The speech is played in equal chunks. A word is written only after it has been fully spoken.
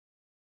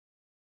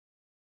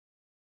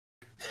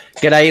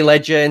G'day,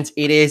 legends.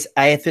 It is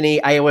Anthony,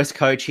 AOS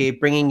coach here,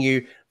 bringing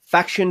you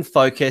Faction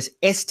Focus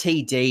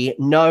STD.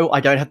 No, I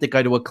don't have to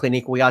go to a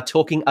clinic. We are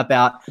talking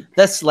about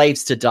the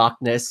Slaves to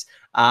Darkness,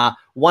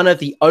 one of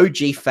the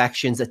OG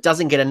factions that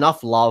doesn't get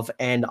enough love,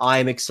 and I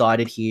am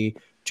excited here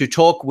to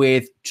talk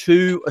with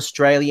two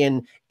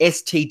Australian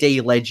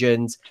STD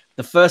legends.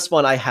 The first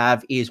one I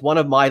have is one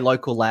of my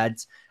local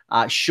lads,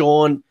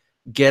 Shaun.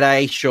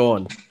 G'day,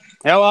 Shaun.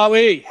 How are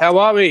we?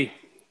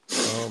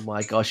 Oh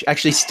my gosh.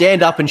 Actually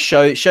stand up and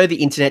show the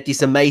internet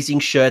this amazing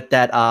shirt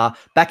that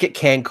back at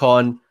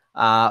CanCon,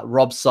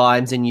 Rob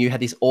Symes and you had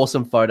this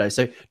awesome photo.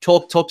 So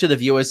talk to the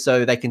viewers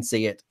so they can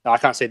see it. I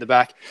can't see the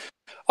back.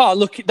 Oh,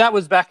 look, that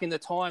was back in the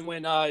time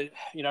when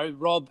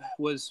Rob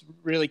was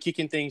really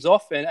kicking things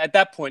off, and at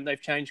that point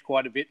they've changed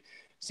quite a bit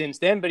since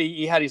then. But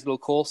he had his little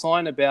call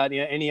sign about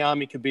any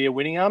army could be a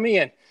winning army,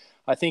 and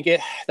I think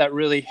that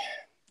really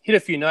hit a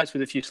few notes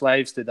with a few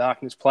Slaves to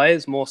Darkness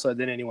players, more so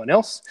than anyone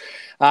else.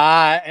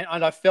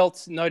 And I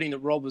felt, noting that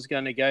Rob was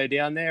going to go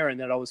down there and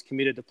that I was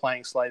committed to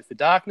playing Slaves for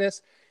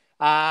Darkness,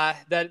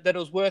 that it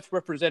was worth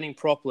representing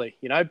properly,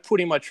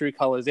 putting my true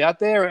colours out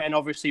there, and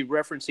obviously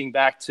referencing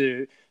back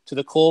to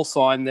the call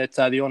sign that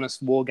the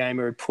Honest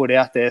Wargamer had put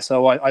out there.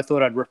 So I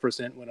thought I'd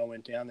represent when I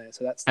went down there.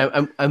 So that's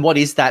and what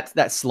is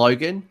that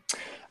slogan?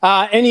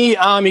 Any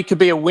army could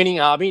be a winning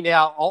army.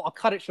 Now, I'll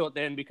cut it short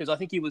then, because I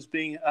think he was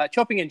being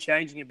chopping and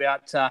changing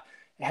about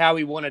how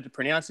he wanted to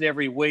pronounce it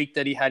every week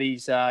that he had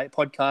his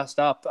podcast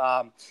up.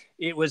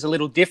 It was a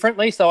little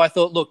differently. So I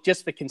thought, look,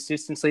 just for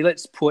consistency,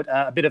 let's put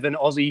a bit of an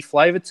Aussie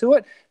flavour to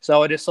it.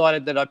 So I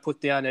decided that I'd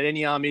put down that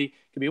any army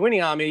could be a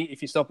winning army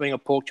if you stop being a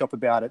pork chop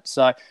about it.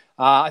 So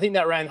I think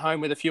that ran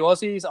home with a few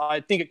Aussies. I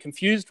think it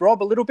confused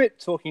Rob a little bit,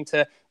 talking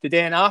to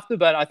Dan after,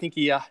 but I think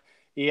he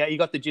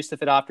got the gist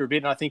of it after a bit,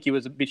 and I think he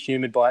was a bit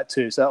humoured by it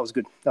too. So that was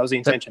good. That was the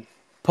intention.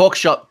 Pork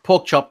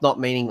chop, not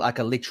meaning like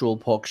a literal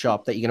pork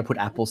chop that you're going to put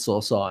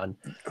applesauce on.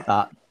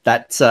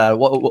 That's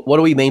what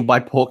do we mean by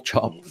pork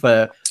chop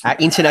for our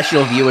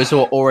international viewers who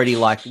are already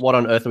like, what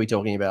on earth are we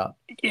talking about?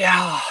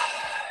 Yeah.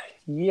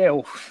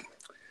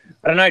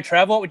 I don't know,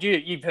 Trav. What would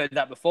you've heard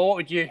that before? What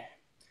would you?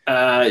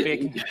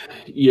 Being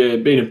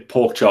a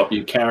pork chop,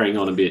 you're carrying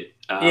on a bit.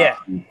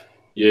 Been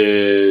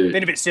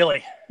a bit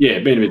silly. Yeah,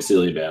 being a bit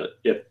silly about it.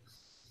 Yep.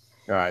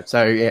 All right.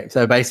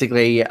 So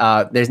basically,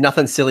 there's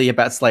nothing silly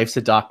about Slaves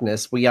to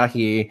Darkness. We are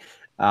here.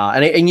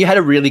 And you had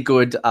a really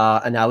good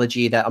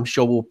analogy that I'm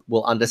sure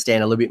we'll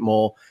understand a little bit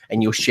more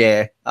and you'll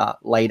share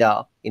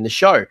later in the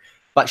show.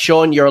 But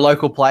Shaun, you're a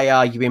local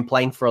player. You've been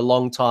playing for a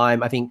long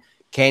time. I think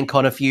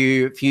CanCon a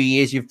few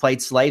years you've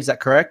played Slaves. Is that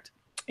correct?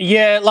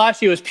 Yeah,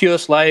 last year was pure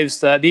Slaves.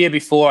 The year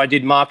before I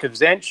did Mark of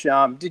Zench.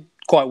 Did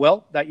quite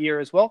well that year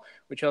as well,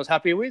 which I was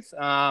happy with.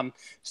 But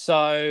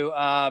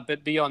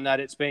beyond that,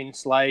 it's been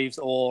Slaves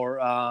or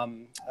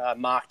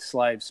marked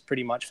Slaves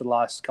pretty much for the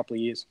last couple of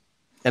years.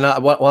 And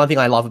one thing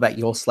I love about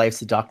your Slaves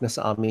to Darkness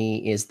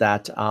army is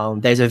that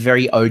there's a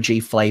very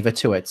OG flavor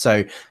to it.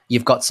 So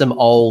you've got some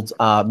old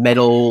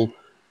metal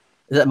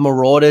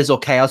Marauders or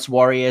Chaos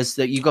Warriors.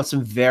 That you've got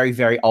some very,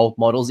 very old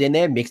models in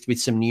there mixed with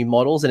some new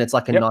models, and it's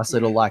like a nice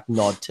little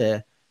nod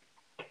to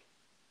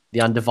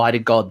the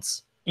Undivided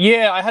Gods.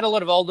 Yeah, I had a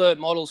lot of older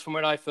models from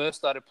when I first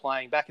started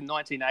playing back in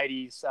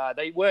 1980s.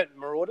 They weren't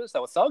Marauders, they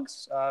were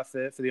Thugs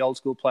for the old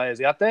school players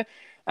out there.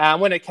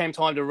 When it came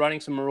time to running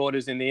some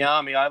Marauders in the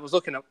army, I was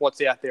looking at what's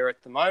out there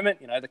at the moment,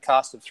 the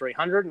cast of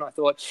 300, and I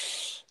thought,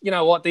 you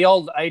know what, the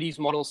old 80s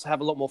models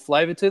have a lot more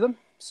flavour to them.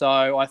 So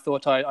I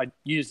thought I'd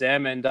use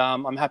them, and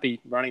I'm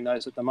happy running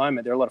those at the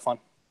moment. They're a lot of fun.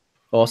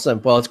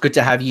 Awesome. Well, it's good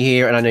to have you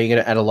here, and I know you're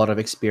going to add a lot of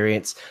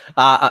experience.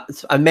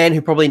 A man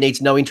who probably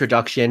needs no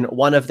introduction,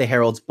 one of the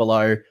Heralds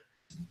Below.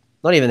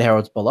 Not even the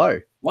Heralds Below.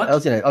 What?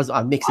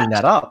 I'm mixing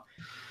that up.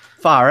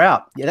 Far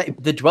out. Yeah,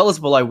 the Dwellers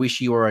Below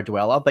wish you were a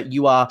Dweller, but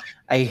you are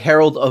a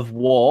Herald of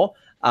War.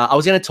 I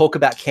was going to talk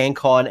about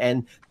CanCon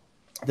and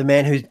the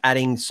man who's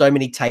adding so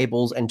many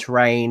tables and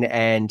terrain,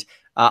 and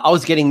I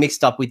was getting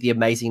mixed up with the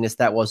amazingness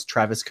that was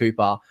Travis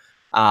Cooper.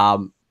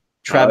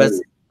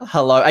 Travis,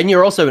 hello. And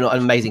you're also an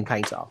amazing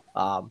painter.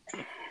 I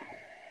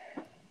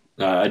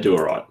do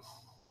all right.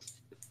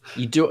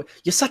 You're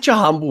such a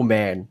humble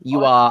man.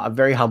 You are a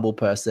very humble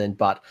person.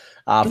 But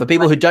for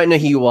people who don't know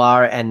who you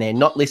are and they're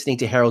not listening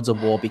to Heralds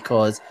of War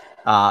because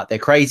they're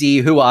crazy,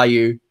 who are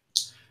you?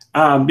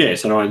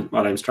 So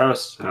my name's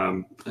Travis.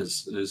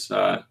 As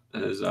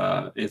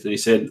Anthony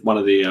said, one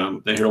of the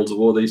Heralds of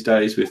War these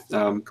days with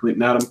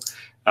Clint and Adam.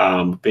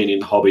 Been in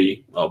the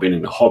hobby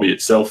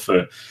itself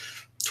for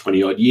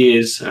 20 odd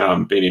years.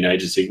 Been in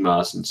Age of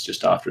Sigmar since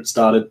just after it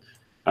started.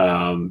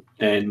 Most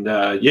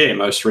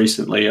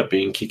recently I've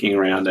been kicking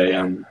around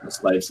a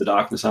Slaves to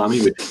Darkness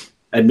army, which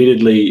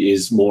admittedly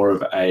is more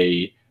of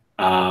a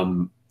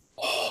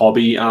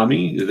hobby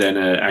army than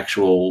a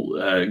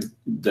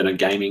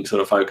gaming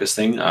sort of focus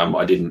thing.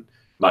 I didn't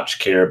much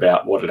care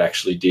about what it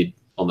actually did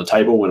on the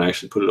table when I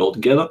actually put it all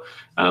together,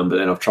 but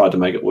then I've tried to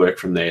make it work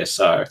from there.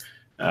 So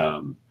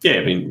I've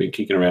been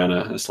kicking around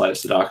a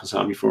Slaves to Darkness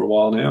army for a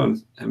while now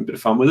and having a bit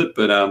of fun with it.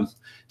 But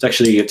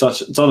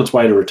it's on its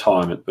way to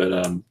retirement. But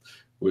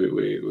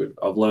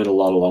I've learned a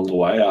lot along the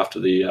way after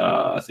the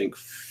I think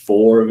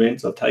 4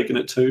 events I've taken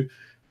it to.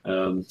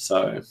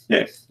 So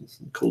yeah,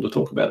 cool to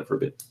talk about it for a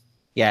bit.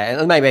 Yeah,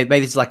 and maybe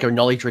it's like a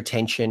knowledge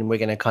retention. We're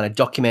going to kind of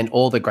document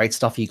all the great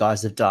stuff you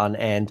guys have done,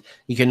 and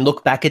you can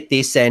look back at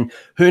this, and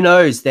who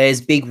knows,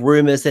 there's big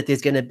rumors that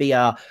there's going to be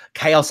a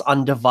Chaos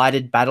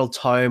Undivided battle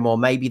tome, or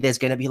maybe there's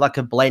going to be like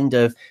a blend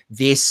of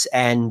this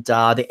and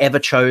the Ever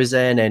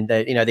Chosen and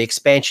the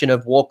expansion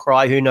of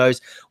Warcry. Who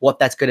knows what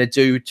that's going to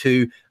do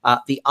to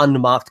the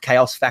unmarked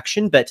Chaos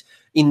faction, but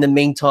in the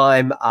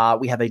meantime,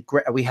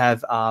 we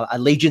have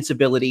allegiance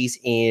abilities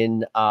in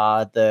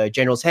the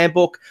General's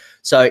Handbook,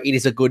 so it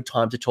is a good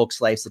time to talk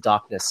Slaves to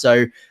Darkness.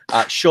 So,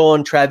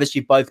 Shaun, Travis,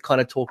 you both kind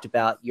of talked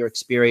about your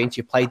experience.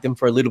 You played them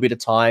for a little bit of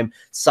time,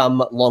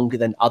 some longer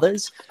than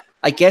others.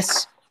 I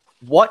guess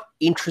what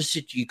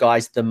interested you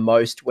guys the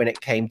most when it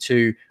came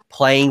to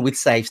playing with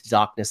Slaves to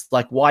Darkness?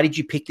 Like, why did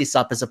you pick this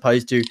up as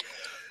opposed to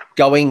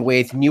going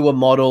with newer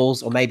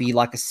models, or maybe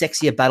like a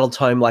sexier battle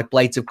tome like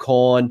Blades of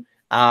Khorne?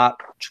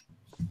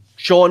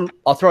 Shaun,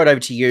 I'll throw it over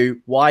to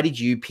you. Why did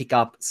you pick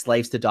up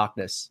Slaves to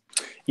Darkness?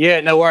 Yeah,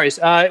 no worries.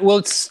 Well,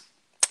 it's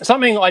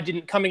something I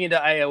didn't, coming into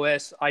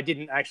AOS, I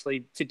didn't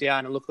actually sit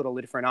down and look at all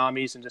the different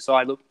armies and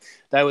decide, look,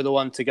 they were the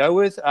one to go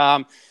with.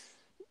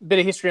 Bit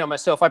of history on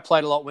myself. I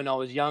played a lot when I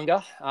was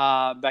younger,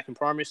 back in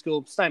primary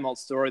school. Same old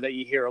story that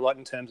you hear a lot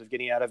in terms of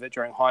getting out of it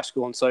during high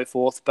school and so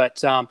forth.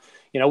 But,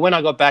 when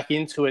I got back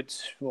into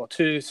it, 4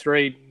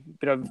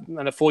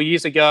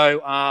 years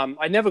ago,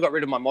 I never got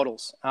rid of my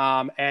models.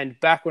 And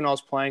back when I was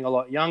playing a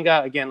lot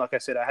younger, again, like I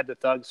said, I had the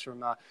thugs from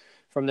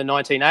the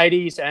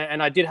 1980s,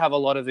 and I did have a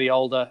lot of the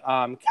older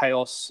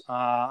Chaos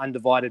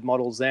Undivided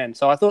models then.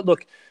 So I thought,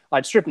 look,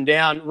 I'd strip them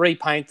down,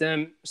 repaint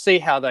them, see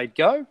how they'd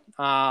go.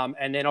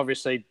 And then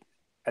obviously,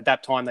 at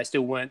that time, they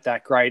still weren't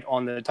that great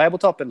on the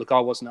tabletop. But look, I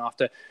wasn't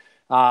after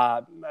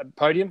a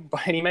podium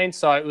by any means.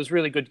 So it was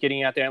really good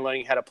getting out there and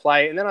learning how to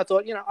play. And then I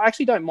thought, I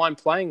actually don't mind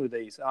playing with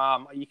these.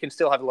 You can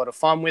still have a lot of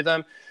fun with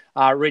them.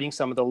 Reading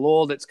some of the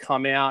lore that's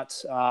come out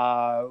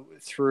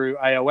through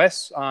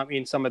AOS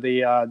in some of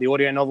the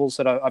audio novels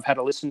that I've had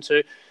to listen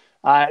to.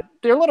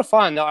 They're a lot of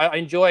fun. I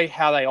enjoy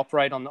how they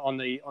operate on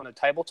the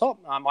tabletop.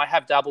 I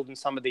have dabbled in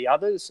some of the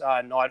others,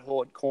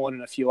 Nighthawk, Khorne,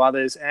 and a few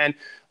others, and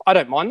I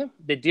don't mind them.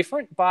 They're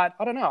different, but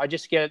I don't know. I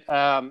just get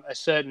a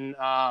certain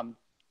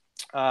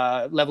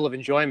level of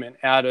enjoyment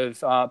out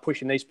of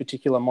pushing these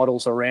particular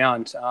models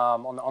around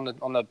on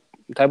the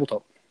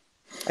tabletop.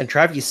 And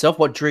Trav, yourself,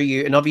 what drew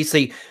you? And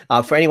obviously,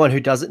 for anyone who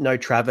doesn't know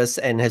Travis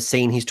and has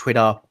seen his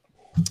Twitter,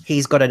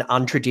 he's got an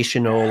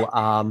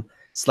untraditional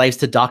Slaves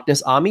to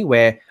Darkness army,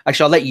 where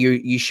actually I'll let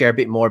you share a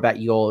bit more about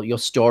your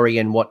story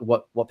and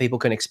what people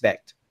can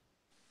expect.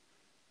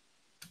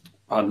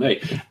 Pardon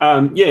me.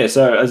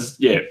 So as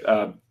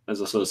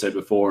I sort of said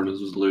before, and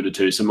as was alluded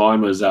to, so mine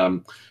was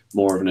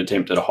more of an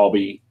attempt at a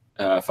hobby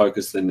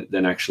focus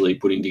than actually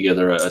putting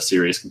together a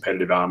serious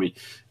competitive army.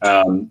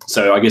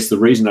 So I guess the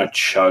reason I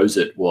chose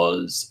it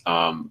was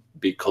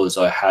because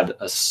I had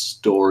a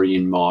story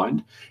in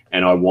mind,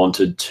 and I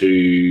wanted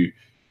to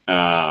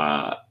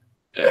I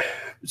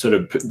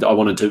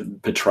wanted to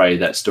portray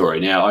that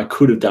story. Now, I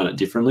could have done it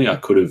differently. I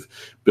could have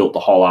built the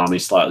whole army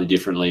slightly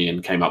differently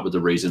and came up with a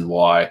reason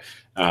why.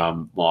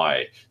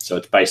 So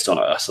it's based on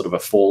a sort of a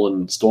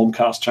fallen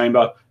Stormcast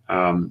chamber.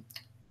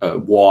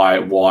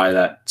 Why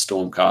that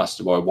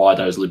Stormcast, why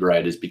those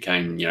Liberators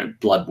became,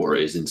 Blood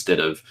Warriors instead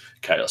of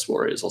Chaos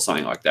Warriors or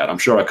something like that. I'm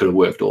sure I could have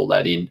worked all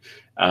that in,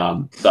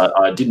 but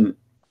I didn't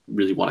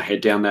really want to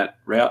head down that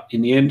route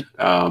in the end.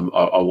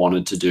 I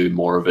wanted to do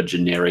more of a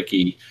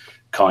generic-y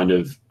kind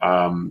of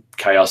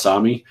Chaos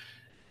army.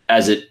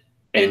 As it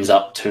ends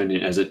up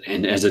turning, as it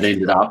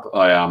ended up,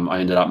 I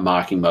ended up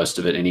marking most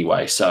of it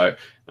anyway. So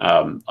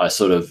I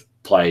sort of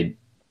played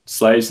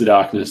Slaves to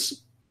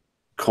Darkness,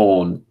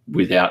 Khorne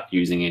without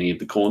using any of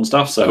the Khorne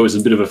stuff. So it was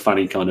a bit of a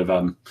funny kind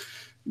of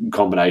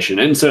combination,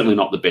 and certainly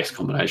not the best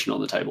combination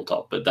on the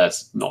tabletop, but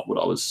that's not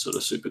what I was sort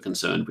of super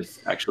concerned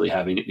with actually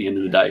having at the end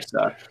of the day.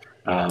 So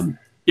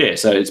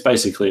so it's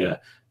basically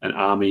an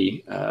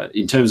army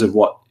in terms of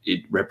what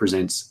it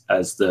represents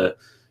as the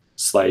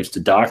Slaves to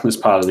Darkness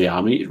part of the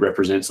army. It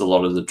represents a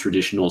lot of the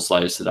traditional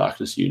Slaves to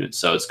Darkness units.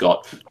 So it's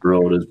got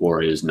Marauders,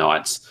 Warriors,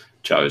 Knights,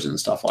 Chosen,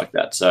 stuff like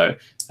that. So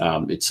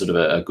it's sort of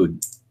a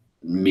good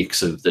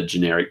mix of the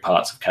generic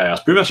parts of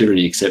Chaos. Pretty much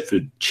everything except for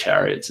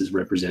Chariots is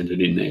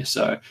represented in there.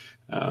 So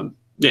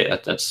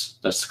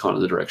that's kind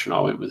of the direction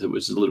I went with. It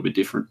was a little bit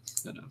different.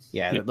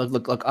 But,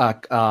 Look,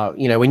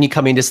 when you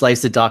come into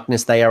Slaves to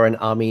Darkness, they are an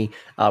army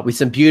with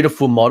some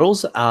beautiful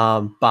models,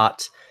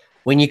 but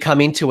when you come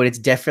into it, it's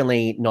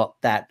definitely not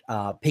that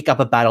pick up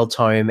a battle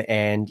tome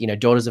and,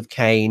 Daughters of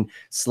Cain,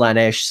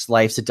 Slaanesh,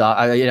 Slaves to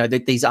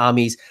Dark. These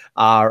armies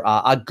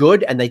are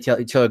good, and they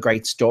tell a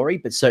great story,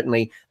 but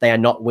certainly they are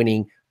not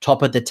winning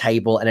top of the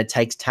table, and it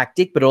takes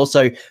tactic, but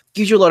also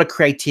gives you a lot of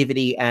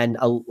creativity and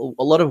a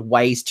lot of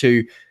ways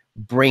to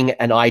bring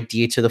an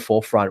idea to the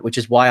forefront, which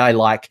is why I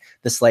like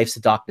the Slaves to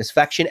Darkness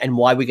faction, and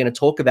why we're going to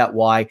talk about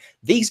why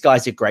these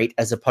guys are great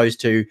as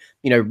opposed to,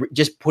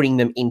 just putting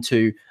them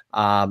into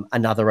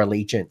another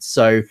allegiance.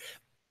 So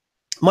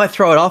might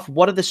throw it off.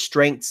 What are the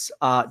strengths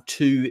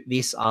to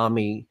this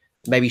army?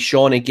 Maybe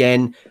Shaun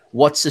again,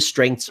 what's the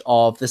strengths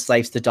of the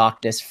Slaves to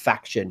Darkness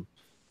faction?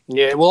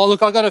 Yeah, well,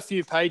 look, I got a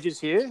few pages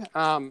here.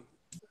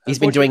 He's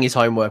been doing his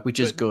homework, which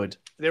is good.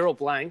 They're all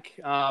blank.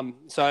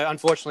 So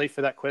unfortunately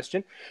for that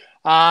question,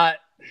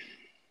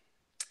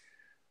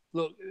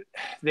 look,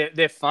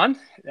 they're fun,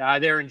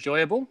 they're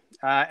enjoyable,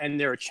 and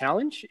they're a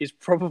challenge is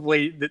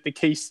probably the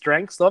key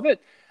strengths of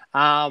it.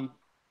 A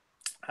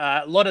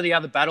lot of the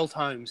other battle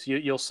tomes,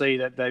 you'll see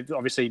that they've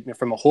obviously,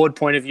 from a horde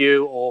point of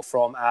view or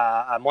from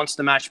a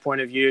monster match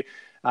point of view,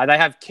 they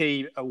have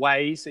key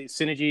ways,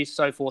 synergies,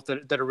 so forth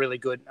that are really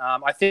good.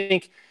 I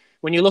think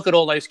when you look at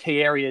all those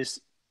key areas,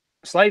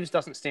 Slaves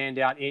doesn't stand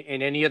out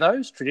in any of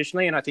those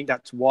traditionally, and I think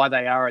that's why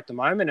they are at the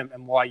moment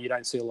and why you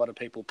don't see a lot of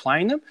people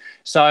playing them.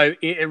 So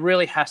it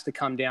really has to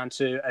come down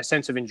to a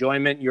sense of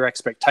enjoyment, your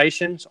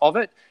expectations of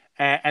it,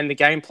 and the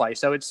gameplay.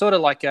 So it's sort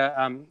of like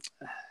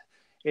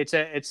it's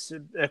a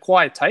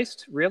acquired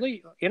taste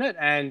really in it,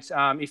 and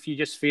if you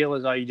just feel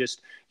as though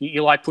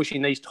you like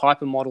pushing these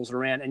type of models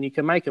around and you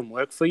can make them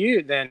work for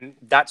you, then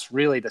that's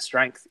really the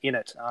strength in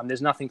it.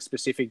 There's nothing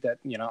specific that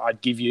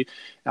I'd give you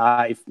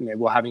if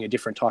we're having a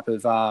different type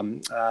of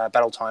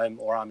battle tome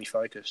or army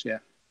focus.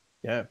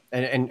 Yeah.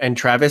 And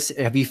Travis,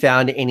 have you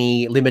found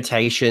any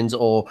limitations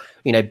or,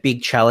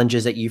 big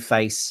challenges that you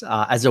face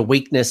as a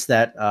weakness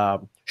that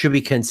should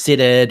be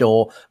considered,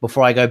 or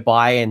before I go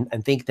by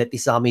and think that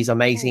this army is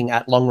amazing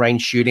at long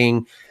range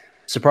shooting,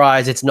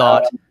 surprise, it's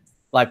not?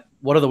 Like,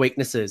 what are the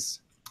weaknesses?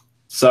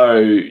 So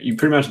you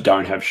pretty much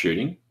don't have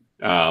shooting.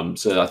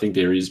 So I think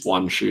there is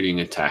one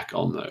shooting attack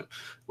on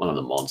one of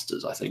the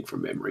monsters, I think,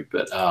 from memory.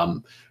 But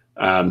so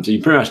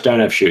you pretty much don't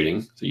have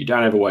shooting. So you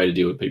don't have a way to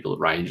deal with people at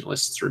range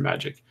unless it's through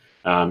magic.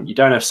 You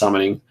don't have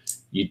summoning.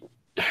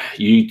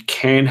 You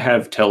can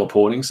have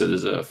teleporting. So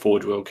there's a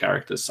Forge World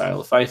character,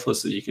 Sailor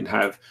Faithless, that you can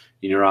have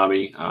in your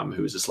army,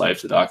 who is a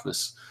Slave to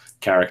Darkness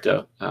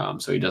character.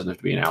 So he doesn't have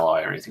to be an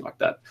ally or anything like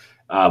that.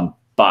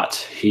 But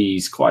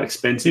he's quite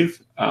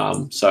expensive.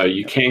 So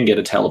you can get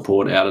a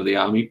teleport out of the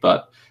army,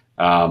 but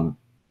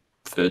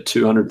for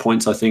 200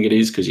 points, I think it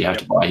is, because you have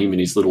to buy him and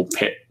his little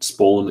pet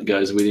spawn that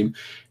goes with him.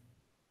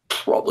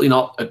 Probably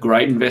not a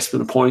great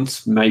investment of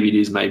points. Maybe it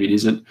is, maybe it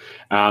isn't.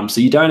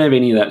 So you don't have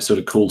any of that sort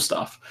of cool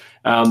stuff.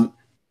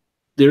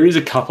 There is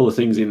a couple of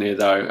things in there,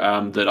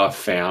 though, that I've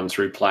found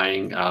through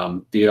playing.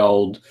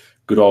 The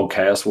good old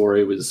Chaos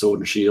Warrior with a sword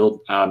and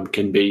shield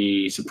can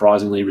be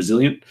surprisingly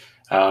resilient,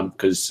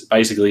 because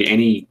basically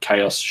any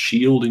Chaos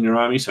shield in your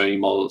army, so any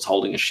model that's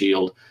holding a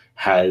shield,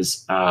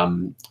 has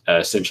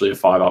essentially a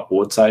 5-up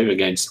ward save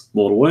against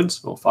mortal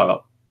wounds, or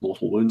 5-up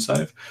mortal wound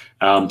save.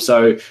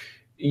 So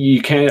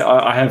you can.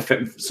 I have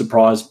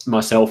surprised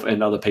myself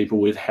and other people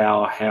with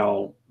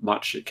how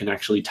much it can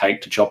actually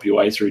take to chop your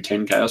way through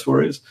 10 Chaos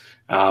Warriors.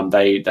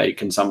 They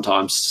can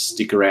sometimes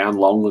stick around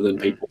longer than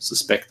people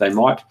suspect they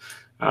might.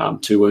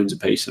 2 wounds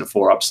apiece and a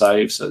 4-up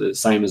save, so they're the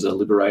same as a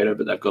Liberator,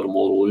 but they've got a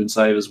mortal wound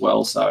save as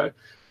well. So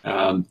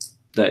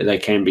they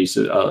can be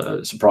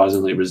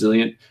surprisingly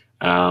resilient.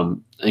 I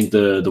think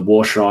the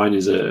War Shrine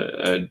is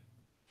a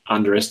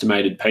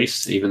underestimated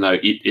piece, even though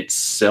it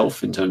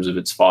itself, in terms of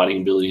its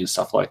fighting ability and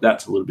stuff like that,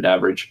 it's a little bit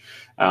average.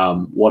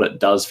 What it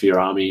does for your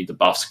army, the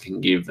buffs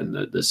can give, and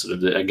the sort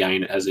of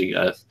again, it has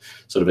a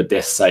sort of a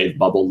death save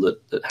bubble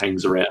that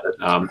hangs around it,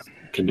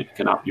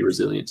 can up your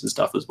resilience and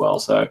stuff as well.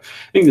 So I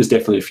think there's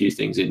definitely a few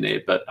things in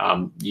there, but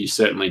you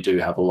certainly do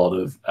have a lot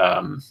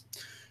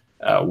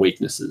of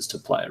weaknesses to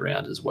play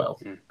around as well.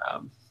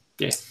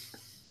 Yeah.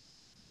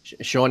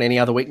 Shaun, any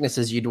other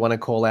weaknesses you'd want to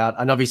call out?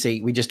 And obviously,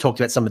 we just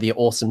talked about some of the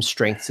awesome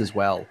strengths as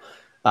well.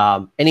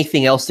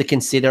 Anything else to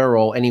consider,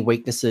 or any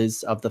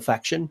weaknesses of the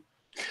faction?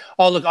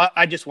 Oh, look,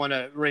 I just want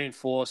to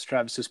reinforce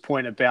Travis's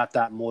point about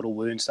that mortal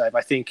wound save.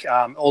 I think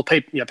all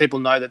people, people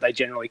know that they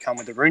generally come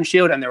with the rune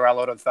shield, and there are a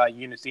lot of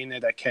units in there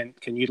that can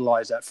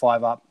utilize that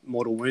 5-up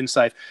mortal wound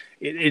save.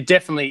 It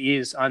definitely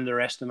is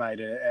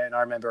underestimated. And I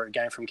remember a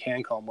game from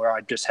CanCon where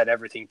I just had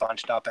everything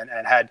bunched up and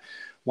had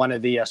one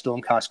of the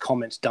Stormcast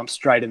comments dumped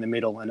straight in the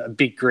middle, and a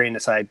big grin to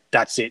say,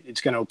 that's it,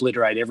 it's going to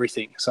obliterate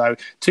everything. So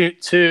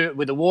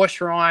with the War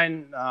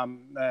Shrine,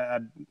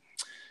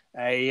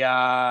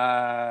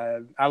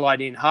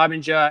 allied in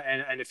Harbinger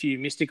and a few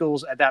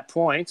Mysticals at that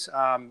point,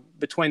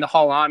 between the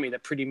whole army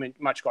that pretty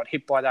much got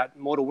hit by that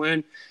mortal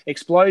wound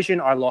explosion,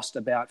 I lost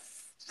about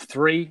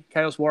 3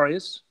 Chaos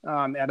Warriors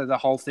out of the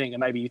whole thing, and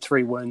maybe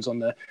 3 wounds on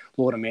the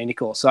Lord of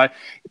Manticore. So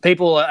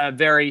people are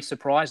very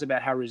surprised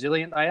about how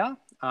resilient they are.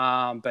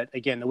 But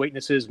again, the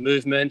weaknesses,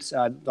 movement,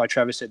 like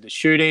Travis said, the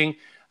shooting,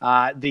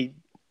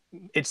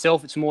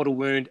 its mortal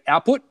wound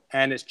output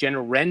and its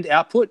general rend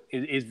output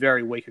is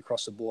very weak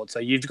across the board. So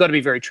you've got to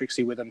be very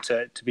tricksy with them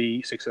to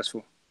be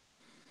successful.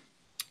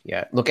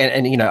 Yeah, look,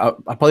 and I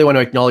probably want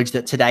to acknowledge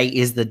that today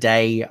is the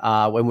day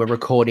when we're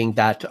recording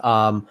that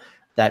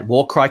that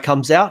Warcry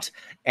comes out.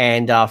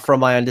 And from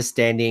my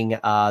understanding,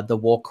 the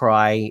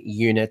Warcry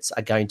units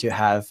are going to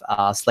have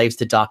Slaves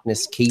to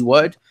Darkness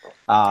keyword.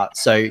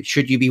 So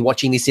should you be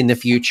watching this in the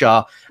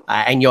future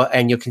and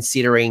you're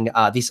considering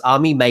this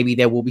army, maybe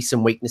there will be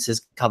some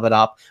weaknesses covered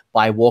up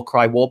by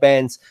Warcry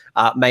warbands.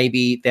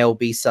 Maybe there will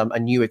be a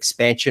new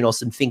expansion or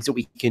some things that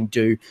we can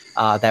do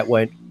that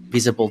weren't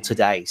visible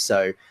today.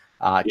 So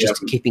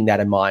just keeping that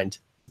in mind.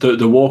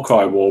 The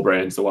Warcry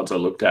warbrands, the ones I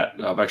looked at,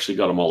 I've actually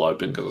got them all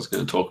open because I was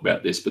going to talk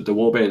about this, but the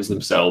warbands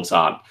themselves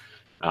aren't,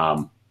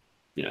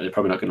 they're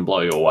probably not going to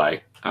blow you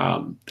away.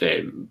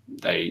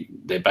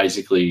 They're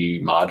basically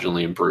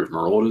marginally improved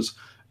Marauders.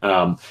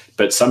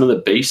 But some of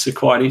the beasts are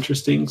quite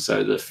interesting.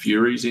 So the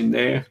Furies in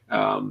there,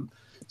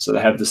 so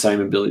they have the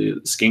same ability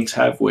that the Skinks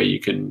have, where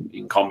you can,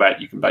 in combat,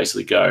 you can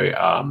basically go,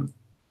 I'm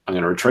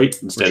going to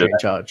retreat instead of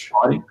charge.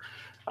 Fighting.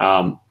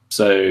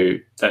 So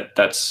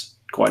that's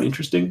quite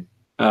interesting.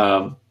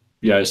 So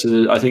I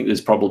think there's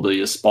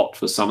probably a spot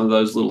for some of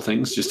those little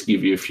things, just to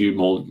give you a few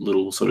more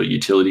little sort of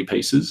utility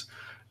pieces.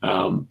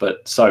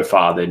 But so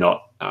far, they're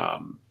not.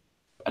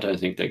 I don't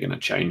think they're going to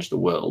change the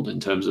world in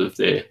terms of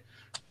their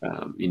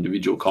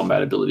individual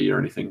combat ability or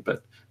anything.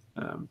 But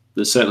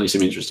there's certainly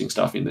some interesting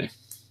stuff in there.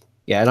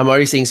 Yeah, and I'm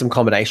already seeing some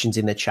combinations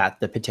in the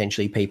chat that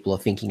potentially people are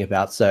thinking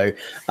about. So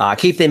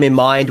keep them in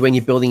mind when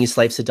you're building your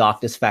Slaves to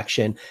Darkness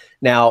faction.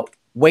 Now,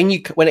 when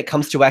it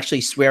comes to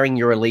actually swearing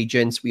your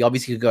allegiance, we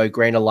obviously could go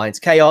Grand Alliance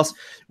Chaos.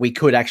 We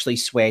could actually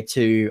swear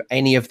to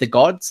any of the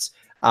gods.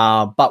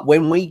 But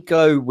when we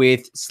go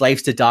with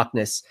Slaves to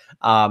Darkness,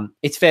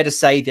 it's fair to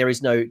say there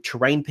is no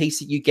terrain piece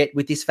that you get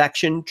with this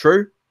faction.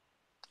 True?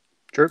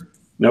 True.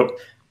 Nope.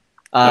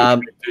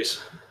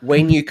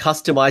 When you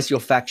customize your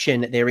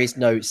faction, there is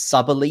no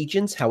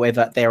sub-allegiance.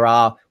 However, there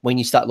are, when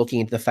you start looking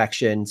into the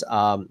factions,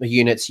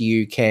 units,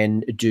 you can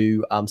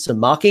do some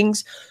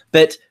markings.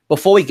 But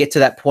before we get to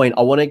that point,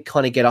 I want to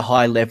kind of get a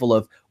high level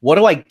of what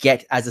do I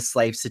get as a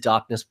Slaves to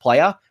Darkness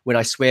player when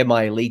I swear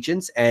my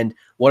allegiance, and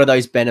what are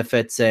those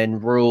benefits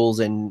and rules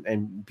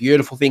and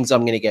beautiful things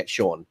I'm going to get,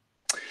 Shaun?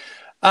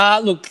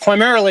 Look,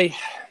 primarily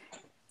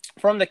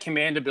from the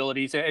command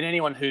abilities, and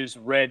anyone who's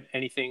read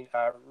anything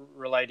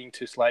relating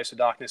to Slaves to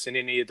Darkness in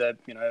any of the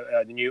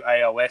the new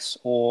AOS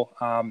or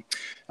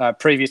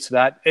previous to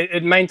that,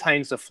 it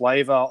maintains the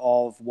flavor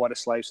of what a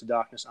Slaves to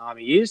Darkness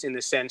army is, in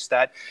the sense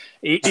that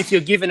if you're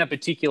given a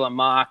particular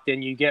mark,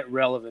 then you get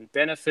relevant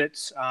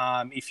benefits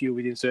if you're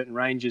within certain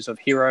ranges of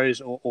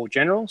heroes or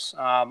generals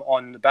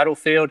on the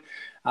battlefield.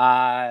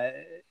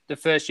 The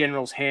first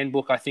General's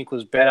Handbook, I think,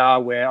 was better,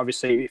 where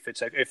obviously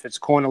if it's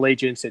Corn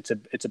Allegiance, it's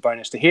a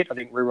bonus to hit. I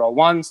think reroll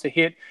 1s to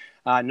hit.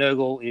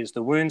 Nurgle is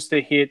the wounds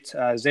to hit.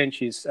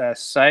 Zench is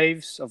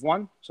saves of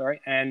 1,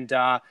 and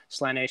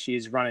Slanesh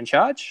is run and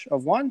charge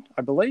of 1,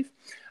 I believe.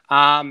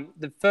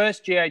 The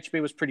first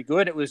GHB was pretty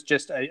good. It was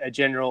just a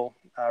general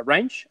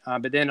range.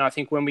 But then I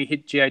think when we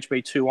hit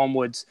GHB 2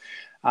 onwards,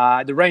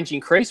 the range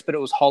increased, but it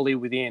was wholly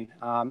within.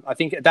 I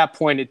think at that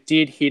point it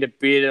did hit a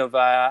bit of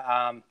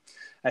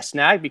a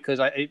snag, because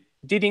it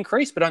did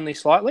increase, but only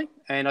slightly.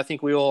 And I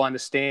think we all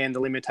understand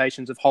the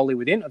limitations of wholly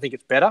within. I think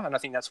it's better, and I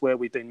think that's where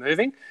we've been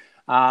moving.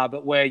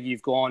 But where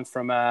you've gone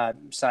from a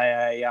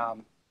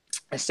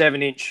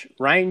 7-inch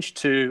range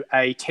to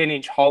a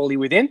 10-inch wholly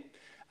within,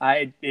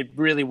 it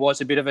really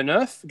was a bit of a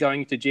nerf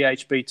going to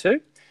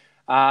GHB2.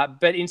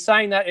 But in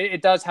saying that,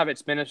 it does have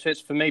its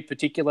benefits. For me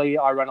particularly,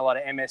 I run a lot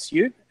of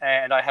MSU,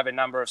 and I have a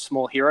number of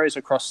small heroes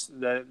across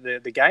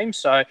the game.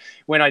 So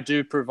when I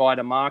do provide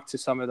a mark to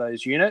some of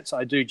those units,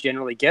 I do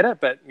generally get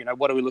it. But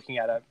what are we looking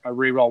at? A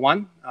reroll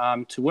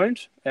 1 to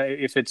wound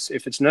if it's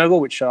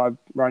Nurgle, which I'm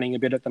running a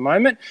bit at the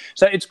moment.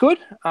 So it's good.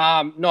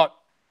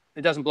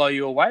 It doesn't blow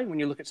you away when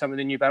you look at some of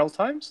the new battle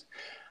tomes.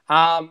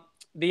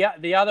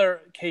 The other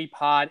key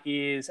part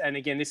is, and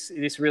again,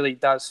 this really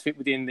does fit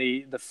within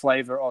the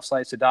flavour of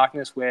Slaves to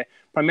Darkness, where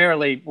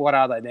primarily, what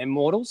are they? They're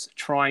mortals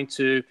trying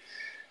to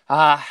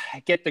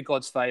get the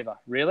god's favour,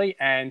 really,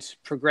 and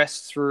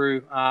progress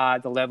through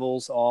the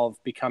levels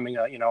of becoming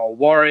a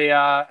warrior,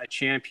 a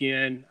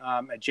champion,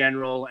 a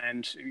general,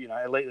 and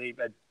elitely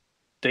a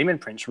demon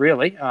prince,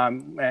 really,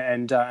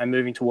 and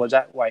moving towards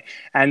that way.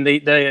 And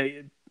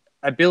the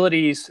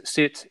abilities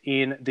sit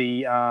in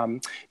the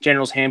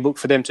General's Handbook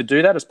for them to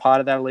do that as part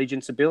of that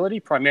allegiance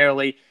ability.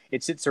 Primarily,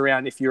 it sits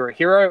around if you're a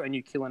hero and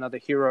you kill another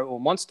hero or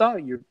monster,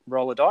 you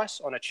roll a dice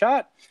on a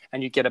chart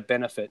and you get a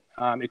benefit.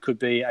 It could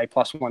be a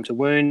 +1 to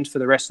wound for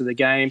the rest of the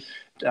game,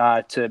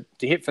 to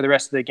hit for the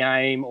rest of the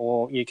game,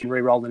 or you can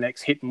re-roll the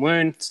next hit and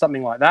wound,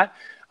 something like that.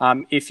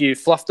 If you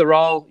fluff the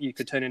roll, you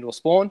could turn into a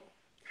spawn.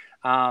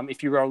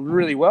 If you roll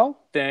really well,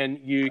 then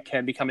you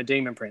can become a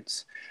demon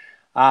prince.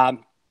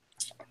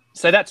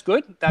 So that's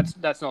good.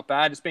 That's not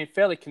bad. It's been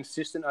fairly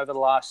consistent over the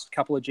last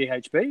couple of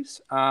GHBs.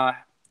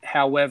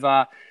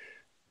 However,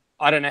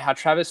 I don't know how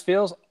Travis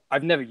feels.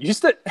 I've never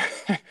used it.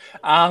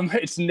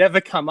 It's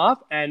never come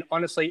up. And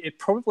honestly, it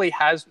probably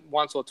has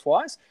once or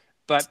twice.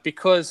 But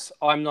because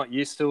I'm not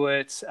used to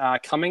it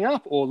coming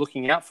up or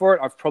looking out for it,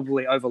 I've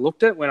probably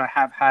overlooked it when I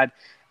have had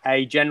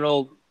a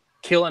general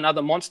kill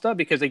another monster,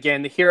 because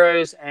again, the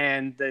heroes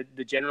and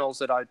the generals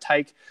that I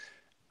take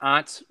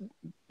aren't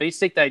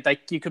beastic.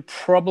 You could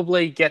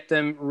probably get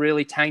them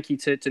really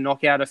tanky to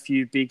knock out a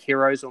few big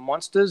heroes or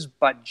monsters,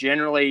 but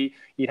generally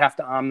you'd have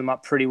to arm them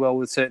up pretty well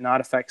with certain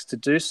artifacts to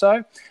do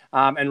so.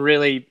 And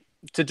really,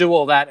 to do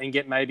all that and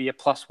get maybe a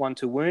 +1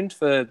 to wound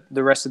for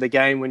the rest of the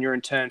game when you're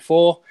in turn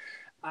 4,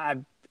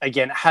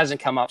 again, it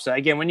hasn't come up. So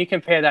again, when you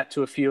compare that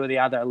to a few of the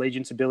other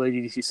allegiance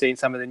abilities you see in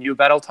some of the newer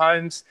battle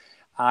tomes,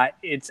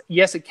 it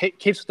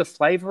keeps with the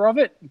flavor of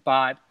it,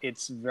 but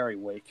it's very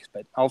weak.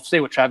 But I'll see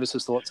what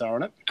Travis's thoughts are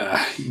on it.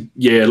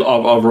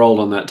 I've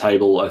rolled on that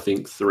table, I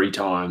think, 3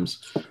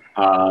 times,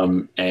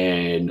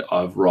 and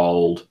I've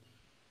rolled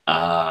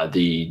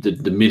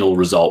the middle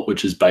result,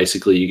 which is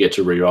basically you get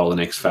to re-roll the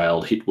next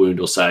failed hit, wound,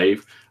 or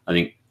save. I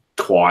think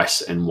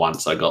twice, and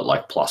once I got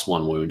like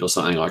 +1 wound or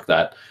something like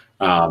that.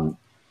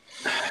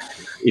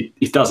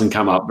 It doesn't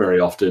come up very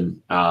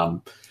often.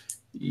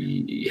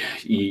 You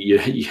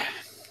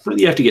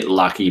have to get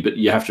lucky, but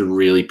you have to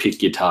really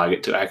pick your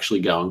target to actually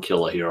go and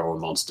kill a hero or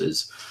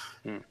monsters.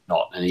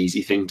 Not an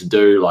easy thing to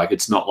do. Like,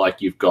 it's not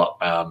like you've got,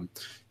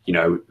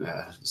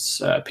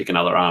 pick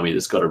another army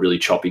that's got a really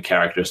choppy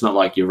character. It's not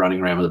like you're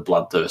running around with a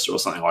bloodthirster or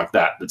something like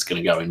that that's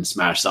going to go in and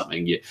smash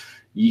something. Your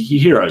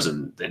heroes,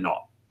 and they're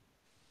not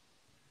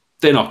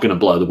going to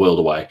blow the world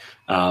away.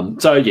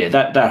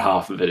 That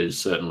half of it is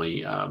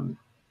certainly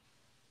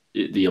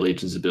the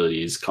allegiance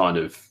ability is kind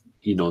of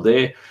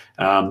there.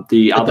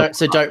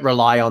 Don't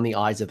rely on the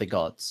eyes of the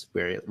gods.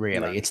 Really,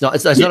 no. It's not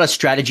a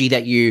strategy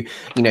that you're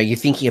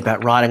thinking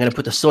about. Right, I'm going to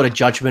put the sword of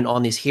judgment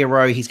on this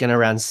hero. He's going to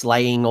around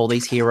slaying all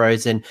these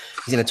heroes, and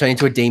he's going to turn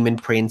into a demon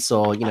prince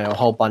or a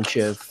whole bunch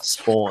of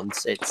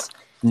spawns. It's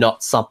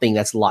not something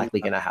that's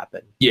likely going to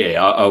happen.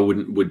 Yeah, I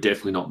would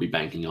definitely not be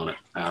banking on it.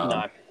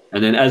 No.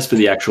 And then as for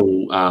the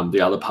actual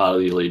the other part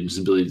of the allegiance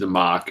ability, the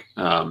mark.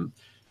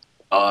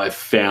 I've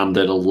found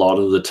that a lot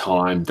of the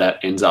time that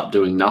ends up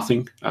doing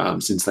nothing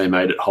since they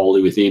made it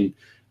wholly within,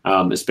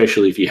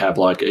 especially if you have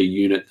like a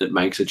unit that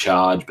makes a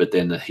charge, but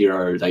then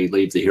they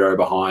leave the hero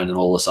behind and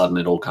all of a sudden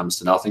it all comes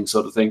to nothing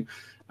sort of thing.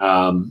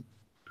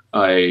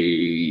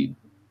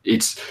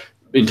 It's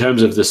in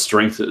terms of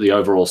the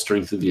overall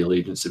strength of the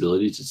allegiance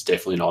abilities, it's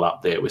definitely not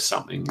up there with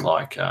something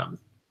like,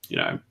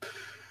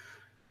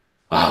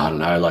 I don't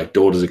know, like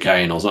Daughters of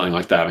Cain or something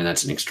like that. I mean,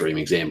 that's an extreme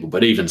example,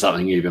 but even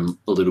something even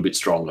a little bit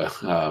stronger,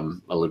 a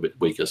little bit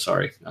weaker,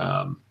 sorry.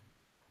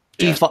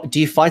 Do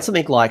you find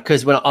something like,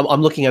 because when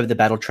I'm looking over the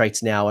battle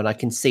traits now, and I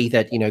can see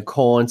that,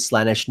 Khorne,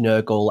 Slaanesh,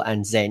 Nurgle,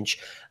 and Tzeentch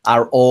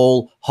are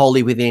all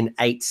wholly within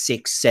 8,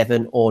 6,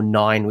 7, or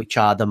 9, which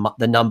are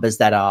the numbers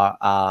that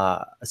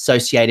are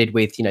associated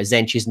with,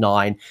 Tzeentch is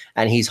 9,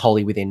 and he's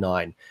wholly within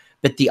 9.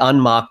 But the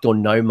unmarked or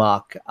no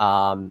mark,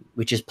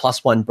 which is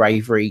 +1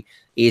 bravery,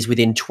 is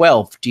within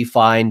 12. Do you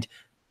find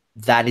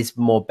that is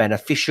more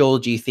beneficial?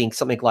 Do you think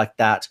something like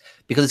that,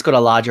 because it's got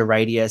a larger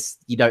radius,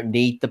 you don't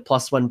need the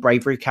 +1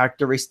 bravery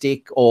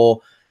characteristic?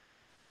 Or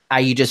are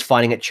you just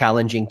finding it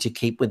challenging to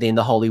keep within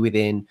the wholly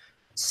within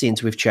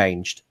since we've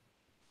changed?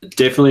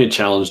 Definitely a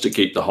challenge to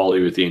keep the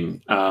wholly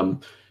within.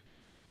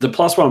 The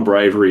 +1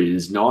 bravery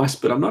is nice,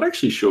 but I'm not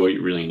actually sure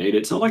you really need it.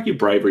 It's not like your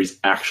bravery is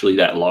actually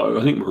that low.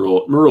 I think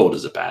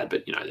Marauders are bad,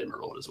 but they're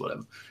Marauders,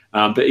 whatever.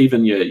 But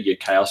even your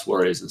Chaos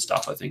Warriors and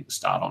stuff, I think,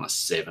 start on a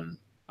 7.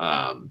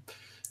 The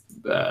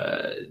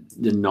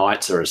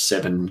Knights are a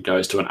 7,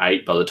 goes to an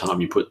 8 by the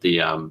time you put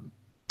the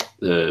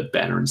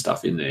banner and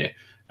stuff in there.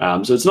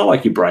 So it's not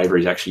like your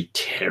bravery is actually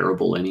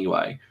terrible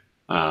anyway.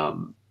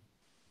 And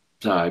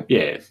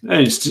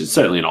it's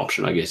certainly an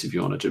option, I guess, if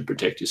you wanted to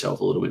protect yourself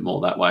a little bit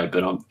more that way.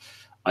 But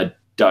I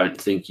don't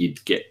think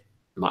you'd get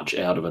much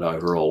out of it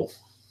overall.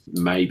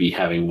 Maybe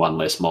having one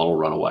less model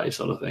run away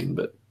sort of thing,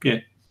 but yeah.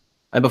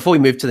 And before we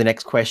move to the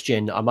next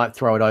question, I might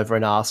throw it over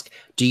and ask,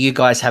 do you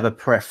guys have a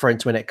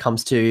preference when it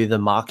comes to the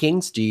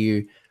markings? Do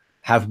you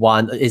have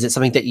one? Is it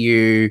something that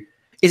you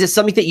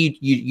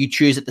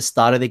choose at the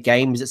start of the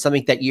game? Is it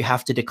something that you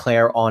have to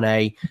declare on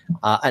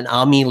an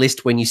army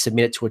list when you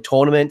submit it to a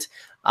tournament?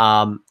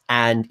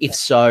 And if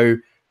so,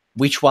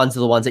 which ones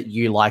are the ones that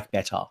you like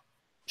better?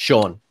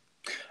 Shaun?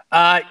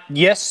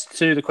 Yes,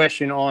 to the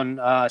question on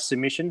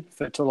submission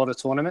to a lot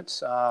of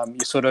tournaments.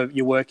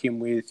 You're working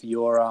with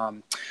your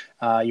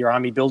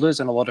army builders,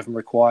 and a lot of them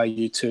require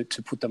you to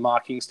put the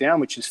markings down,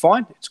 which is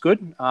fine. It's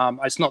good.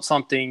 It's not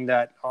something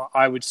that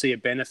I would see a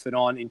benefit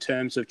on in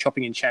terms of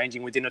chopping and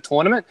changing within a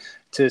tournament.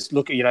 To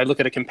look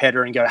at a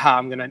competitor and go,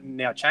 I'm going to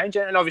now change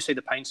it. And obviously,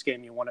 the paint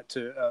scheme, you want it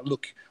to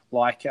look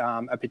like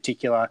a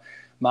particular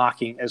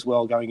marking as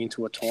well going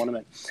into a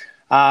tournament.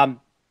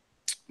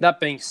 That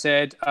being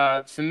said,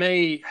 for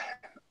me,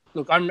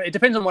 look, it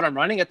depends on what I'm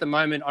running. At the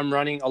moment, I'm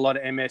running a lot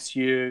of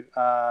MSU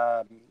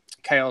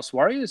Chaos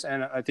Warriors,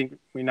 and I think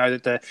we know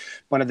that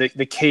one of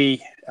the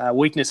key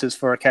weaknesses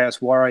for a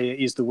Chaos Warrior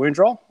is the wound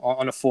roll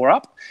on a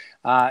 4-up.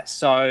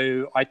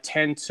 So I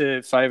tend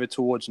to favour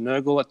towards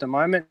Nurgle at the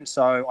moment.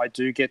 So I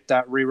do get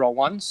that reroll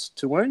 1s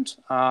to wound.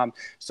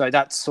 So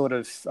that's sort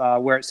of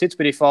where it sits.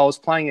 But if I was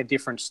playing a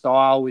different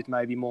style with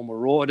maybe more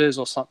Marauders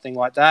or something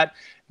like that,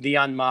 the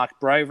unmarked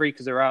bravery,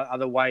 because there are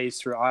other ways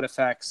through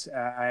artifacts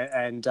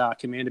and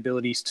command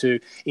abilities to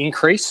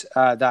increase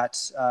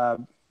that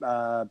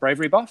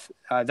bravery buff.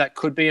 That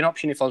could be an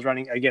option if I was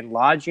running, again,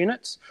 large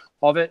units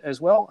of it as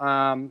well.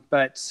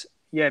 But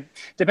yeah,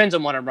 depends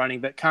on what I'm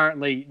running. But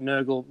currently,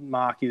 Nurgle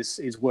Mark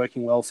is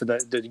working well for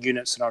the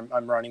units that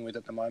I'm running with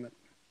at the moment.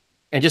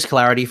 And just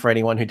clarity for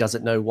anyone who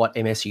doesn't know what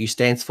MSU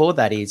stands for,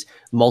 that is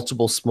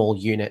multiple small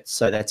units.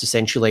 So that's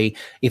essentially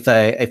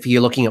if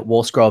you're looking at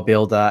War Scroll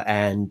Builder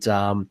and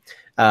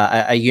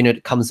a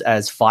unit comes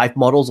as 5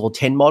 models or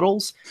 10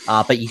 models,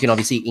 but you can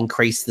obviously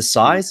increase the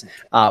size.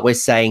 We're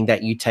saying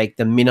that you take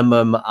the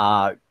minimum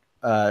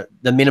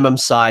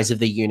size of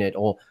the unit,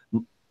 or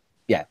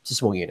it's a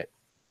small unit.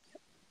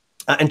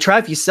 And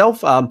Trav,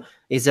 yourself,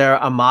 is there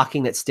a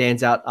marking that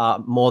stands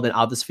out more than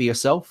others for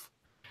yourself?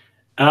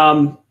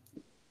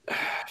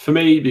 For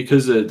me,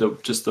 because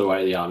of just the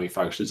way the army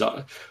functions,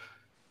 I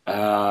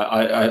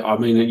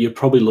mean, you're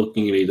probably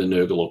looking at either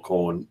Nurgle or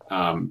Khorne.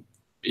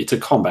 It's a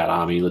combat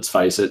army, let's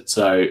face it.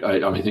 So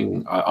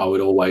I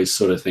would always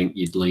sort of think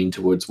you'd lean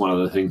towards one of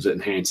the things that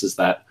enhances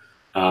that.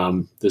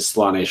 The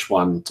Slaanesh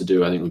one to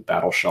do, I think, with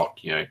Battle Shock,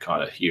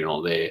 kind of here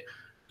and there.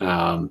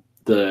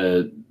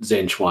 The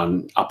Zench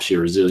one ups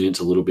your resilience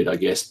a little bit, I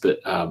guess. But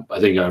I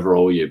think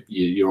overall,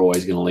 you're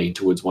always going to lean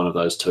towards one of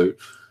those two.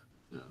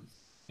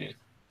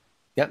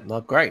 Yep,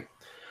 not great.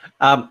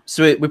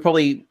 So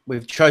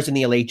we've chosen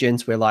the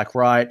allegiance. We're like,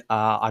 right,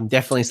 I'm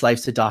definitely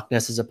Slaves to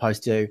Darkness as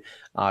opposed to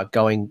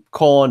going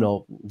Khorne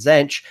or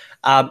Zench.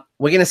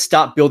 We're going to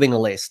start building a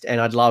list, and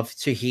I'd love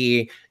to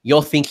hear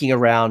your thinking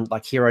around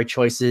like hero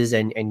choices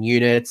and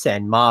units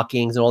and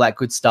markings and all that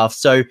good stuff.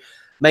 So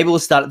maybe we'll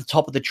start at the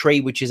top of the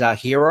tree, which is our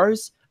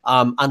heroes.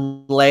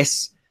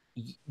 Unless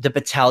the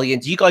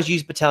battalions, do you guys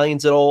use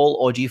battalions at all,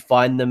 or do you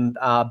find them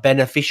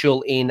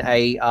beneficial in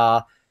an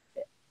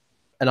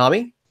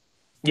army?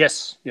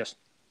 Yes.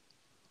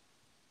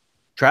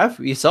 Trav,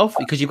 yourself,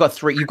 because you've got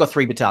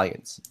three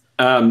battalions.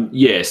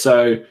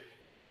 So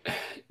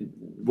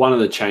one of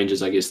the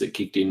changes, I guess, that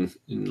kicked in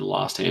the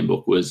last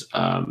handbook was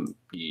you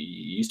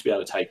used to be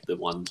able to take the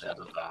ones out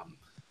of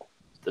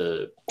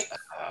the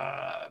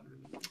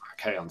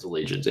Chaos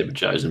Allegiance Ever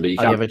Chosen, but you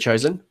can't. Ever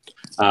Chosen?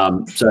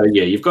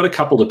 You've got a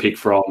couple to pick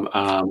from.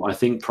 I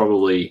think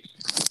probably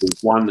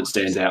there's one that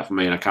stands out for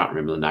me, and I can't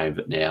remember the name of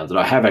it now, that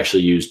I have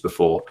actually used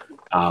before,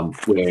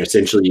 where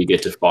essentially you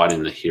get to fight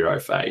in the hero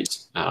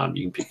phase.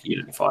 You can pick a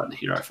unit and fight in the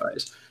hero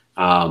phase.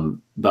 So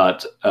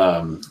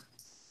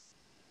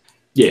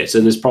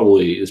there's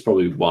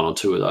probably one or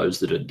two of those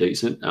that are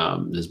decent.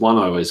 There's one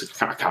I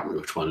can't remember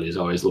which one it is.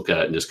 I always look at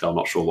it and just go, I'm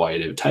not sure why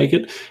you'd ever take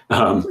it.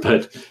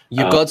 But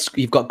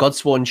you've got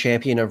Godsworn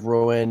Champion of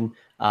Ruin,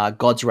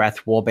 God's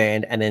Wrath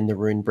Warband, and then the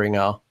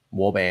Runebringer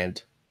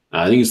Warband.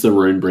 I think it's the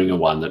Runebringer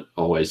one that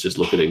I always just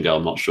look at it and go,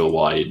 I'm not sure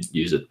why you'd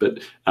use it. But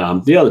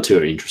the other two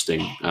are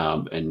interesting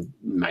and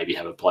maybe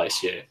have a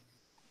place, yeah.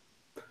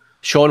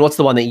 Shaun, what's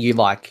the one that you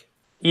like?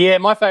 Yeah,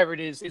 my favourite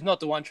is not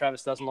the one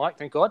Travis doesn't like,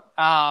 thank God.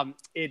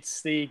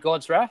 It's the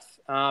God's Wrath.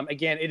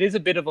 Again, it is a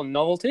bit of a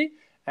novelty,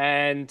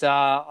 and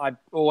I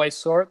always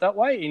saw it that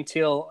way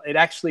until it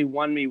actually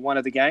won me one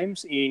of the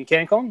games in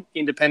CanCon,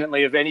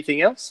 independently of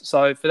anything else.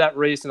 So for that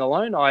reason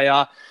alone,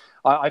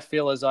 I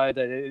feel as though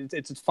that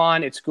it's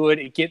fun, it's good.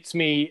 It gets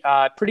me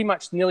pretty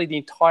much nearly the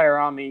entire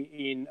army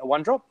in a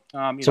 1-drop.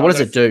 So what does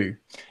it do?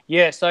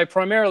 Yeah, so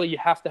primarily you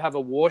have to have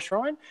a War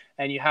Shrine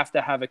and you have to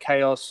have a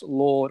Chaos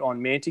Lord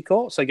on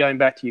Manticore. So going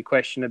back to your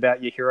question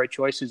about your hero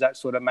choices, that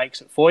sort of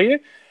makes it for you.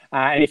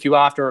 And if you're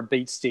after a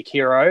beat stick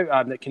hero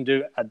that can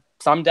do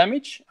some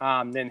damage,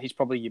 then he's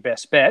probably your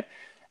best bet.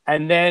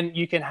 And then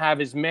you can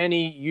have as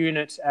many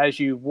units as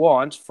you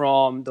want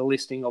from the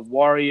listing of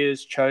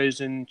Warriors,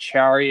 Chosen,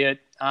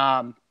 Chariot,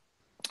 not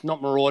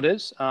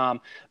Marauders,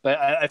 but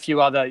a few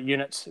other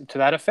units to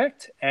that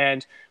effect.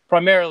 And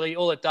primarily,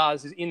 all it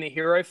does is in the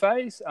hero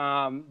phase,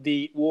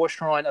 the War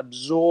Shrine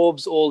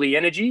absorbs all the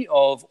energy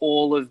of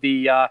all of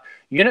the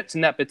units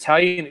in that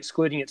battalion,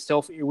 excluding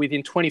itself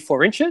within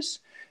 24 inches.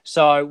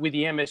 So with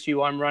the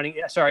MSU I'm running,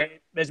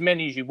 as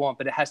many as you want,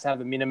 but it has to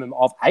have a minimum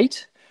of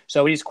 8.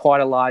 So it is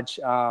quite a large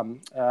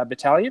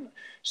battalion.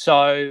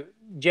 So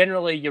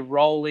generally you're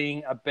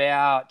rolling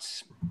about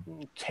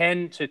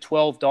 10 to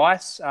 12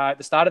 dice at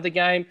the start of the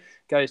game.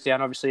 Goes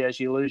down, obviously, as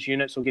you lose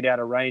units or get out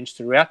of range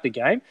throughout the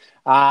game.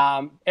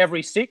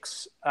 Every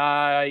 6,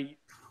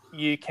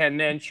 you can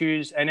then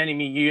choose an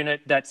enemy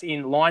unit that's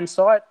in line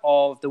sight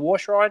of the War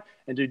Shrine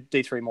and do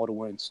D3 mortal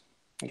wounds.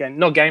 Again,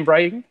 not game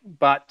breaking,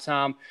 but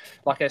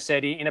like I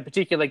said, in a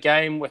particular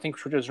game, I think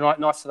it was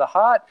Knife to the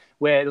Heart,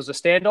 where there was a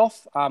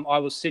standoff. I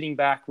was sitting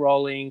back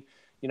rolling,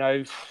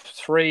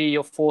 3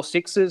 or 4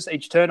 6s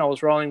each turn. I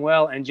was rolling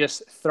well and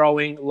just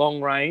throwing long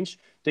range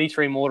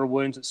D3 mortal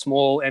wounds at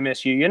small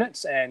MSU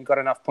units and got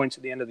enough points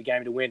at the end of the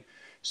game to win.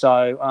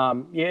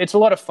 So, yeah, it's a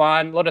lot of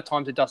fun. A lot of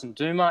times it doesn't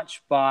do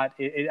much, but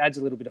it adds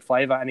a little bit of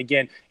flavour. And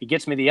again, it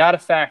gets me the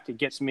artifact, it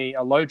gets me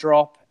a low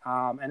drop,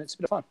 and it's a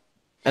bit of fun.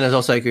 And it's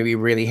also going to be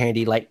really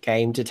handy late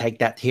game to take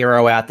that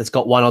hero out that's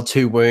got 1 or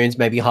 2 wounds,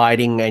 maybe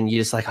hiding, and you're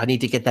just like, I need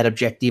to get that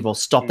objective or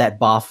stop that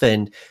buff.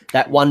 And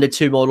that 1 to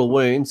 2 mortal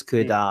wounds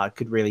could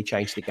really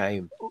change the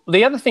game.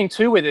 The other thing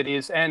too with it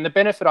is, and the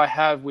benefit I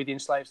have with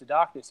Enslaves to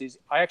Darkness is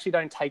I actually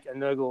don't take a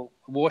Nurgle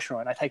War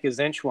Shrine, I take a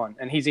Zench one.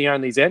 And he's the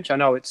only Zench. I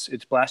know it's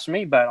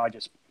blasphemy, but I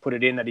just put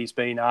it in that he's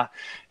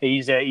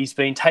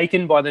been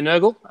taken by the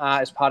Nurgle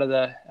as part of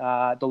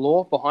the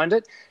lore behind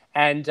it.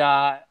 And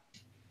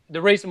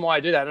the reason why I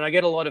do that, and I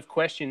get a lot of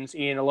questions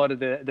in a lot of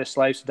the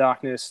Slaves to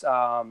Darkness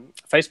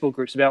Facebook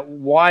groups about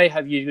why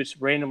have you just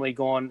randomly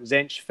gone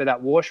Zench for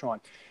that War Shrine?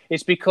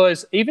 It's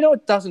because even though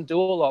it doesn't do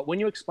a lot, when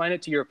you explain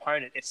it to your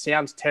opponent, it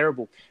sounds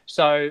terrible.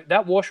 So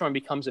that War Shrine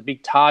becomes a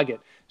big target.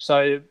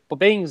 So for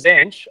being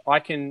Zench, I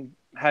can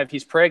have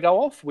his prayer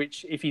go off,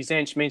 which if he's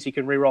Zench means he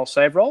can reroll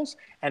save rolls,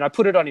 and I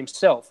put it on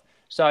himself.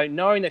 So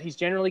knowing that he's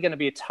generally going to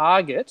be a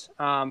target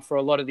for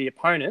a lot of the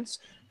opponents,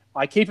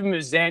 I keep him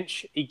as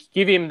Zench,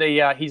 give him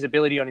his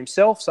ability on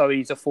himself, so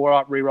he's a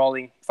 4-up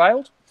rerolling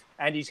failed,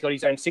 and he's got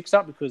his own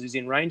 6-up because he's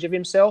in range of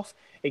himself.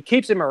 It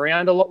keeps him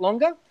around a lot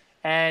longer,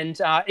 and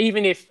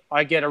even if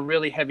I get a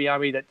really heavy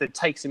army that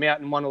takes him out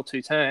in 1 or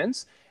 2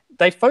 turns,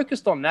 they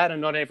focused on that and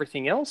not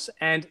everything else,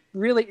 and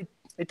really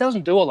it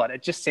doesn't do a lot.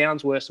 It just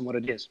sounds worse than what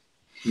it is.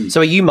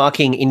 So are you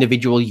marking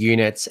individual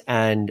units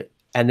and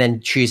then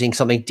choosing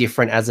something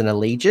different as an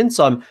allegiance?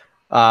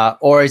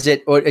 Or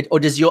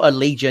does your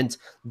allegiance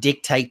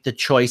dictate the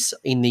choice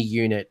in the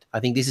unit? I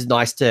think this is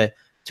nice to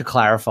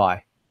clarify.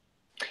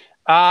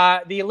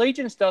 The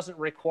allegiance doesn't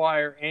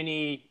require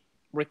any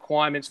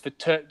requirements for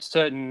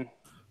certain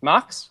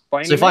marks.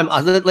 So if I'm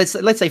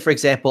let's say for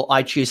example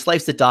I choose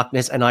Slaves to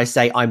Darkness and I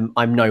say I'm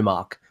no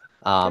mark.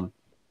 We'll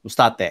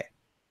start there.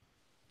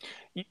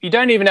 You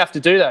don't even have to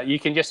do that. You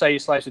can just say you're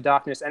Slaves to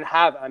Darkness and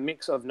have a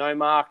mix of no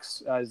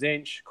marks,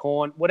 Zench,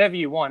 Khorne, whatever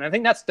you want. I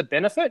think that's the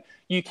benefit.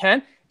 You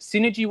can.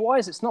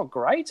 Synergy-wise, it's not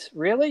great,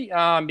 really,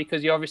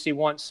 because you obviously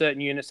want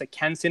certain units that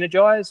can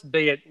synergize,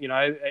 be it,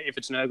 if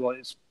it's Nurgle,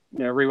 it's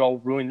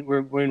reroll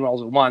wound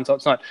rolls of 1, so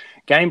it's not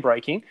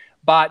game-breaking.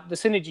 But the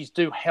synergies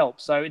do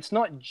help. So it's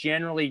not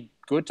generally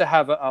good to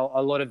have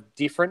a lot of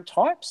different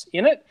types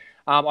in it.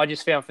 I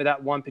just found for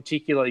that one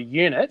particular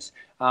unit,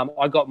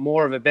 I got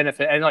more of a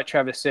benefit. And like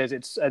Travis says,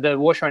 it's the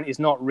War Shrine is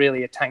not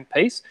really a tank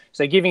piece.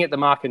 So giving it the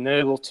mark of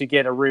Nurgle to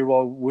get a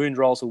reroll wound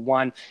rolls of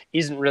 1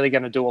 isn't really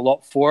going to do a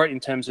lot for it in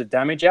terms of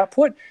damage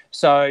output.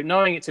 So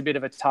knowing it's a bit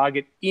of a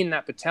target in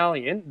that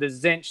battalion, the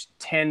Zench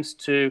tends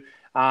to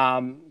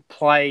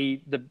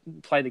play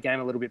the game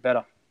a little bit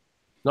better.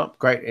 Not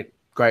great.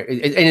 Great.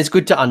 And it's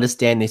good to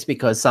understand this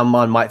because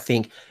someone might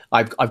think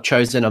I've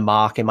chosen a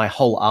mark and my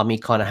whole army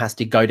kind of has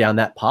to go down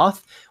that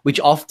path, which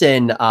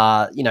often,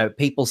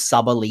 people's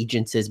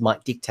sub-allegiances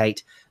might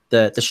dictate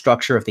the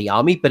structure of the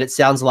army. But it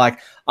sounds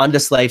like under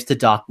Slaves to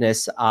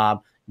Darkness,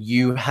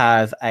 you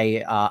have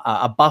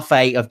a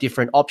buffet of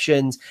different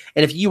options.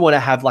 And if you want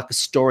to have like a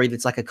story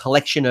that's like a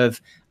collection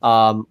of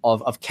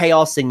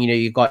chaos, and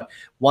you've got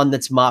one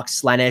that's marked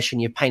Slanesh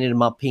and you've painted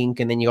them up pink,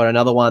 and then you got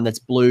another one that's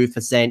blue for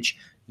Zench,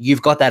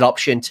 you've got that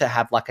option to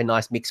have like a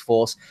nice mixed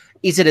force.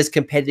 Is it as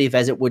competitive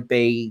as it would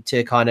be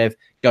to kind of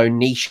go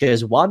niche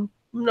as one?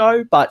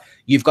 No, but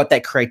you've got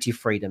that creative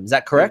freedom. Is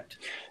that correct?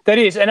 That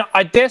is, and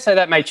I dare say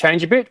that may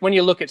change a bit when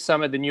you look at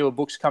some of the newer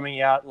books coming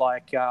out,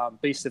 like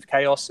Beasts of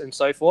Chaos and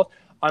so forth.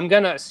 I'm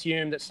going to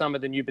assume that some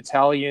of the new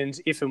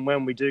battalions, if and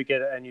when we do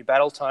get a new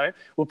battle tone,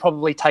 will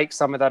probably take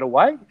some of that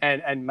away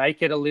and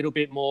make it a little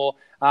bit more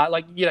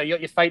like,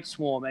 your Fate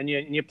Swarm and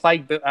your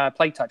Plague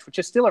Touch, which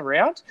are still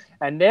around.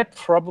 And they're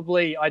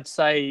probably, I'd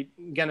say,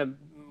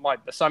 my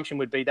assumption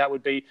would be that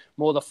would be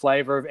more the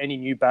flavour of any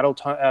new battle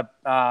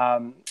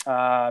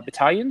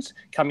battalions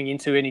coming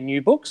into any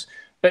new books.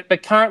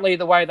 But currently,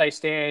 the way they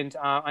stand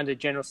under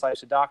General Slaves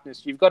to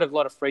Darkness, you've got a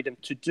lot of freedom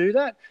to do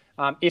that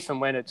if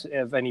and when it's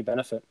of any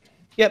benefit.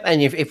 Yep,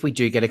 and if we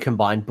do get a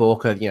combined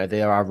book of,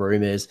 there are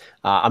rumors,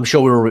 I'm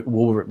sure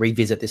we'll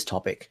revisit this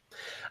topic.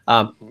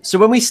 So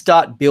when we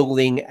start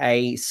building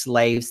a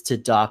Slaves to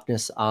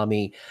Darkness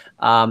army,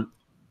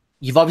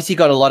 you've obviously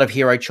got a lot of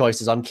hero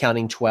choices. I'm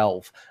counting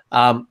 12.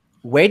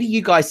 Where do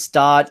you guys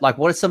start? Like,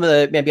 what are some of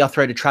the? Maybe I'll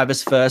throw to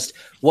Travis first.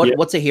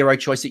 What's a hero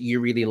choice that you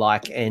really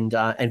like, and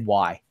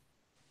why?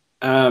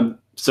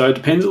 So it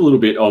depends a little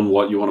bit on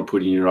what you want to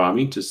put in your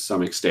army to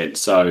some extent.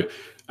 So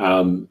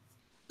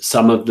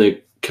some of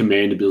the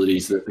command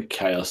abilities that the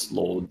Chaos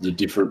Lord, the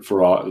different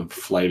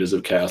flavors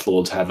of Chaos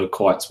Lords have are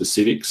quite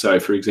specific. So,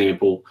 for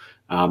example,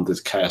 there's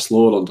Chaos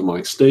Lord on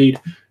Demonic Steed,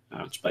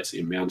 which is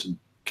basically a mounted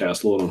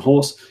Chaos Lord on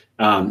horse.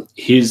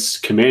 His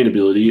command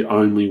ability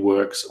only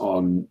works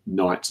on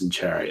knights and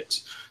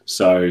chariots.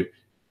 So,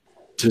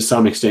 to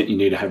some extent, you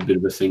need to have a bit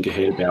of a think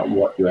ahead about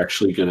what you're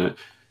actually going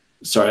to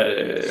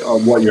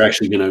what you're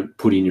actually going to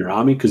put in your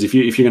army. Because if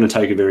you're going to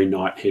take a very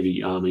knight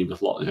heavy army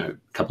with a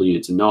couple of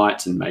units of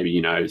knights and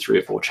maybe 3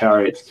 or 4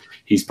 chariots,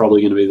 he's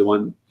probably going to be the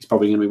one. He's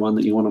probably going to be one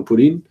that you want to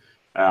put in.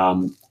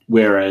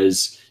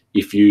 Whereas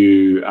if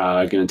you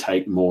are going to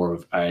take more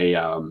of a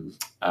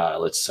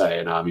let's say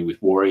an army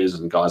with warriors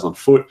and guys on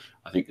foot,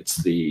 I think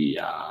it's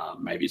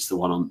maybe it's the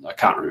one on, I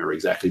can't remember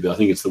exactly, but I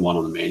think it's the one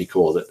on the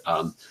Manticore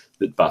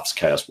that buffs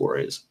Chaos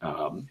Warriors.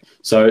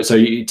 So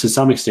to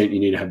some extent, you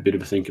need to have a bit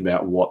of a think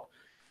about what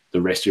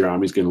the rest of your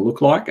army is going to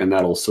look like, and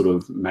that'll sort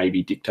of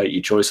maybe dictate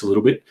your choice a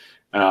little bit.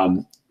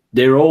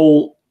 They're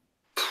all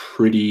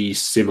pretty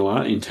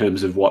similar in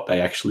terms of what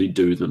they actually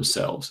do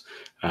themselves.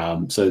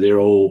 So they're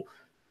all,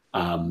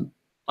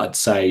 I'd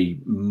say,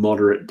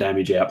 moderate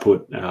damage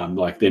output.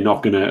 Like they're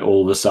not going to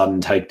all of a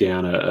sudden take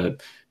down an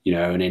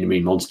enemy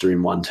monster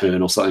in one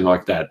turn or something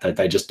like that.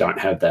 They just don't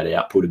have that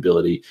output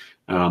ability.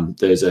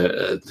 There's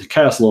the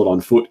Chaos Lord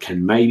on foot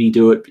can maybe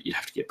do it, but you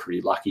have to get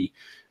pretty lucky.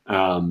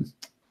 So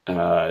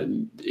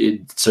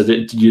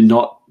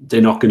that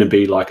they're not going to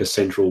be like a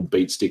central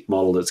beat stick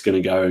model that's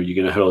going to go, you're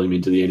going to hurl him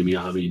into the enemy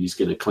army and he's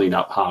going to clean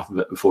up half of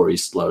it before he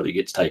slowly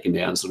gets taken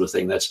down, sort of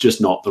thing. That's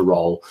just not the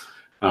role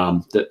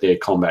that their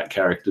combat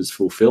characters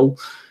fulfill.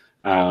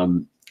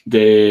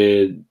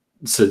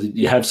 So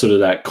you have sort of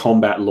that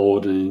combat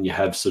lord, and then you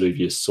have sort of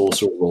your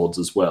sorcerer lords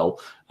as well.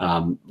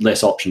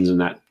 Less options in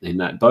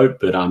that boat,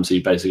 but so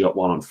you basically got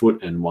one on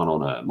foot and one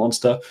on a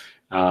monster.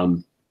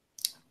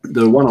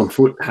 The one on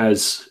foot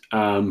has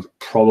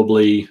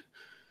probably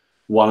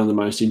one of the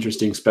most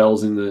interesting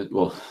spells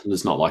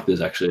there's not like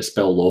there's actually a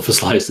spell lore for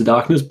Slaves to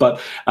Darkness,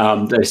 but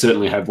they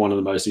certainly have one of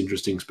the most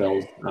interesting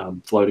spells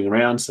floating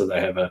around. So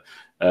they have a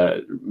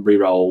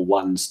reroll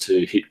 1s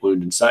to hit,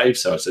 wound, and save.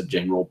 So it's a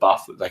general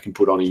buff that they can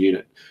put on a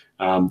unit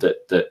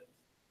that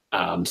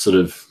sort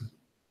of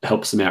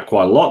helps them out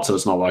quite a lot. So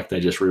it's not like they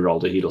just reroll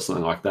to hit or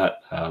something like that.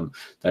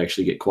 They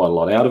actually get quite a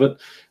lot out of it.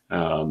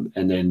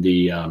 And then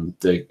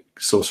the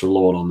Sorcerer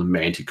Lord on the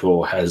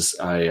Manticore has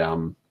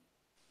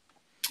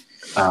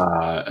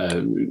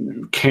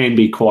can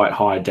be quite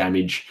high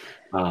damage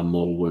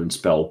mortal wound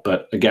spell,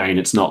 but again,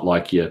 it's not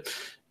like you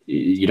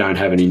don't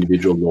have an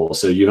individual lore,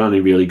 so you've only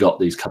really got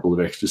these couple of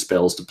extra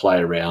spells to play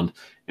around.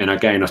 And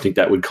again, I think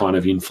that would kind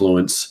of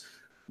influence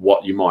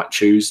what you might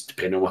choose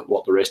depending on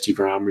what the rest of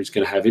your armor is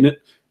going to have in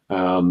it.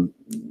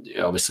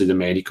 Obviously the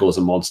Manticore is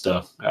a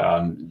monster.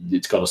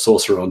 It's got a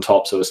sorcerer on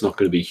top, so it's not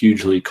going to be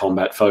hugely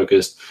combat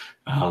focused.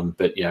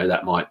 But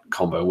that might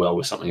combo well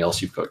with something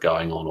else you've got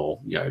going on, or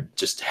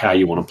just how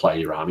you want to play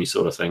your army,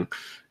 sort of thing.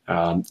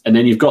 And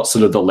then you've got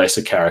sort of the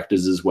lesser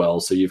characters as well.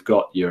 So you've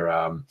got your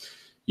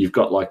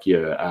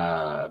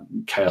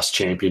Chaos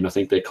Champion, I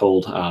think they're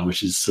called,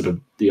 which is sort of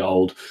the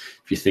old.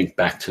 If you think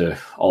back to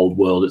old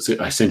world, it's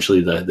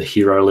essentially the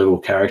hero level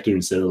character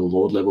instead of the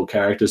lord level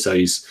character. So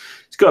he's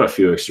got a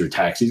few extra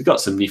attacks. He's got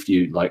some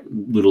nifty like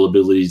little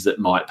abilities that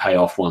might pay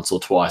off once or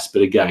twice,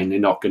 but again, they're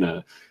not going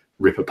to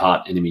rip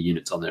apart enemy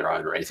units on their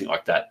own or anything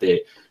like that. They're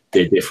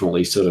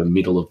definitely sort of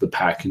middle of the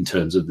pack in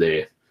terms of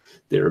their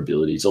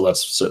abilities. Or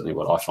that's certainly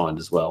what I find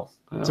as well.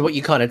 So what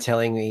you're kind of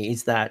telling me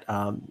is that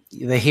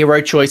the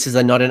hero choices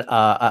are not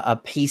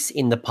a piece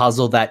in the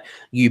puzzle that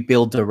you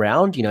build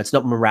around. It's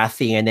not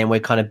Marathi, and then we're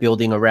kind of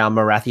building around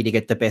Marathi to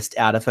get the best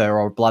out of her,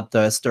 or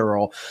Bloodthirster,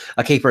 or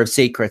a Keeper of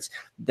Secrets.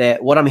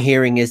 What I'm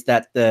hearing is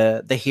that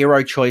the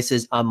hero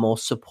choices are more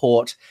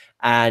support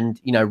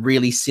and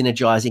really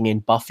synergizing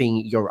and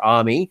buffing your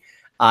army,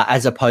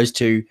 as opposed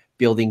to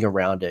building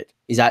around it.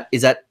 Is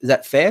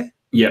that fair?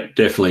 Yeah,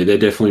 definitely. They're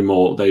definitely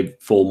more. They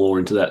fall more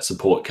into that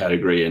support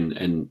category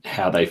and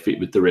how they fit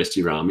with the rest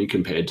of your army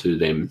compared to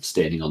them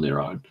standing on their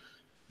own.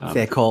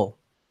 Fair call.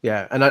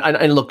 Yeah,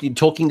 and look,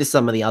 talking to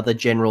some of the other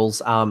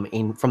generals from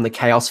the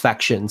Chaos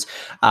factions,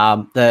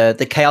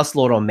 the Chaos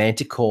Lord on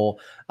Manticore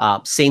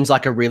seems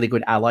like a really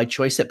good ally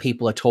choice that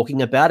people are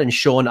talking about. And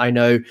Shaun, I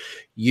know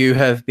you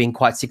have been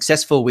quite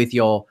successful with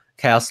your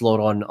Chaos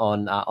Lord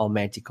on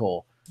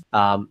Manticore.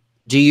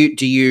 Do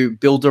you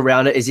build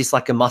around it? Is this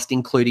like a must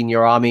include in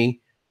your army?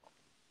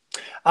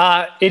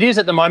 It is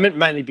at the moment,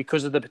 mainly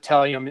because of the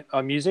battalion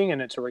I'm using,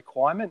 and it's a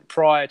requirement.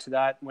 Prior to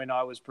that, when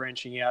I was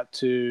branching out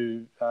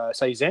to,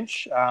 say,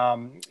 Zench,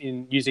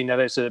 in using that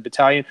as a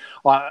battalion,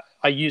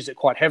 I used it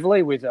quite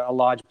heavily with a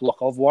large block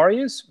of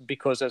warriors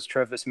because, as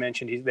Travis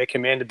mentioned, their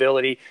command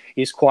ability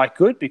is quite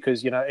good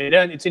because,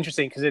 it's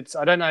interesting because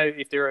I don't know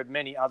if there are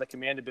many other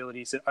command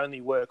abilities that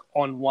only work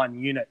on one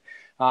unit.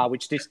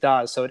 Which this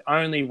does. So it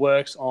only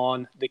works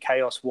on the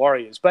Chaos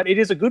Warriors. But it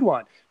is a good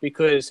one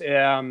because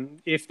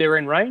if they're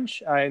in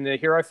range in the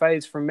hero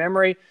phase from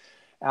memory,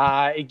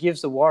 it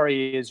gives the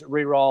Warriors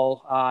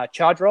reroll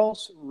charge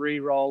rolls,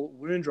 reroll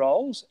wound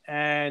rolls,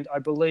 and I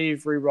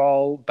believe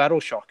reroll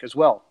battle shock as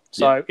well.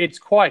 So It's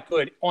quite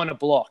good on a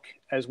block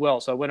as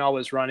well. So when I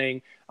was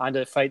running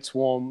under Fate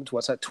Swarm,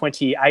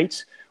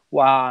 28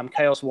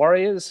 Chaos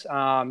Warriors,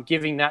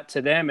 giving that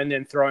to them and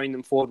then throwing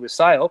them forward with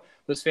Sail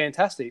was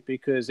fantastic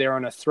because they're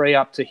on a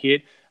 3-up to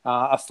hit,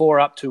 a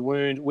 4-up to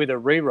wound with a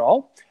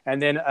reroll, and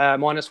then a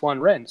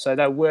 -1 Ren. So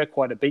they were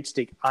quite a beat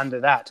stick under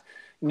that.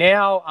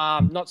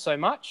 Now, not so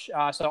much.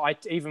 So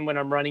even when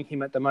I'm running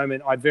him at the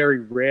moment, I very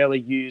rarely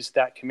use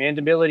that command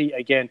ability,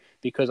 again,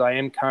 because I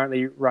am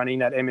currently running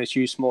that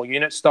MSU small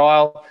unit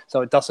style,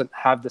 so it doesn't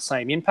have the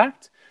same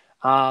impact.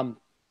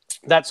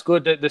 That's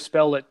good. The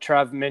spell that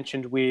Trav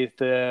mentioned with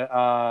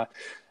the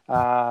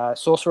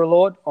Sorcerer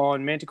Lord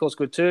on Manticore is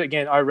good too.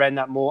 Again, I ran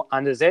that more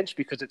under Zench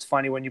because it's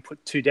funny when you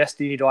put 2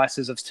 Destiny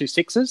dices of 2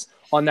 6s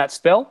on that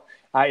spell.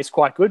 It's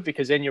quite good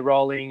because then you're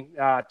rolling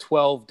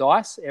 12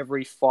 dice.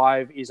 Every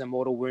 5 is a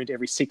mortal wound.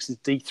 Every 6 is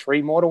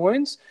D3 mortal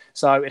wounds.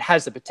 So it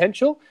has the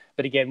potential.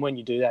 But again, when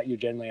you do that, you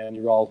generally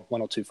only roll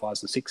 1 or 2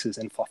 5s and 6s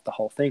and fluff the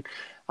whole thing.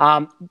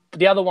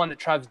 The other one that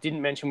Travis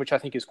didn't mention, which I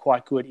think is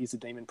quite good, is the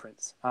Demon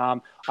Prince.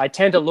 I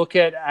tend to look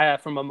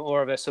at from a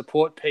more of a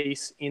support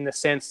piece in the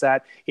sense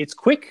that it's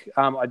quick.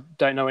 I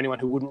don't know anyone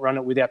who wouldn't run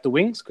it without the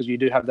wings because you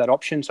do have that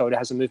option. So it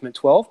has a movement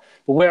 12.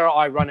 But where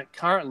I run it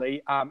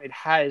currently, it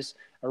has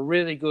a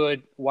really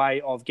good way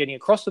of getting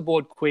across the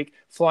board quick,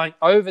 flying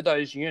over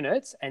those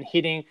units and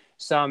hitting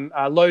some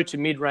low to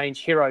mid-range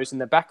heroes in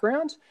the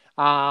background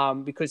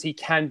because he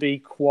can be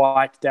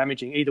quite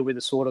damaging, either with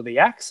the sword or the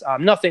axe.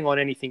 Nothing on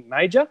anything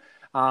major,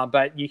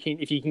 but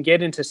if you can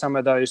get into some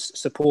of those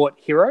support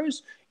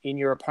heroes in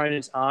your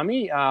opponent's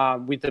army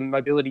with the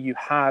mobility you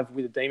have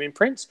with the Demon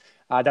Prince,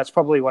 that's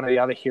probably one of the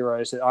other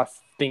heroes that I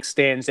think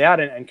stands out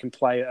and can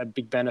play a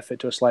big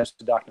benefit to a Slaves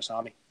to Darkness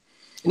army.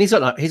 And he's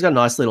got a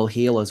nice little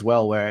heal as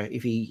well, where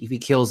if he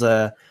kills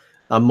a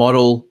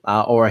model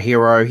or a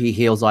hero, he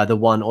heals either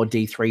 1 or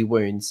D3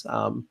 wounds,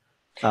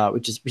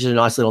 which is a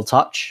nice little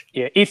touch.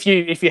 Yeah, if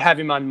you have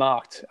him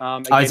unmarked.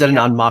 Again, is it an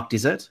unmarked?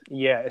 Is it?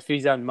 Yeah, if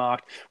he's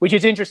unmarked, which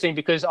is interesting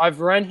because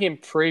I've run him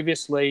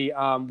previously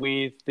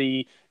with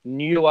the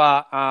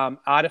newer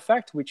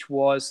artifact, which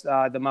was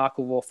the Mark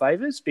of All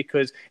Favors,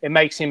 because it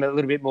makes him a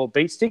little bit more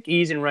beat stick.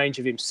 He's in range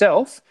of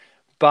himself,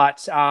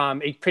 but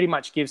it pretty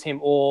much gives him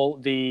all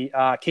the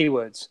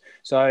keywords.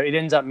 So it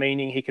ends up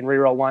meaning he can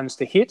reroll 1s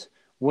to hit,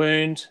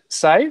 wound,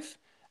 save,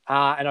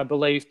 and I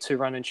believe to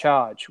run and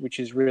charge, which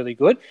is really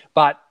good.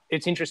 But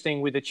it's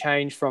interesting with the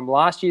change from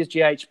last year's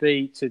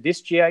GHB to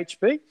this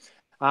GHB.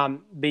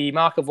 The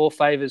Mark of All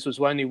Favors was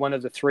only one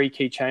of the 3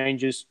 key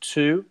changes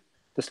to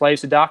the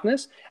Slaves of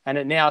Darkness, and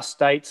it now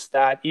states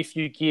that if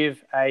you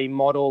give a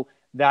model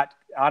that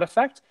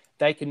artifact,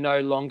 they can no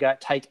longer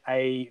take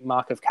a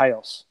Mark of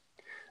Chaos.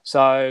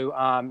 So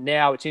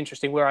now it's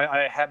interesting where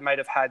I might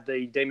have had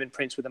the Demon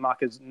Prince with the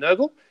mark as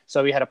Nurgle.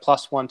 So he had a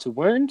 +1 to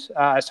wound,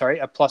 a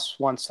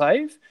 +1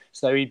 save.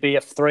 So he'd be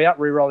a 3-up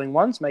rerolling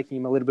 1s, making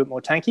him a little bit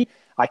more tanky.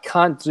 I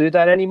can't do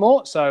that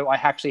anymore. So I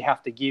actually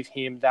have to give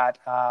him that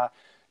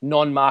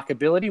non-mark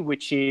ability,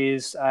 which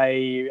is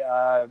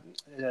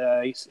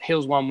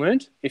heals 1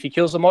 wound if he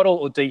kills a model,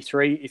 or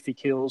D3 if he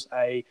kills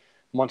a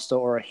monster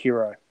or a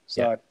hero.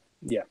 So,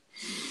 yeah.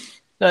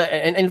 No,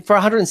 and for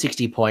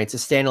 160 points, a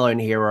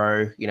standalone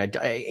hero,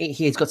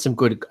 he's got some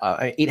good.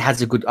 It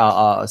has a good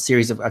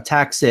series of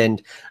attacks,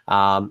 and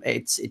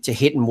it's a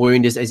hit and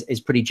wound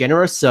is pretty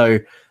generous. So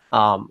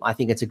I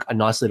think it's a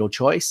nice little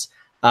choice.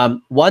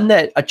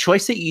 A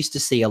choice that you used to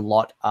see a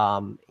lot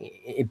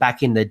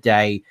back in the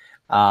day,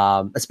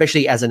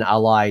 especially as an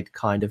allied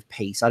kind of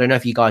piece. I don't know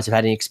if you guys have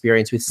had any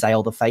experience with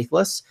Sail the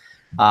Faithless.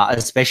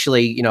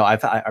 Especially,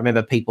 I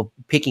remember people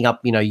picking up,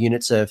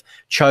 units of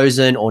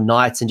Chosen or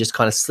Knights and just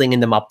kind of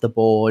slinging them up the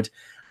board.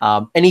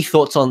 Any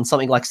thoughts on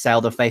something like Sail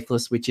the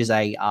Faithless, which is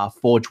a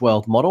Forge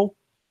World model?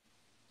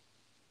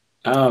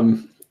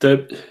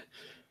 The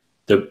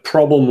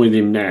problem with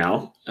him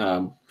now,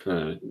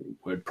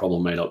 word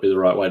problem may not be the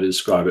right way to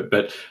describe it,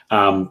 but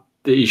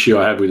the issue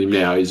I have with him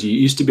now is you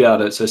used to be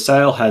able to. So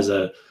Sail has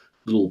a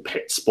little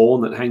pet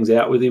spawn that hangs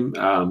out with him.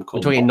 We're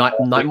talking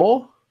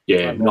Nightmare?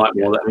 Yeah,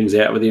 Nightmare that hangs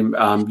out with him.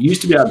 You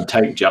used to be able to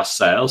take just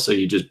Sail, so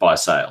you just buy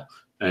Sail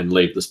and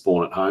leave the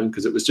spawn at home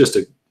because it was just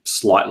a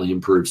slightly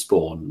improved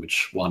spawn,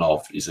 which one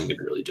of isn't going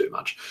to really do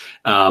much.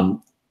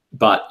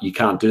 But you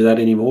can't do that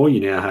anymore.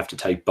 You now have to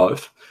take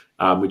both,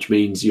 which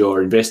means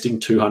you're investing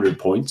 200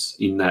 points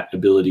in that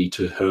ability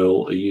to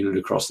hurl a unit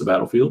across the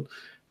battlefield.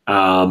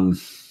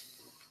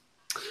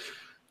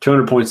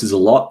 200 points is a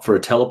lot for a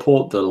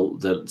teleport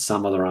that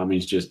some other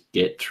armies just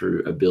get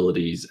through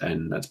abilities,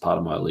 and that's part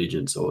of my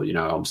allegiance. Or,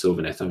 I'm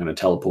Sylvaneth, I'm going to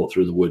teleport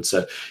through the woods.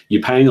 So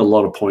you're paying a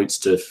lot of points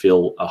to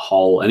fill a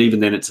hole, and even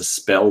then it's a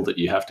spell that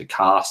you have to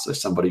cast, so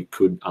somebody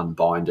could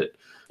unbind it.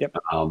 Yep.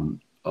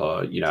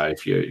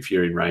 If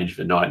you're in range of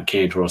a Knight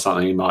Incantor or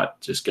something, you might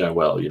just go,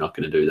 well, you're not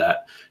going to do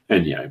that.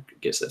 And, I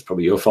guess that's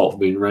probably your fault for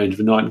being in range of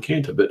a Knight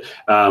Incantor. But,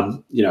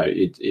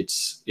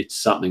 it's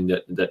something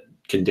that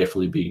can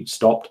definitely be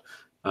stopped.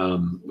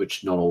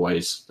 Which not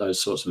always those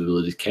sorts of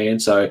abilities can.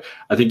 So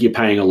I think you're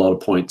paying a lot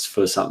of points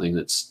for something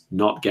that's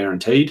not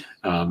guaranteed.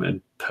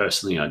 And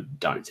personally, I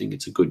don't think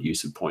it's a good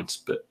use of points.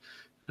 But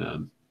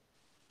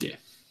yeah.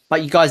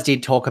 But you guys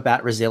did talk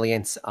about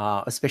resilience,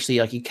 especially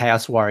like your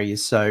Chaos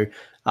Warriors. So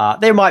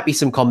there might be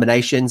some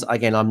combinations.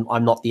 Again,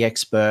 I'm not the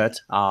expert.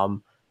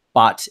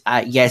 But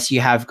yes,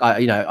 you have,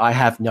 I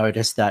have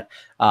noticed that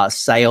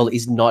Sale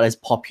is not as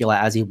popular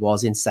as he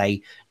was in,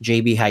 say,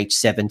 GBH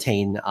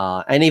 17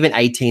 and even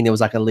 18. There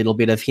was like a little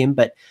bit of him,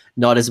 but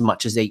not as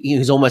much as he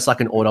was almost like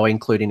an auto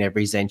include in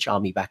every Zench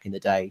army back in the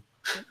day.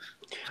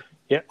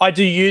 Yeah, I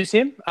do use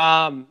him,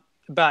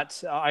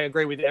 but I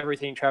agree with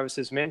everything Travis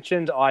has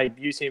mentioned. I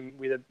use him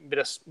with a bit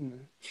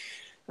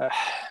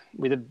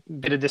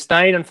of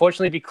disdain,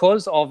 unfortunately,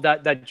 because of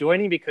that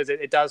joining, because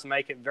it does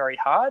make it very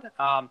hard.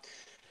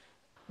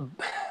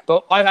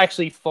 But I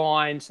actually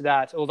find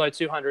that although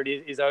 200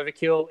 is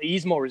overkill,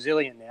 he's more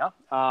resilient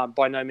now.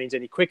 By no means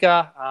any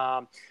quicker.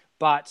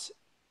 But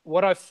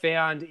what I've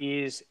found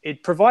is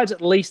it provides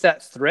at least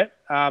that threat.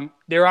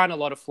 There aren't a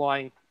lot of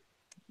flying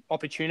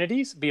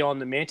opportunities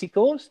beyond the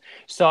manticores.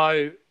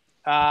 So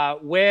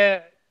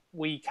where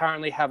we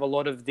currently have a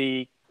lot of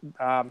the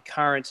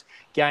current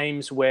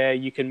games where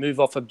you can move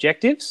off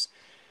objectives,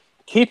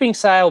 keeping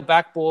Sale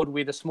backboard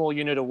with a small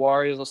unit of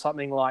warriors or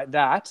something like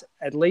that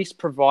at least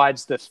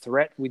provides the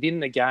threat within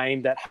the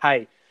game that,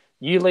 hey,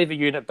 you leave a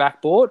unit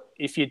backboard.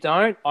 If you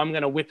don't, I'm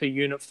going to whip a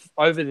unit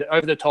over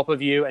the top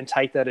of you and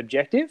take that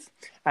objective,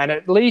 and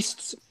at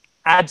least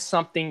adds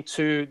something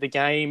to the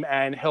game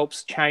and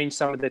helps change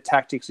some of the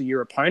tactics of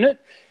your opponent.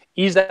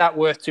 Is that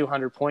worth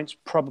 200 points?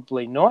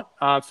 Probably not.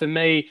 For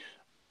me,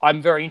 I'm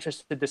very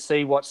interested to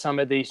see what some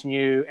of these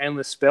new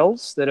endless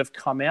spells that have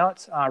come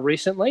out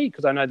recently,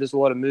 because I know there's a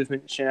lot of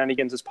movement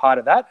shenanigans as part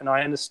of that, and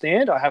I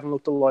understand. I haven't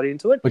looked a lot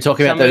into it. We're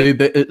talking about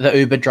the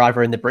Uber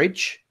driver in the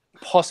bridge?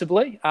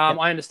 Possibly.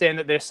 I understand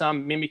that there's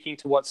some mimicking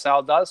to what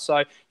Sal does.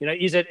 So,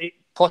 is it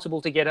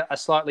possible to get a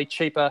slightly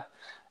cheaper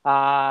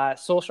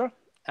sorcerer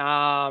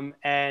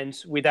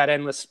and with that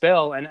endless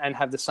spell and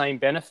have the same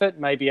benefit,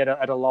 maybe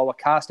at a lower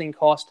casting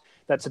cost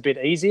that's a bit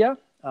easier?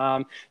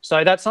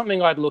 So that's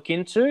something I'd look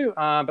into.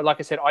 But like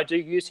I said, I do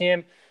use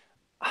him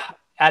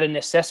at a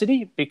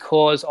necessity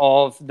because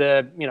of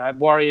the,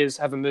 warriors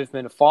have a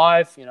movement of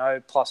 5,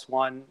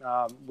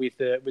 +1 with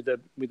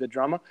the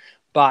drummer,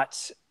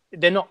 but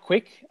they're not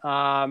quick.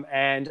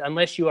 And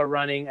unless you are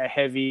running a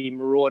heavy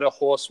marauder,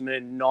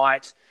 horseman,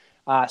 knight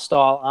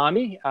style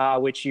army,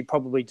 which you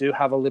probably do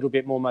have a little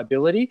bit more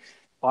mobility,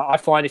 I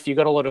find if you've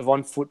got a lot of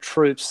on-foot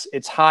troops,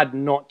 it's hard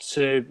not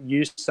to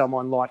use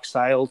someone like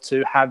Sale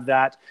to have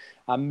that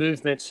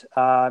movement,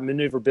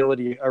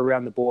 maneuverability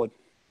around the board.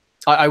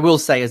 I will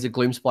say, as a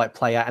Gloomspite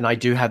player, and I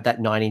do have that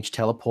 9-inch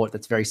teleport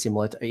that's very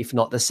similar to, if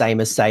not the same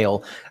as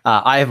Sale.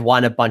 I have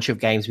won a bunch of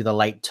games with a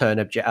late turn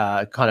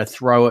kind of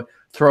throw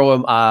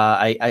them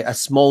a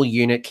small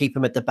unit, keep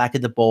them at the back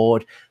of the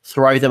board,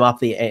 throw them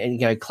up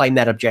and claim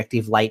that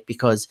objective late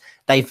because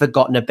they've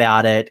forgotten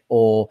about it,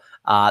 or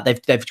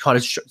they've kind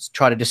of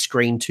tried to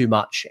screen too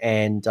much,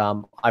 and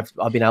I've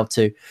been able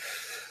to,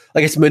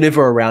 I guess,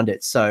 maneuver around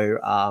it.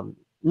 So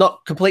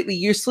not completely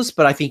useless,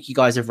 but I think you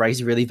guys have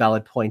raised really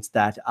valid points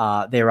that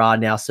there are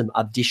now some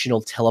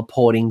additional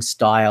teleporting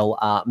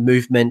style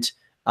movement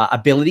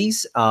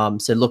abilities.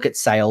 So look at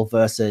Sale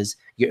versus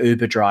your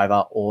Uber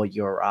driver or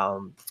your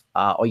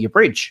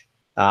bridge,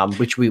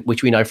 which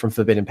we know from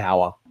Forbidden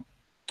Power.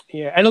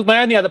 Yeah, and look,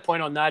 my only other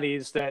point on that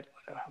is that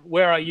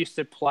where I used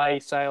to play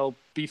Sale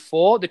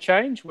before the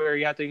change, where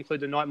you had to include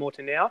the Night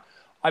Mortar now,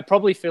 I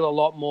probably feel a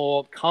lot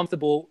more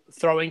comfortable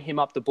throwing him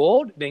up the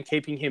board than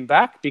keeping him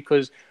back,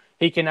 because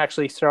he can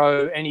actually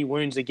throw any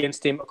wounds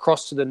against him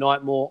across to the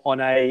Nightmare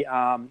on a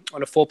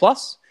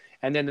 4+,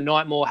 and then the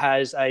Nightmare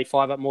has a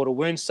 5-up mortal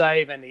wound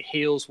save, and it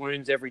heals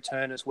wounds every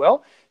turn as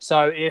well.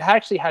 So it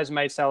actually has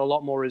made Sale a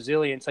lot more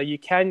resilient. So you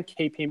can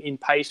keep him in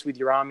pace with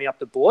your army up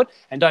the board,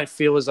 and don't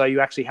feel as though you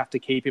actually have to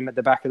keep him at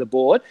the back of the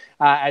board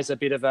as a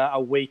bit of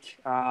a weak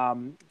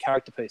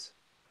character piece.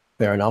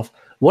 Fair enough.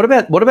 What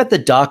about the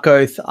Dark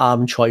Oath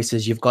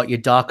choices? You've got your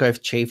Dark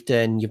Oath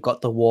Chieftain, you've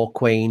got the War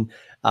Queen.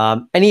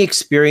 Any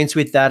experience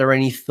with that, or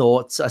any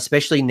thoughts,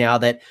 especially now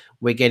that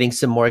we're getting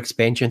some more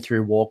expansion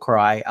through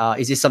Warcry?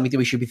 Is this something that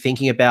we should be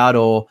thinking about,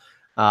 or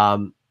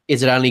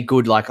is it only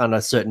good like under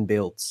certain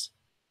builds?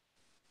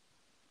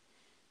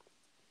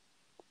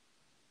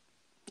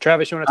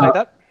 Travis, you want to take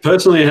that?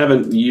 Personally, I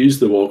haven't used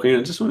the War Queen.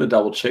 I just want to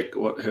double check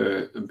what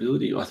her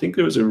ability. I think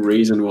there was a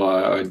reason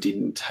why I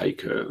didn't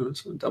take her. I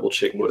just want to double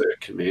check what her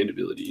command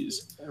ability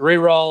is.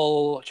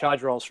 Reroll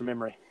charge rolls from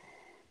memory.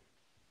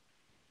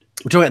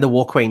 We're talking about the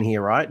War Queen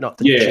here, right? Not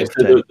the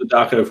Chieftain. The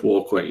Dark Oath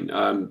War Queen.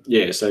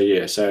 So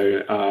you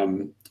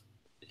can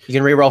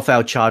reroll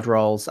failed charge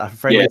rolls.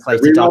 Friendly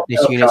place to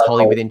darkness units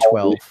holding within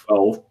 12.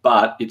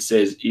 But it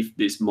says if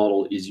this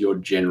model is your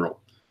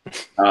general.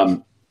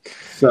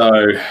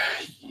 So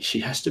she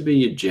has to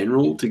be a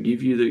general to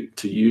give you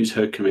to use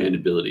her command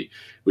ability,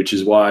 which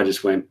is why I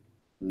just went,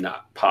 nah,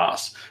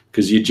 pass.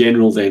 Because your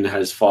general then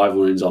has 5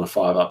 wounds on a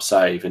 5-up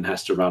save and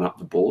has to run up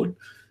the board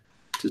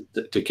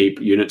to keep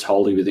units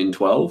holding within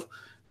 12.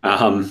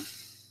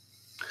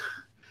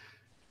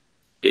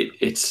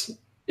 It's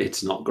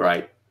not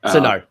great. So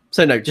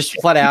no, just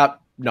flat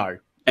out no.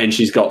 And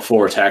she's got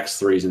 4 attacks,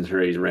 3s and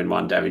 3s, and ran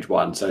 1 damage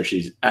 1. So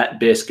she's at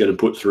best going to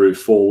put through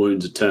 4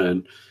 wounds a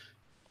turn.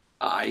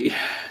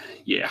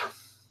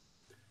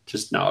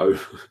 just no.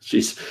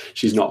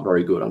 She's not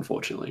very good,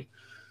 unfortunately.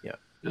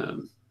 Yeah.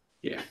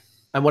 Yeah.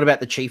 And what about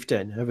the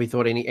chieftain? Have we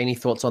thought any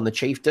thoughts on the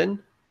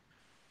chieftain?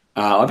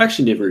 I've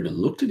actually never even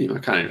looked at him.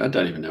 I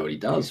don't even know what he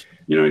does.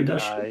 You know what he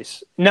does?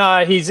 Nice.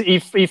 No,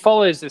 he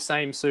follows the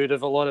same suit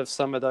of a lot of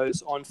some of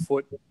those on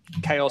foot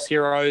chaos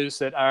heroes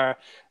that are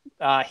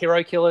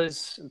hero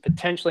killers,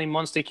 potentially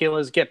monster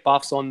killers. Get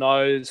buffs on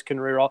those, can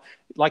reroll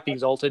like the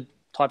exalted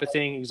type of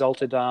thing,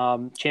 exalted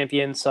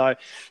champion. So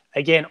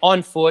again,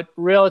 on foot,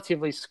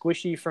 relatively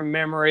squishy from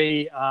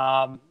memory.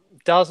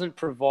 Doesn't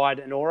provide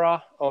an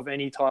aura of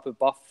any type of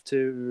buff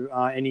to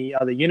any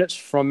other units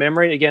from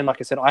memory. Again, like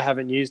I said, I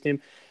haven't used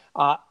him.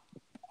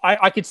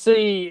 I could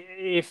see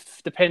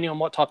if, depending on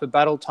what type of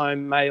battle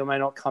tome may or may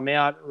not come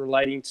out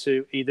relating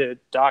to either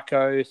Dark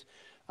Oath,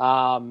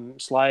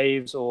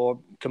 Slaves, or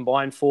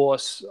Combined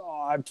Force,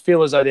 I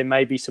feel as though there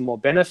may be some more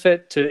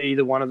benefit to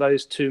either one of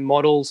those two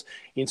models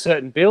in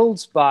certain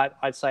builds. But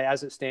I'd say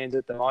as it stands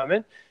at the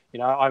moment, you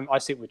know, I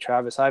sit with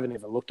Travis. I haven't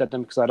even looked at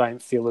them because I don't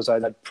feel as though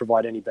they'd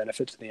provide any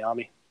benefit to the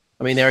army.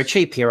 I mean, they're a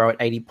cheap hero at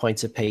 80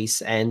 points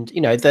apiece, and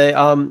you know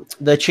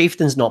the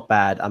chieftain's not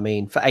bad. I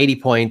mean, for 80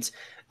 points,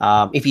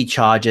 if he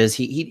charges,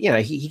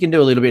 he can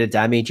do a little bit of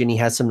damage, and he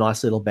has some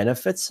nice little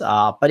benefits.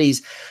 But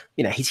he's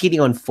hitting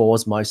on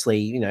 4s mostly.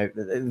 You know,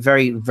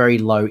 very very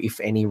low, if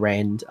any,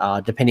 rend,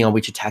 depending on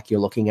which attack you're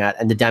looking at,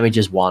 and the damage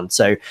is 1.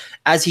 So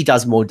as he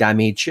does more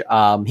damage,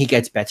 he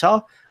gets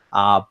better.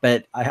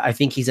 But I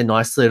think he's a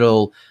nice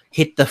little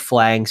hit the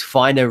flanks,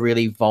 find a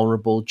really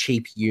vulnerable,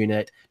 cheap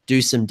unit,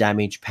 do some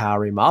damage,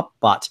 power him up.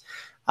 But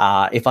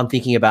if I'm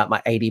thinking about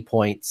my 80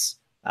 points,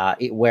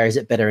 where is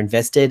it better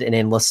invested? An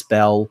Endless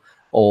Spell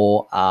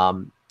or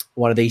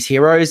one of these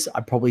heroes?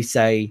 I'd probably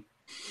say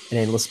an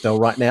Endless Spell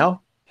right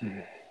now.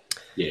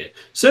 Yeah,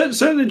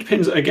 certainly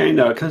depends. Again,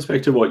 though, it comes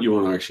back to what you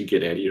want to actually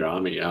get out of your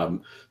army.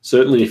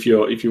 Certainly, if you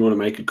want to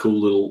make a cool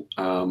little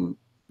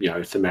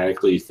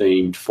thematically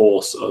themed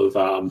force of,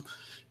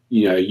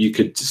 you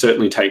could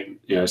certainly take,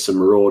 some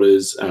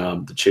Marauders,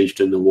 the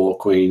Chieftain, the War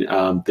Queen.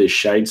 There's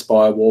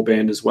Shadespire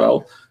Warband as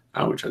well,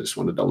 which I just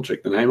want to double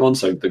check the name on.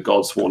 So the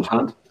Godsworn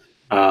Hunt.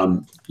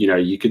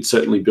 You could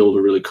certainly build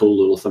a really cool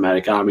little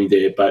thematic army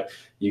there, but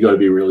you got to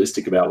be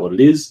realistic about what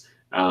it is.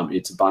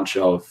 It's a bunch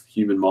of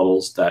human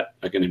models that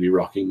are going to be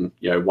rocking,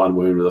 1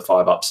 wound with a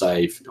 5-up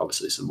save.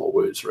 Obviously, some more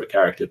wounds for a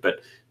character,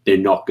 but they're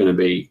not going to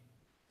be,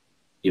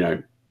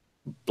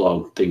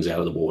 blowing things out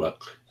of the water.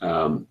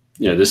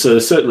 There's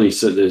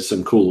there's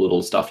some cool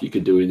little stuff you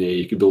could do in there.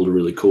 You could build a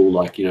really cool,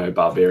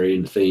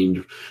 barbarian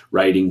themed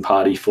raiding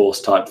party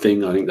force type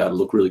thing. I think that'd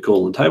look really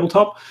cool on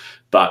tabletop.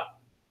 But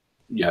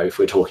if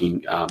we're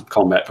talking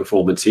combat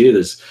performance here,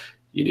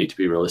 you need to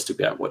be realistic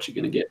about what you're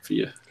going to get for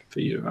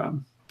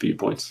your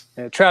points.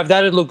 Yeah, Trav,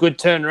 that'd look good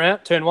turn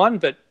 1,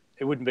 but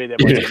it wouldn't be there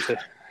by turn 2.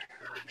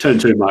 Turn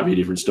 2 might be a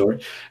different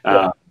story.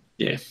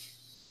 Yeah.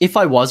 If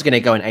I was going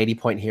to go an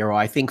 80-point hero,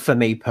 I think for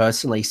me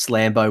personally,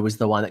 Slambo was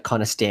the one that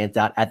kind of stands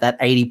out at that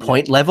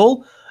 80-point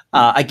level.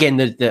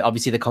 Again,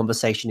 obviously the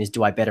conversation is,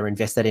 do I better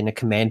invest that in a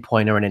command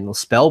point or an endless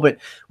spell? But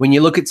when you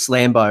look at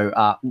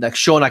Slambo, like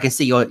Shaun, I can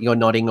see you're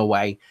nodding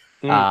away.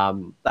 He's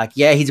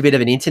a bit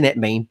of an internet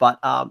meme, but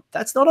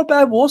that's not a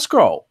bad war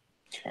scroll.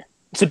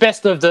 It's the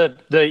best of the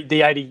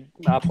 80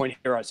 point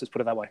heroes. Let's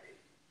put it that way.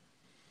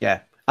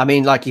 Yeah. I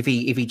mean, like if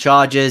he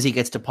charges, he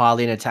gets to pile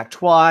in attack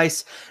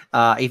twice.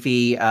 If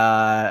he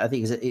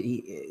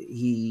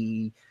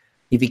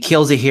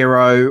kills a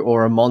hero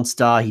or a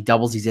monster, he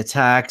doubles his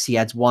attacks. He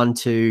adds 1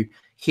 to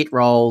hit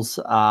rolls.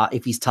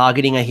 If he's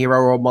targeting a hero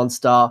or a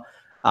monster,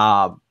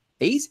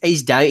 he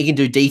can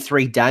do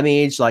D3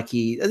 damage. Like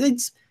he's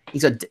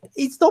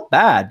not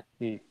bad.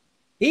 He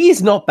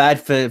is not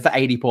bad for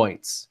 80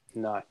 points.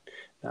 No.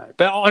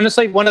 But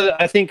honestly,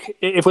 I think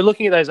if we're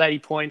looking at those 80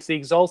 points, the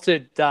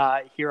exalted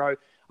hero,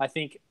 I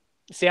think,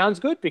 sounds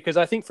good, because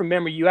I think from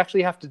memory, you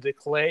actually have to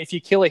declare, if you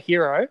kill a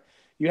hero,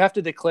 you have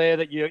to declare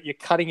that you're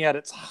cutting out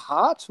its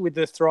heart with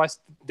the thrice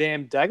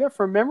damned dagger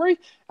from memory,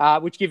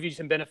 which gives you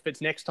some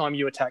benefits next time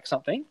you attack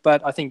something.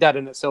 But I think that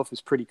in itself is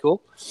pretty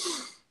cool.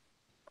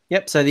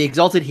 Yep. So the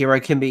exalted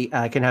hero can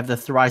have the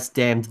thrice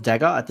damned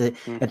dagger at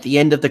the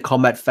end of the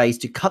combat phase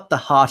to cut the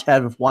heart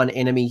out of one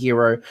enemy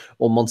hero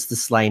or monster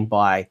slain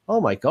by.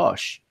 Oh my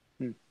gosh.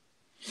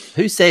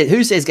 Who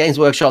says Games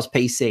Workshop's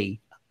PC?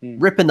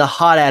 Ripping the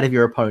heart out of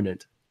your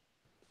opponent.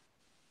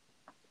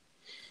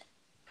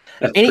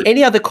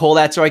 Any other call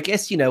outs? Or I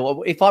guess,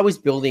 if I was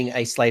building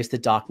a Slaves to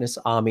Darkness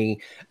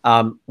army,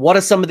 what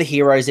are some of the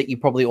heroes that you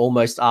probably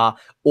almost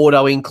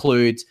auto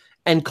include?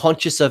 And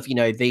conscious of,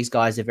 these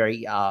guys are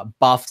very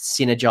buffed,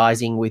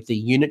 synergizing with the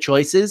unit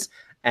choices.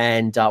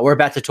 And we're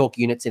about to talk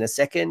units in a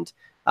second.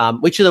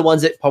 Which are the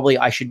ones that probably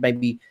I should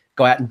maybe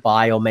go out and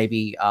buy, or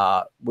maybe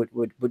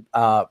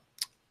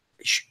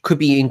could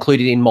be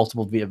included in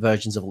multiple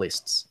versions of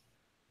lists?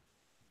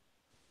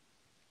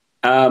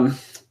 I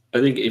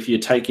think if you're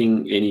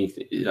taking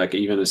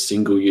even a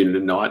single unit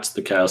of Knights,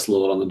 the Chaos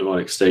Lord on the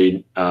Demonic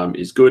Steed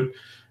is good.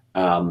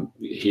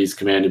 His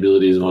command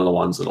ability is one of the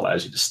ones that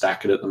allows you to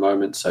stack it at the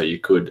moment. So you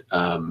could,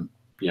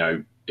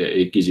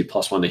 it gives you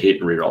 +1 to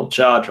hit and reroll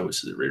charge.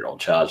 Obviously, the reroll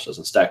charge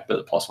doesn't stack, but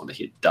the +1 to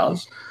hit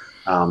does.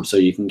 So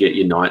you can get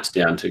your knights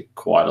down to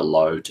quite a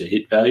low to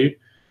hit value,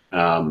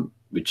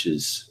 which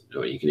is,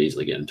 well, you can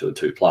easily get into a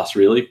 2+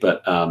 really,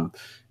 but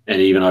and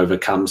even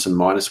overcome some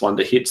 -1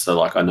 to hit. So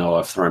like I know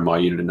I've thrown my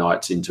unit of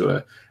knights into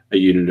a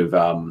unit of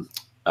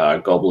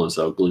goblins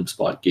or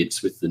gloomspite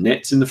gits with the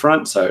nets in the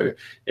front, so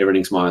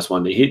everything's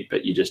 -1 to hit,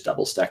 but you just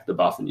double stack the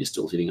buff and you're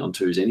still hitting on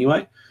 2s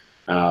anyway.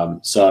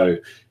 So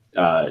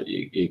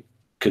you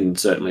can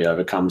certainly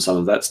overcome some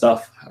of that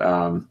stuff.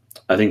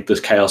 I think this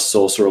Chaos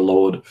Sorcerer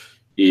Lord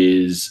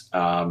is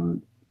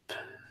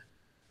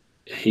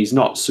he's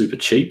not super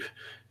cheap.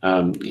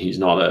 He's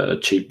not a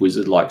cheap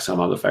wizard like some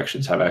other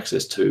factions have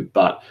access to,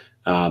 but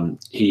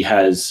he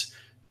has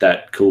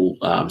that cool.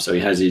 So he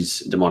has his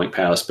demonic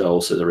power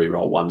spell, so the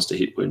reroll 1s to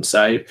hit, wound,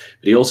 save.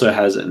 But he also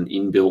has an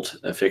inbuilt,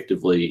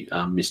 effectively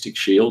mystic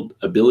shield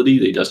ability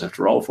that he doesn't have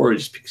to roll for. He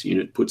just picks a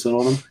unit, puts it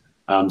on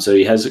him. So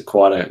he has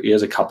he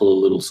has a couple of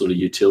little sort of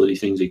utility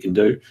things he can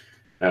do,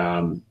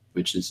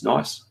 which is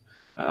nice.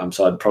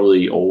 So I'd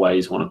probably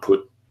always want to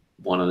put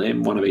one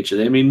of each of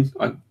them in,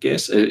 I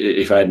guess.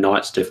 If I had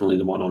knights, definitely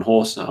the one on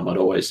horse. I'd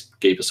always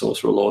keep a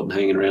Sorcerer Lord and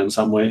hanging around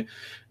somewhere.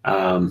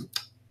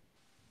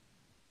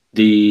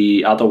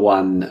 The other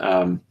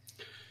one,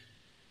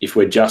 if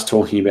we're just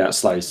talking about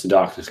Slaves to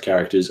Darkness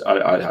characters,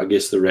 I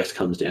guess the rest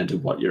comes down to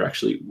what you're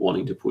actually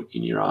wanting to put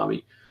in your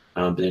army.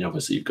 But then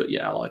obviously you've got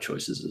your ally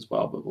choices as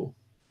well, but we'll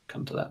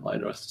come to that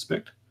later, I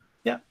suspect.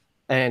 Yeah.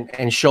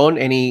 And Shaun,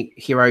 any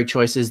hero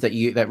choices that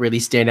really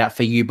stand out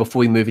for you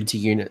before we move into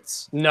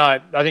units? No,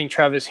 I think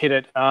Travis hit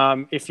it.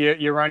 If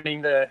you're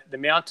running the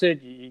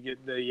mounted, you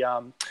get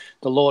the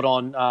Lord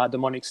on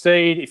Demonic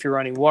Steed. If you're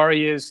running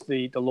warriors,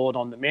 the Lord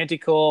on the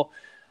Manticore.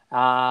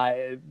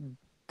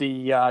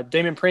 The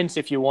Demon Prince,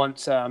 if you want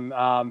some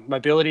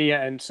mobility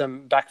and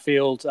some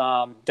backfield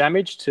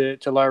damage to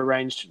lower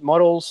ranged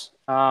models.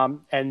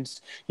 And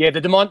yeah,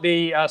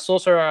 the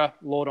Sorcerer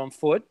Lord on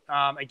foot.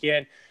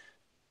 Again,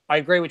 I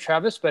agree with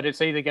Travis, but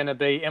it's either going to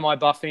be, am I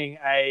buffing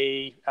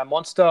a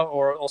monster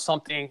or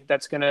something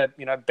that's going to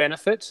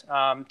benefit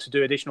to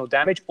do additional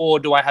damage, or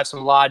do I have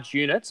some large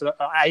units,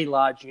 a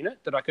large unit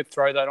that I could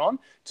throw that on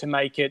to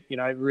make it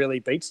really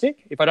beat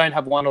stick? If I don't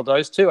have one of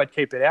those two, I'd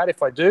keep it out.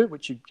 If I do,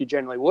 which you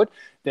generally would,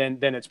 then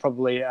it's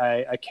probably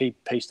a key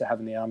piece to have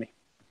in the army.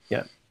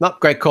 Yeah, no,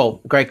 great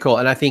call.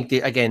 And I think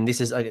again, this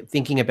is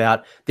thinking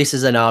about, this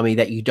is an army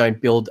that you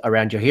don't build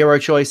around your hero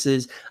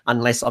choices,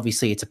 unless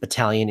obviously it's a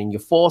battalion and you're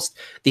forced.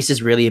 This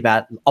is really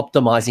about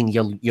optimizing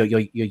your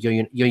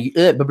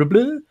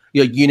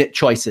unit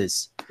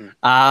choices.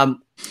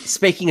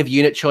 Speaking of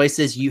unit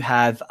choices, you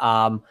have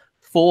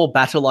 4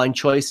 battle line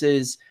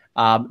choices.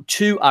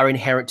 2 are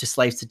inherent to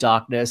Slaves to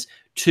Darkness.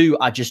 2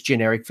 are just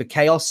generic for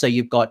Chaos. So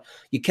you've got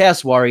your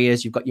Chaos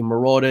Warriors, you've got your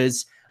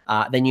Marauders.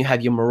 Then you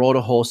have your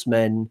Marauder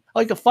Horsemen. Oh,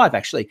 you got 5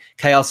 actually.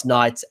 Chaos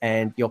Knights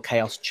and your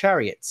Chaos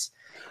Chariots.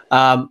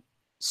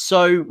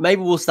 So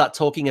maybe we'll start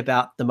talking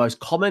about the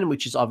most common,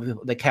 which is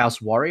the Chaos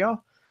Warrior,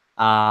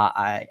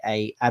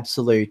 a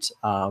absolute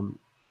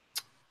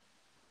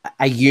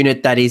a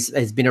unit that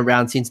has been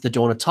around since the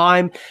dawn of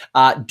time.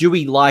 Do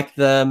we like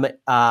them?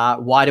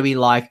 Why do we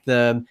like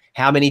them?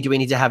 How many do we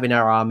need to have in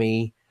our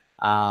army?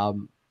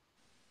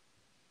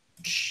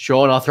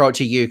 Shaun, I'll throw it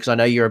to you because I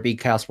know you're a big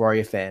Chaos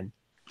Warrior fan.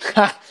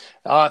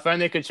 Oh, if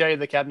only I could show you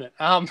the cabinet.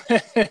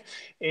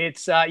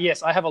 It's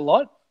yes, I have a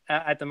lot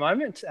at the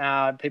moment.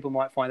 People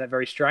might find that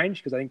very strange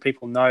because I think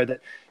people know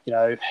that,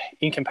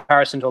 in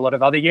comparison to a lot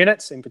of other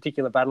units, in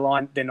particular Battle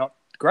Line, they're not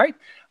great.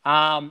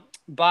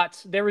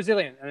 But they're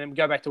resilient. And then we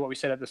go back to what we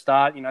said at the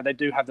start. They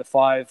do have the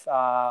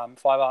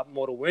 5-up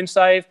mortal wound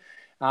save.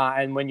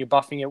 And when you're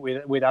buffing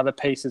it with other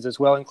pieces as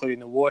well, including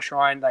the War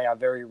Shrine, they are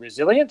very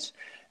resilient.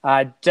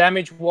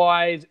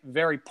 Damage-wise,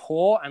 very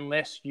poor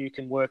unless you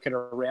can work it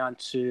around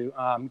to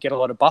get a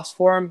lot of buffs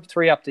for them.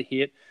 3-up to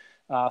hit,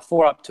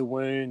 4-up to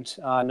wound,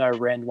 no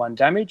rend, 1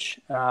 damage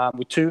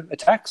with 2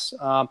 attacks.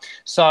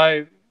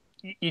 So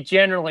you're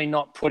generally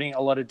not putting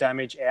a lot of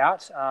damage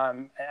out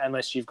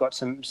unless you've got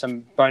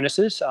some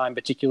bonuses, in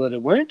particular to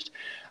wound.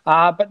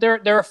 But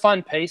they're a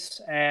fun piece,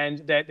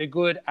 and they're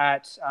good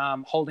at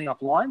holding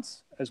up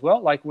lines as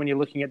well. Like when you're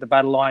looking at the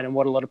battle line and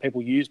what a lot of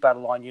people use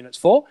battle line units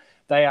for,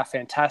 they are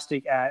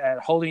fantastic at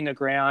holding the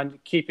ground,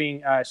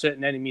 keeping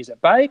certain enemies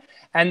at bay,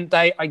 and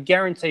I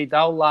guarantee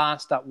they'll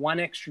last that 1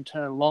 extra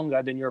turn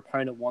longer than your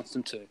opponent wants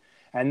them to.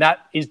 And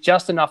that is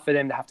just enough for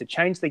them to have to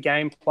change the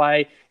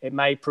gameplay. It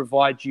may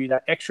provide you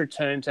that extra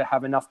turn to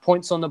have enough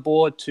points on the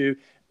board to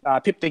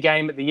pip the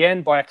game at the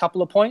end by a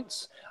couple of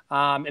points.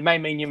 It may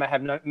mean you may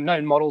have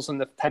no models on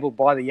the table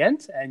by the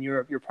end, and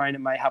your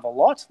opponent may have a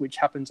lot, which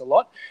happens a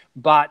lot,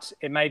 but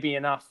it may be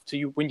enough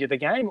to win you the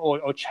game,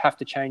 or have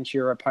to change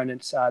your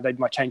opponents. They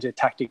might change their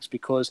tactics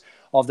because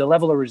of the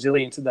level of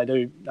resilience that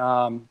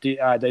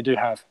they do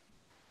have.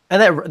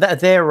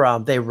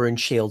 And their rune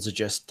shields are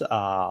just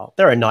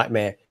they're a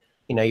nightmare.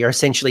 You're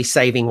essentially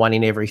saving 1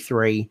 in every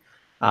 3.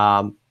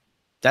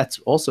 That's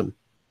awesome.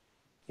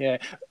 Yeah.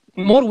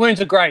 Mortal wounds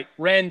are great.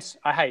 Rend,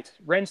 I hate.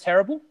 Rend's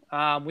terrible.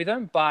 with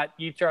them, but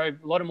you throw a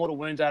lot of mortal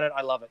wounds at it.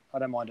 I love it. I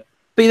don't mind it.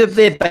 But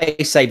their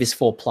base save is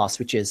 4+,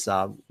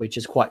 which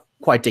is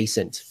quite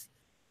decent.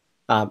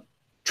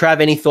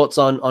 Trav, any thoughts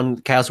on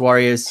Chaos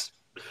Warriors?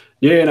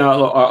 Yeah,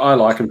 no, I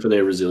like them for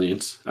their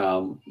resilience.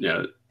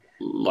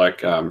 Like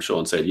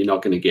Shaun said, you're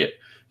not going to get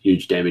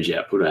huge damage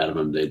output out of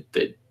them.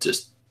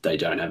 They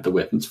don't have the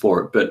weapons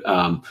for it. But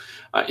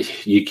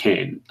you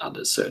can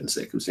under certain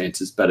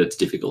circumstances, but it's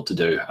difficult to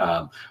do.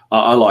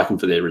 I like them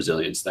for their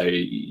resilience.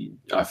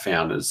 I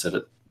found, as I said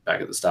it back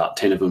at the start,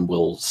 10 of them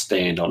will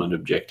stand on an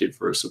objective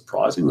for a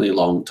surprisingly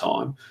long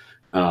time.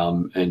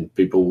 And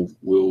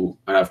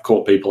I've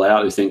caught people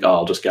out who think,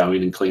 I'll just go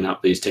in and clean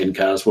up these 10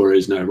 Chaos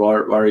Warriors, no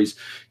worries.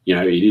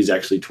 It is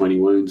actually 20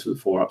 wounds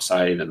with 4-up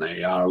save, and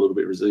they are a little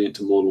bit resilient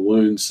to mortal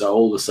wounds. So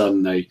all of a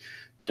sudden they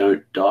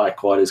don't die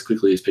quite as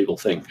quickly as people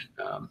think.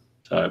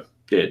 I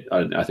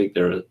think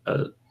they're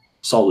a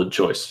solid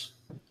choice.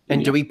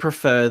 And do we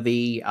prefer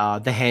the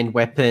hand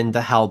weapon,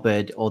 the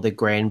halberd, or the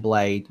great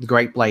blade,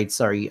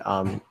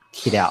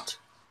 kit out?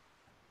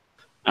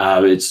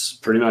 It's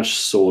pretty much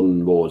sword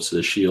and board, so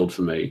the shield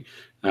for me.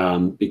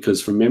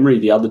 Because from memory,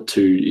 the other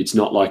two, it's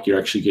not like you're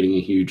actually getting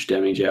a huge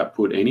damage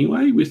output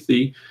anyway with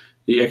the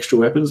extra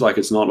weapons. Like,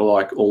 it's not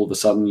like all of a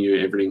sudden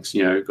everything's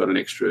got an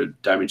extra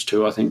damage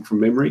 2, I think, from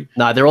memory.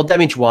 No, they're all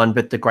damage 1,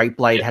 but the great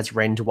blade has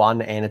rend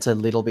 1, and it's a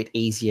little bit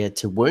easier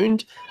to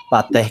wound.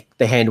 But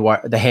the hand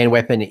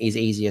weapon is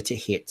easier to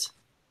hit.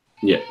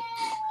 Yeah.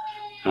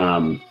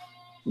 So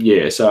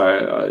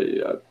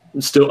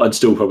I'd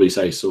still probably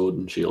say sword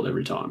and shield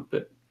every time,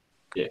 but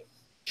yeah.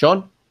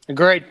 Shaun?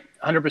 Agreed,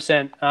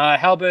 100%.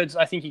 Halberds,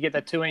 I think you get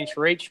that 2-inch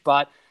reach,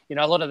 but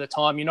a lot of the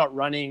time you're not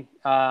running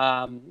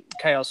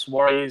Chaos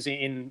Warriors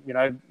in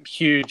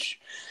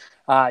huge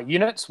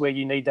units where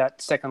you need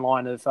that second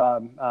line of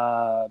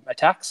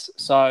attacks.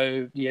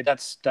 So yeah,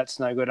 that's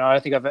no good. I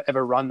don't think I've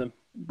ever run them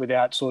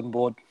without sword and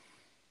board.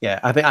 Yeah,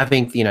 I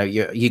think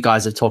you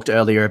guys have talked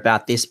earlier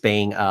about this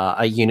being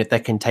a unit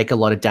that can take a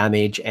lot of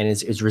damage and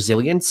is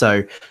resilient.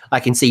 So I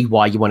can see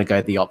why you want to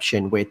go the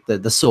option with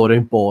the sword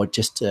and board,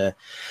 just to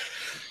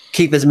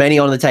keep as many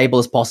on the table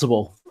as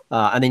possible.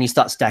 And then you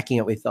start stacking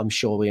it with, I'm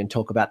sure we can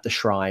talk about the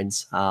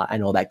shrines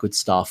and all that good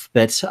stuff.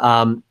 But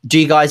do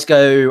you guys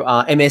go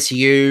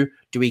MSU?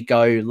 Do we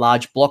go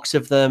large blocks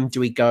of them? Do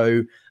we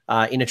go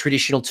in a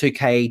traditional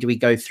 2K? Do we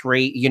go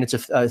 3 units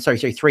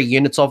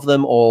of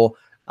them? Or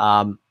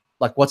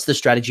what's the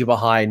strategy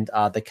behind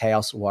the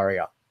Chaos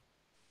Warrior?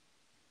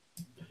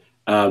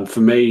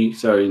 For me,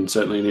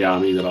 certainly in the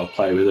army that I'll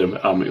play with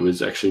them, it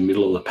was actually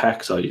middle of the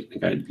pack. So I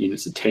think I had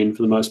units of 10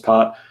 for the most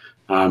part.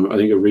 I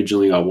think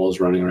originally I was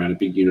running around a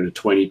big unit of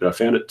 20, but I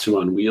found it too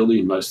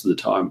unwieldy. Most of the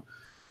time,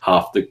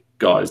 half the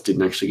guys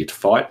didn't actually get to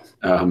fight,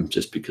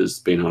 just because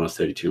being on a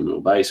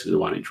 32mm base with a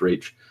 1-inch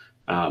reach,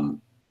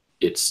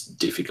 it's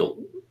difficult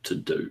to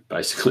do,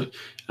 basically.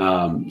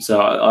 So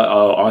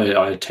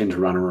I tend to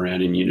run them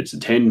around in units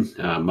of 10.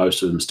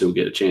 Most of them still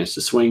get a chance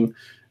to swing,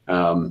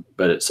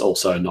 but it's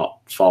also not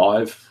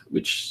 5,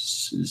 which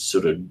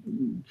sort of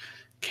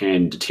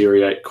can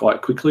deteriorate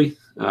quite quickly.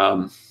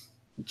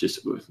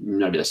 Just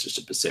maybe that's just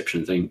a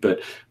perception thing,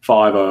 but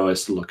 5 I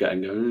always look at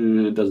and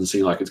go, it doesn't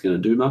seem like it's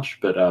going to do much.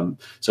 But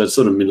so it's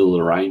sort of middle of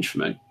the range for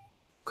me.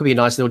 Could be a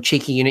nice little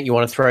cheeky unit you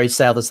want to throw,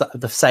 Sail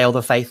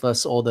the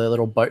Faithless or the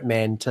little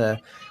boatman to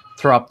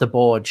throw up the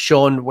board.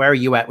 Shaun, where are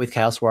you at with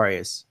Chaos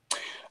Warriors?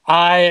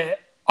 They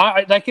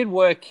could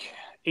work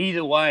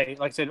either way.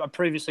 Like I said, I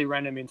previously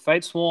ran them in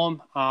Fate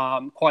Swarm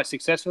quite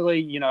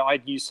successfully.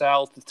 I'd use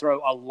Sail to throw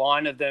a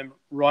line of them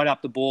right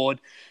up the board,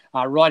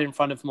 right in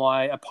front of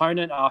my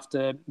opponent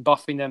after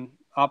buffing them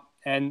up.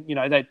 And, they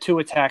had 2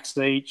 attacks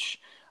each,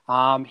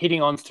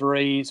 hitting on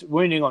 3s,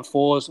 wounding on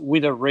 4s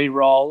with a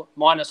reroll,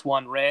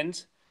 -1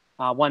 rend,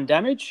 1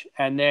 damage.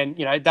 And then,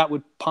 that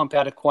would pump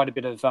out quite a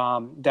bit of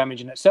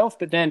damage in itself.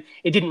 But then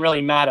it didn't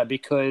really matter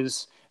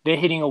because they're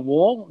hitting a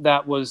wall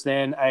that was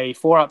then a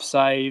 4-up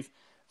save,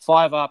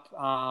 5-up,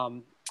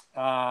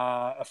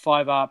 a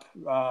 5-up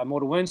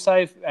mortal wound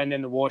save, and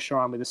then the War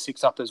Shrine with a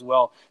 6-up as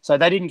well. So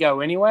they didn't go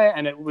anywhere,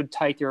 and it would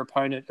take your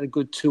opponent a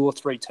good 2 or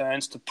 3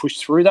 turns to push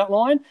through that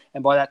line.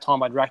 And by that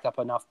time, I'd racked up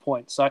enough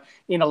points. So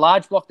in a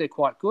large block, they're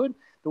quite good.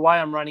 The way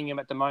I'm running them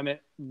at the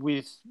moment,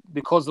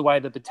 because the way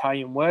the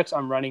battalion works,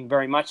 I'm running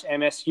very much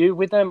MSU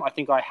with them. I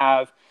think I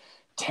have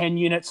 10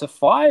 units of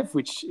 5,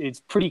 which is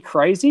pretty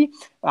crazy,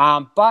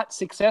 but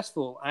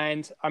successful.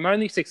 And I'm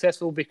only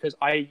successful because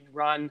I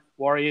run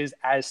warriors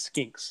as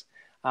skinks.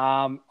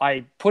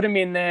 I put them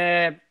in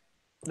there.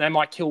 They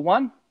might kill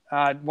one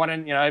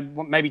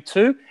and maybe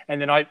 2, and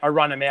then I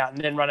run them out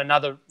and then run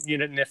another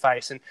unit in their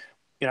face. And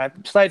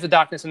Slaves of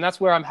Darkness, and that's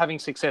where I'm having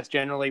success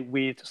generally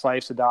with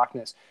Slaves of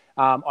Darkness.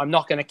 I'm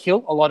not going to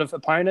kill a lot of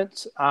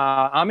opponents'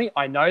 army.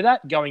 I know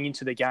that going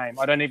into the game.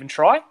 I don't even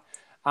try.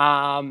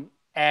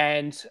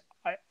 And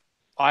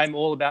I'm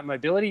all about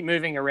mobility,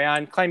 moving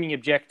around, claiming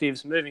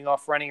objectives, moving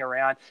off, running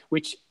around,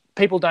 which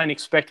people don't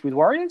expect with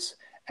warriors,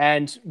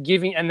 and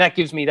that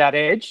gives me that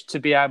edge to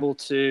be able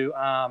to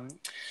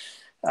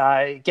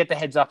get the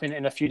heads up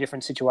in a few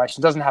different situations.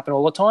 It doesn't happen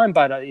all the time,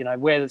 but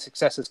where the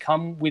successes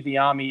come with the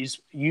army is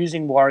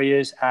using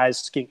warriors as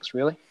skinks,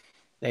 really.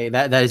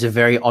 That is a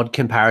very odd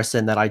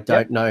comparison that I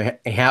don't know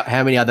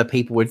how many other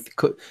people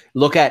could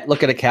look at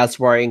a Chaos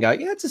Warrior and go,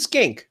 yeah, it's a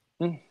skink.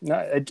 No,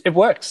 it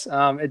works.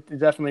 It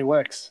definitely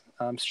works.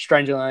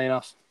 Strangely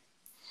enough.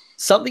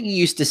 Something you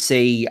used to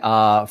see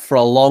for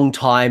a long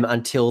time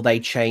until they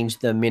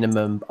changed the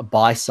minimum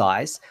buy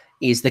size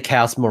is the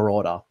Chaos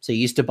Marauder. So you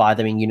used to buy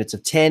them in units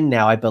of 10.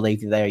 Now I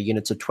believe they are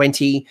units of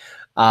 20.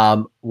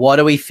 What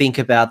do we think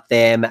about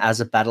them as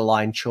a battle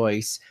line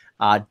choice?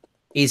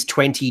 Is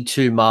 20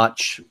 too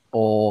much,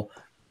 or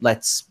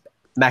let's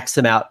max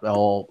them out,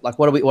 or like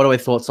what are our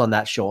thoughts on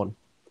that, Shaun?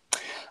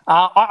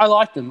 I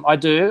like them. I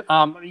do.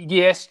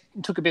 Yes,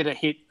 took a bit of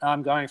hit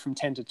going from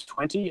 10 to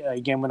 20.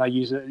 Again, when I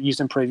used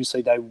them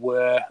previously, they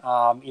were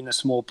in the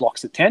small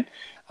blocks at 10.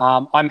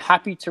 I'm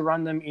happy to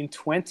run them in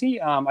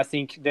 20. I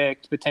think there's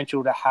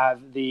potential to have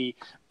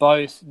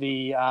both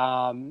the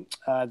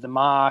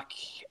mark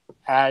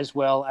as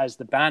well as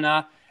the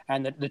banner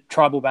and the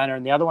tribal banner,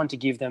 and the other one to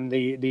give them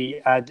the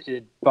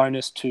added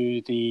bonus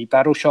to the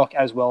battle shock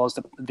as well as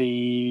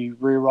the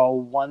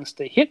reroll ones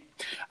to hit.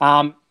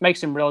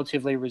 Makes them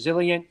relatively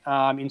resilient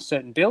in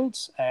certain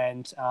builds,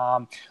 and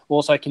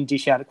also can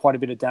dish out quite a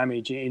bit of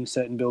damage in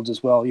certain builds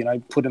as well.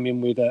 Put them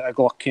in with a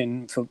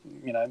Glockin for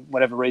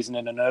whatever reason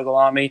in an Nurgle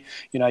army.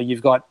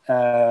 You've got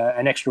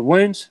an extra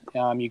wound,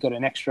 you've got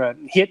an extra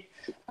hit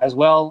as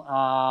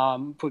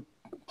well. Put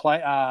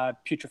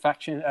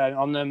putrefaction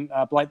on them,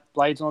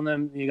 blades on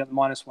them. You got the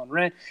 -1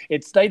 rare.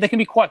 They can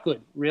be quite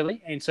good,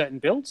 really, in certain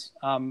builds.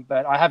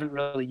 But I haven't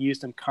really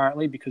used them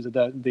currently because of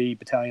the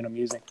battalion I'm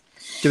using.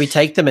 Do we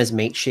take them as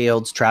meat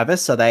shields,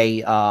 Travis? Are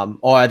they, or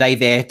are they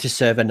there to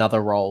serve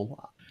another role?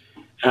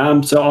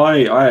 So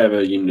I have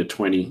a unit of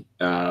 20.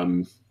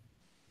 I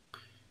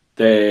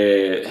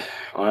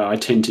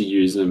tend to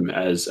use them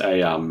as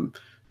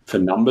for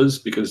numbers,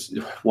 because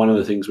one of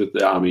the things with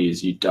the army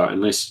is you don't,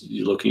 unless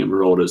you're looking at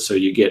Marauders, so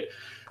you get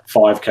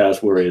 5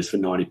 Chaos Warriors for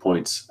 90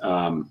 points.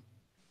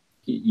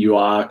 You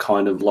are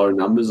kind of low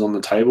numbers on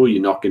the table.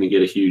 You're not going to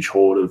get a huge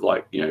horde of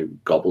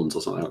goblins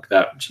or something like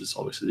that, which is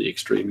obviously the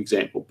extreme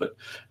example. But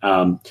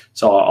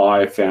so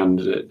I found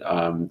that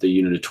the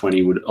unit of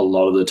 20 would a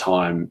lot of the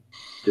time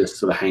just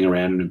sort of hang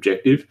around an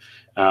objective.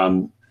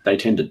 They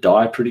tend to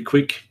die pretty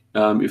quick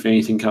if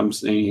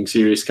anything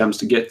serious comes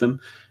to get them.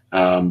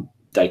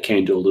 They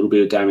can do a little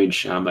bit of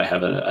damage. They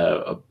have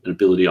an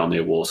ability on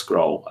their war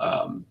scroll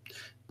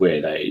where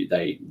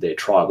they're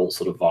tribal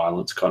sort of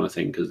violence kind of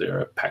thing, because they're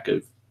a pack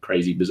of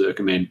crazy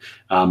berserker men.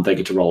 They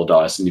get to roll a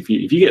dice, and if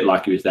you get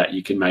lucky with that,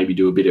 you can maybe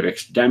do a bit of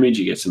extra damage.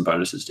 You get some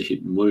bonuses to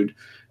hit and wound,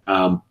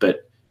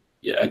 but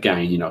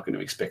again, you're not going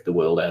to expect the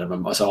world out of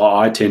them. So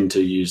I tend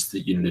to use the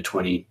unit of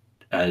 20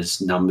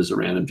 as numbers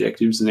around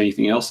objectives than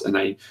anything else, and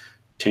they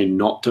tend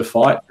not to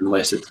fight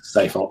unless it's a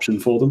safe option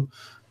for them.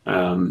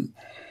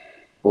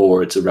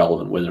 Or it's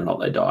irrelevant whether or not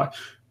they die,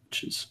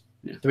 which is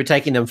So we're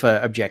taking them for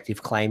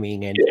objective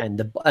claiming and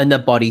the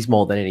bodies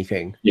more than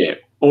anything. Yeah,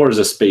 or as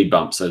a speed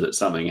bump so that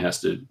something has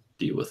to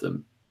deal with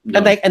them.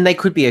 And they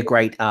could be a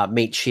great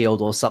meat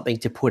shield or something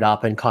to put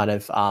up and kind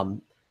of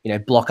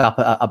block up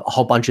a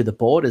whole bunch of the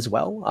board as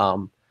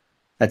well.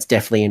 That's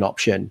definitely an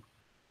option.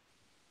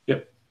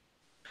 Yep.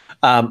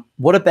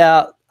 What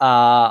about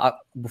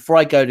before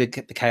I go to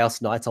the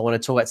Chaos Knights, I want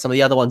to talk about some of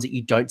the other ones that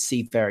you don't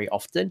see very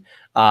often.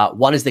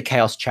 One is the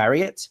Chaos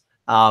Chariot.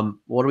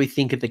 What do we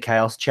think of the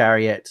Chaos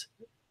Chariot?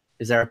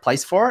 Is there a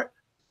place for it?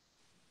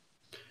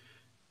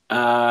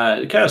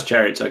 The Chaos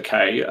Chariot's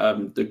okay.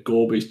 The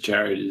Gore-Beast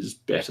Chariot is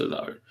better,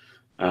 though.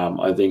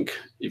 I think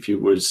if you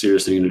were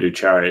seriously going to do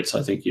chariots,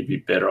 I think you'd be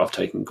better off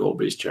taking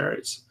Gore-Beast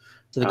Chariots.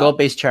 So the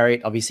Gore-Beast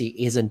Chariot obviously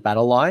isn't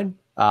battle line.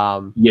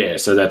 Yeah,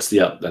 so that's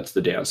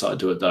the downside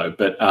to it, though.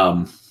 But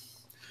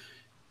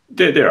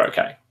they're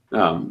okay.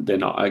 They're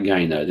not,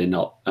 again, though, they're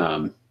not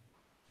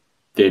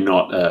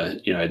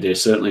they're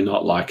certainly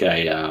not like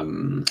a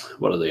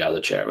what are the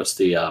other chariots?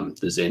 The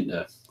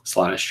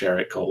Slaanesh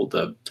chariot called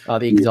the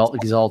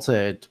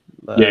exalted.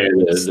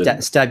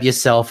 Stab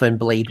yourself and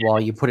bleed while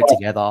you put it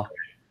together.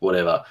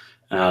 Whatever.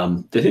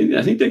 I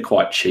think they're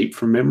quite cheap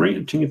from memory.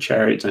 I think a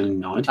chariot's only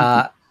 90.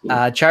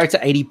 Chariot's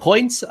at 80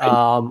 points,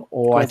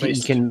 or I think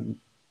you can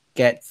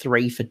get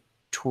 3 for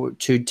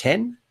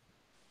 210.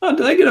 Oh,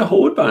 do they get a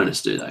horde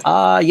bonus, do they?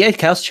 Yeah,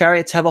 Chaos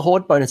Chariots have a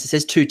horde bonus. It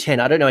says 210.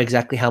 I don't know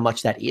exactly how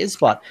much that is,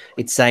 but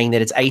it's saying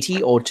that it's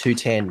 80 or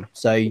 210.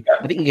 So I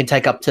think you can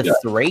take up to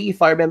 3,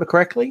 if I remember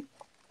correctly.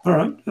 All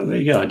right. Well, there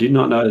you go. I did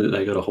not know that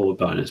they got a horde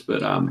bonus,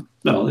 but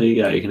no, there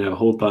you go. You can have a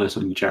horde bonus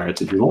on your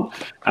chariots if you want.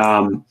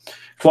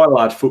 Quite a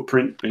large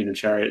footprint being a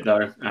chariot,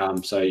 though,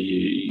 so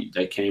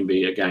they can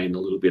be, again, a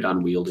little bit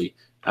unwieldy.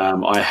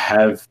 I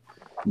have,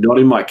 not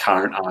in my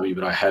current army,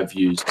 but I have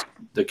used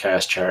the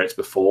Chaos Chariots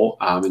before,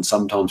 and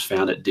sometimes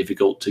found it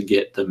difficult to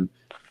get them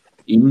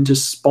into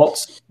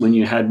spots when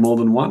you had more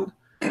than one,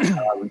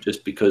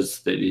 just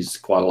because it is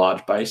quite a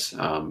large base.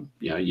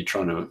 You're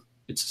trying to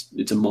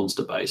it's a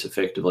monster base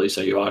effectively.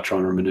 So you are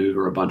trying to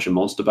maneuver a bunch of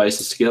monster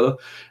bases together.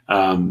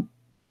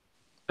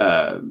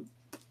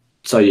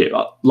 So yeah,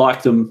 I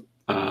like them.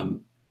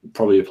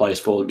 Probably a place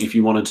for them. If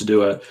you wanted to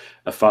do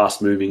a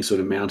fast moving sort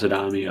of mounted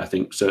army, I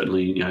think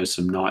certainly,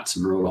 some knights,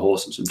 some marauder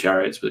horse, and some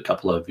chariots with a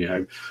couple of,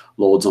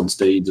 lords on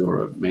steeds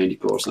or a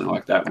manticore or something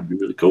like that would be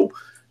really cool.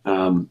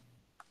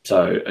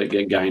 So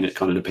again, it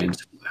kind of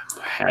depends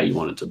how you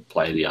wanted to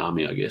play the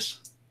army, I guess.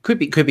 Could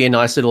be a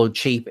nice little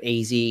cheap,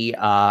 easy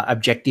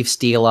objective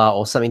stealer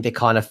or something that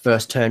kind of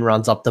first turn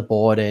runs up the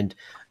board and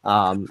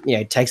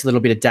takes a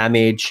little bit of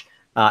damage.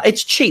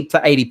 It's cheap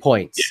for 80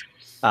 points.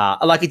 Yeah.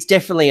 Like it's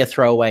definitely a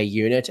throwaway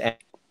unit, and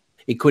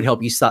it could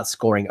help you start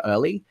scoring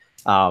early.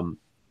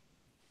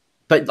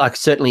 But like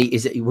certainly,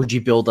 would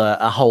you build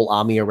a whole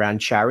army around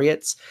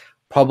chariots?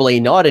 Probably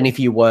not. And if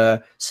you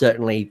were,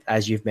 certainly,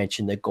 as you've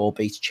mentioned, the Gore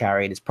Beast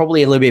chariot is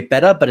probably a little bit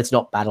better, but it's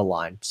not battle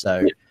line.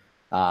 So,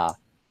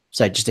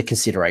 so just a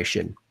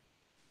consideration.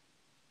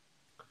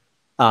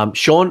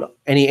 Shaun,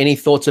 any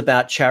thoughts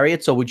about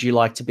chariots, or would you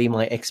like to be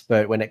my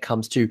expert when it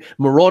comes to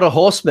Marauder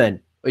Horsemen,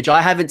 which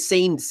I haven't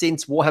seen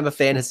since Warhammer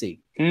Fantasy?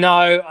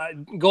 No,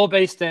 Gore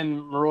Beast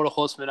and Marauder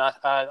Horsemen are,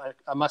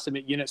 I must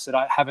admit, units that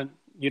I haven't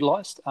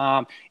utilised.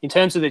 In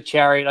terms of the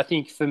chariot, I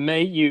think for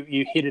me,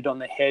 you hit it on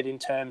the head in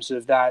terms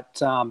of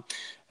that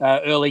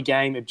early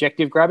game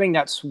objective grabbing.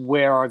 That's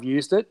where I've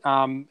used it.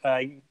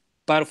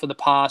 Battle for the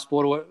Past,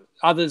 Border,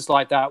 others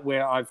like that,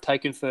 where I've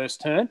taken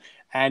first turn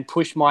and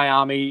pushed my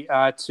army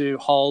to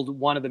hold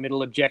one of the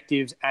middle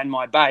objectives and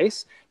my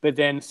base, but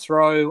then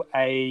throw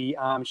a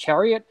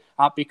chariot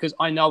up because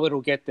I know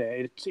it'll get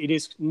there. It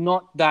is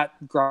not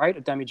that great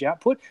a damage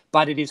output,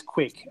 but it is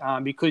quick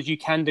because you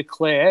can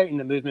declare in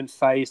the movement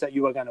phase that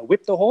you are going to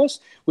whip the horse,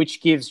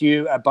 which gives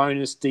you a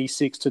bonus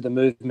D6 to the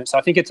movement. So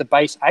I think it's a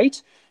base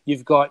 8.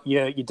 You've got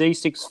your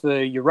D6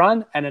 for your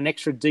run and an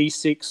extra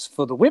D6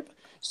 for the whip.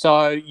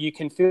 So you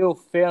can feel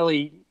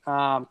fairly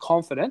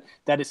confident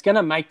that it's going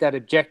to make that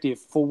objective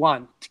for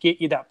one to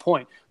get you that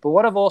point. But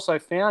what I've also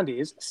found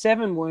is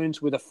 7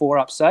 wounds with a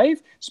 4-up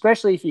save,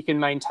 especially if you can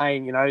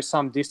maintain,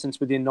 some distance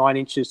within 9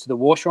 inches to the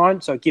war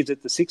shrine. So it gives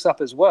it the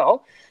 6-up as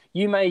well.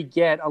 You may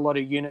get a lot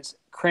of units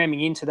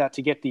cramming into that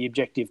to get the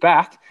objective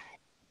back.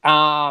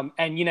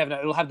 And you never know,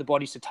 it'll have the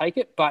bodies to take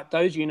it, but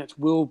those units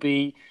will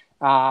be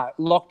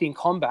locked in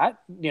combat.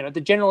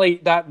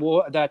 Generally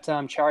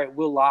that chariot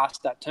will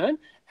last that turn,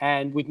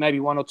 and with maybe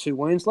 1 or 2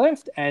 wounds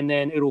left, and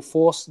then it'll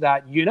force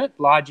that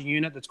larger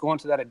unit that's gone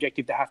to that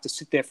objective to have to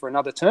sit there for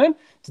another turn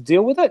to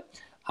deal with it,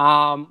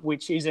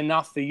 which is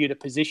enough for you to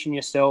position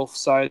yourself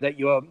so that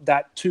you're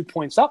that 2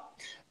 points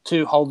up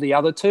to hold the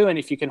other 2. And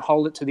if you can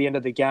hold it to the end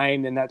of the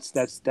game, then that's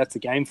the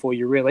game for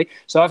you, really.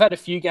 So I've had a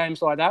few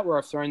games like that where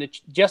I've thrown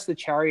just the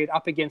chariot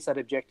up against that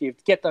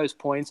objective, get those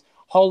points,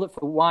 hold it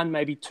for 1,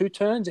 maybe 2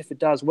 turns if it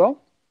does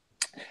well.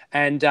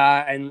 And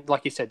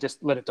like you said,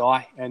 just let it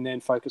die and then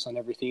focus on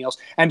everything else.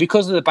 And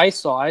because of the base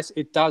size,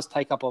 it does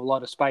take up a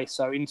lot of space.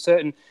 So in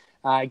certain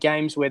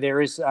games where there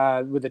is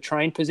with the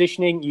train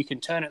positioning, you can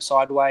turn it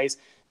sideways,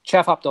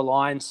 chaff up the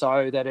line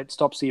so that it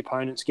stops the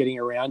opponents getting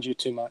around you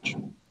too much.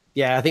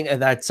 Yeah, I think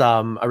that's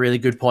a really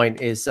good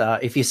point. Is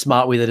if you're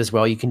smart with it as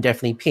well, you can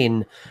definitely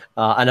pin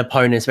an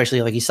opponent,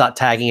 especially like you start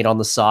tagging it on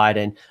the side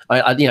and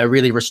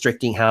really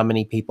restricting how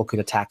many people could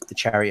attack the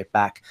chariot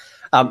back.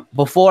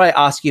 Before I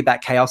ask you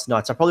about Chaos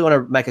Knights, I probably want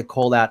to make a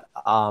call out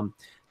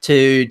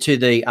to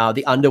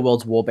the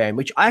Underworld's Warband,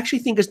 which I actually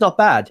think is not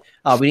bad.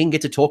 We didn't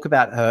get to talk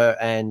about her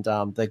and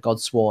the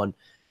Godsworn,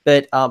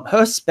 but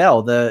her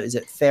spell, is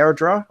it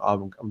Theodra?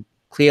 I'm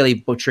clearly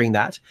butchering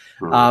that.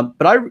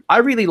 But I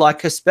really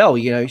like her spell.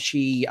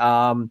 She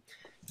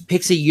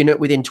picks a unit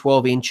within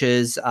 12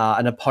 inches,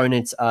 an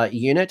opponent's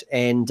unit,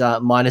 and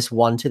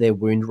 -1 to their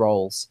wound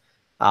rolls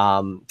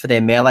for their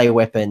melee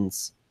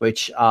weapons,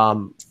 which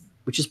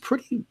is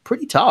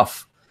pretty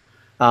tough.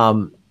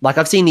 Like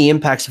I've seen the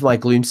impacts of my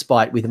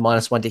Gloomspite with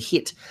 -1 to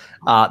hit.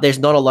 There's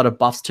not a lot of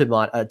buffs to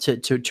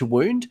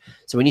wound.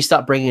 So when you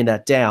start bringing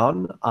that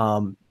down,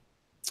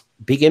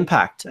 big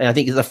impact. And I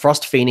think the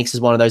Frost Phoenix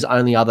is one of those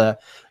only other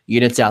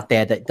units out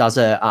there that does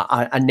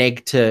a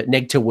neg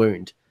to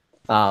wound.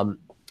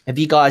 Have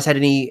you guys had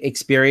any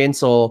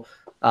experience, or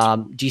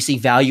do you see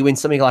value in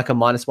something like a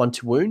 -1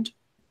 to wound?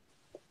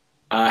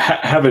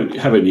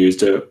 Haven't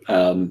used it.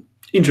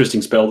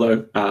 Interesting spell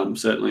though.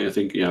 Certainly, I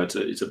think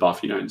it's a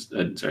buff a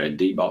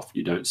debuff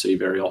you don't see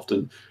very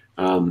often.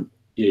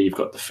 You've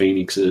got the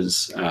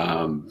Phoenixes.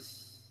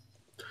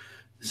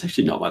 There's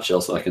actually not much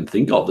else that I can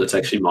think of that's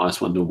actually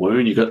 -1 to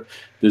wound.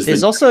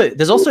 There's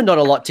also not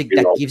a lot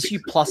that gives you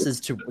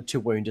pluses to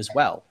wound as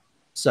well.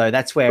 So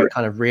that's where it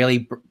kind of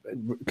really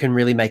can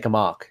really make a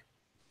mark.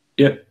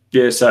 Yeah.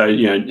 So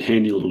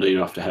handy little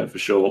debuff to have for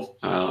sure.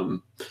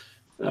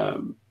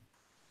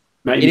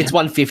 Maybe it's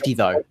 150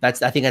 though. I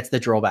think that's the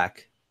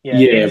drawback.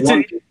 Yeah,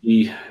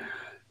 150.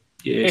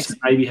 Yeah,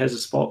 maybe has a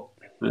spot.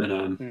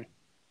 But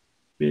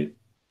yeah.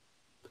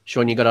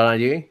 Shaun, you got an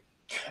idea?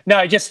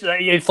 No, just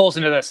it falls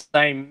into the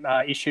same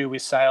issue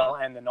with Sail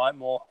and the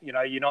Nightmare. You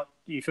know, you're not,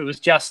 if it was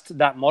just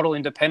that model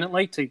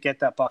independently to get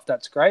that buff,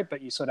 that's great,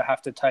 but you sort of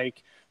have to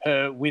take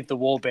her with the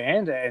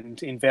warband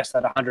and invest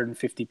that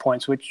 150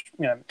 points, which,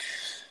 you know,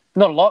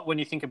 not a lot when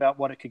you think about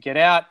what it could get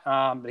out.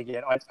 But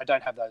again, I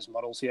don't have those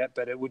models yet,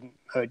 but it wouldn't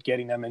hurt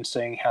getting them and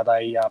seeing how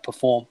they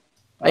perform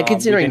And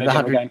considering within a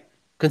general game.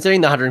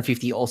 Considering the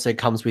 150 also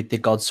comes with the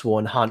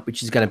Godsworn Hunt,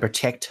 which is going to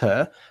protect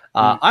her,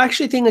 I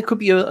actually think it could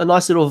be a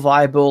nice little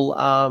viable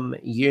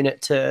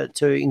unit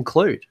to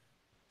include.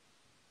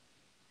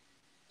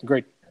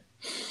 Agreed.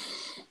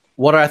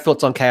 What are our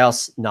thoughts on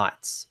Chaos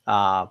Knights?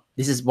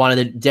 This is one of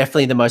the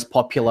definitely the most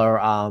popular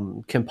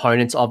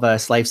components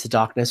of Slaves to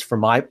Darkness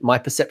from my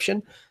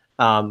perception.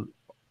 Am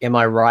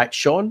I right,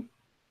 Shaun,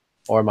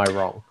 or am I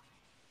wrong?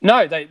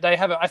 No, they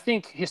have. I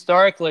think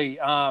historically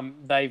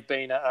they've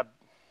been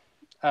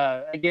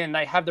again,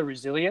 they have the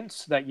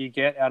resilience that you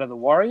get out of the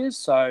Warriors,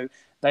 so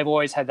they've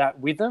always had that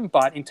with them.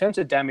 But in terms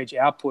of damage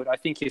output, I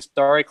think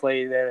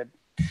historically they're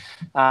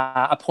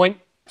a point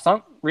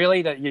thunk,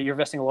 really, that you're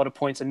investing a lot of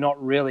points and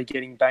not really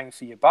getting bang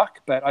for your buck.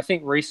 But I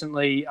think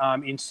recently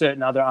in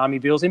certain other army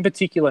builds, in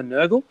particular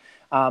Nurgle,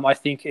 I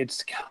think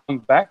it's come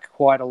back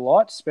quite a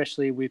lot,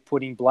 especially with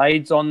putting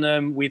blades on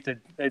them, with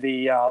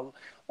the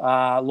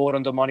Lord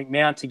on Demonic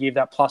Mount to give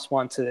that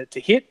 +1 to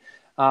hit.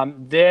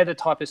 They're the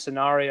type of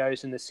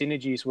scenarios and the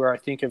synergies where I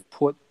think have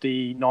put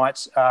the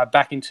Knights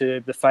back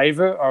into the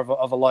favour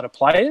of a lot of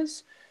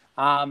players.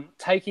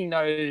 Taking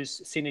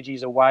those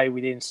synergies away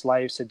within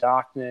Slaves to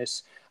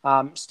Darkness,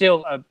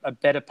 still a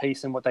better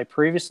piece than what they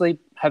previously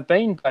have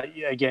been, but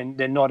again,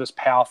 they're not as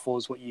powerful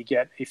as what you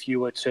get if you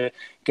were to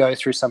go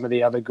through some of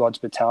the other Gods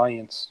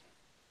battalions.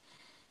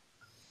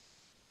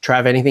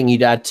 Trav, anything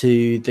you'd add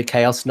to the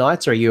Chaos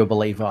Knights, or are you a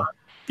believer?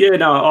 Yeah,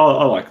 no,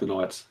 I like the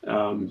Knights.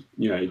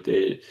 You know,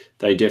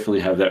 they definitely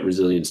have that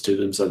resilience to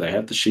them. So they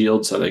have the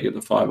shield, so they get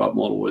the 5-up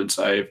mortal wound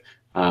save.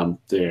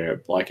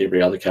 They're like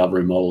every other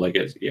cavalry model, they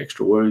get the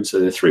extra wounds. So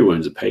they're 3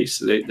 wounds apiece.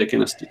 So they're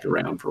going to stick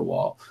around for a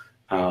while.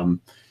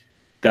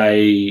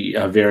 They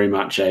are very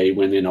much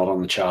when they're not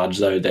on the charge,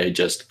 though, they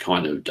just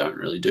kind of don't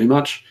really do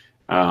much.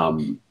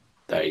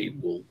 They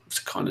will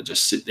kind of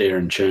just sit there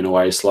and churn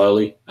away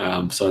slowly.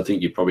 So I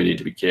think you probably need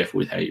to be careful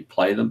with how you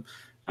play them.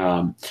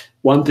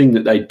 One thing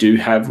that they do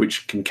have,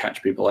 which can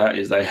catch people out,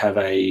 is they have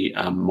a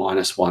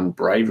 -1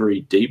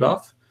 bravery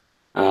debuff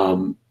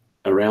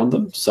around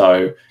them.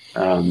 So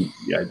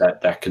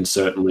that can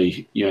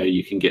certainly,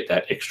 you can get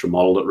that extra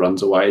model that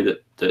runs away.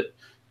 That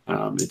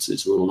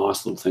it's a little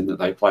nice little thing that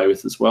they play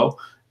with as well,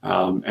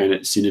 and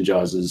it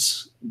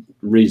synergizes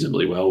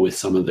reasonably well with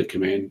some of the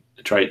command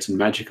traits and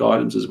magic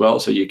items as well.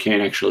 So you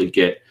can actually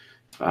get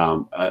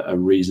a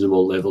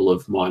reasonable level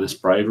of minus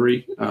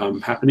bravery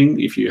happening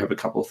if you have a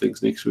couple of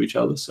things next to each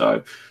other.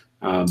 So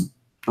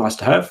nice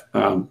to have.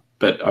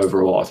 But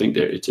overall, I think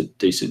it's a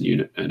decent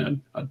unit,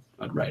 and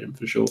I'd rate them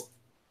for sure.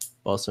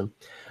 Awesome.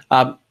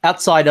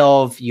 Outside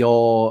of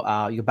your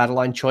battle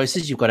line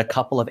choices, you've got a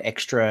couple of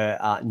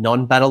extra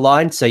non-battle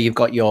lines. So you've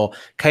got your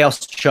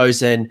Chaos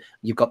Chosen,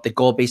 you've got the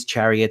Gore-Beast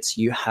Chariots,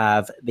 you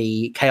have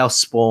the Chaos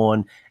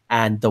Spawn,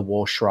 and the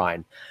War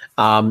Shrine.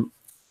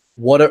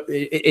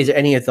 Is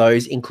any of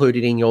those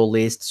included in your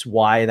lists?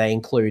 Why are they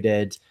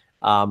included?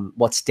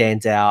 What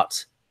stands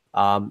out?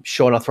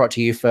 Shaun, I'll throw it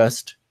to you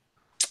first.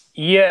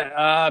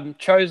 Yeah,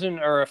 Chosen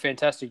are a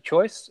fantastic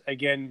choice.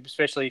 Again,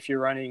 especially if you're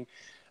running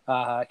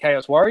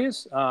Chaos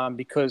Warriors,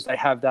 because they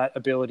have that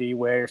ability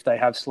where if they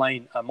have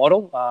slain a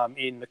model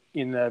in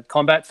the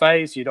combat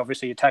phase, you'd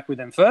obviously attack with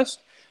them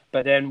first.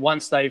 But then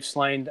once they've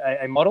slain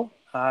a model,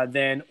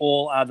 then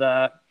all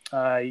other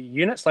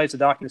units, Slaves of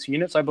Darkness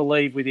units, I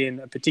believe, within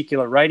a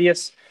particular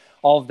radius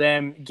of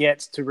them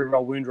gets to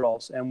reroll wound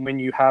rolls. And when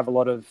you have a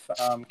lot of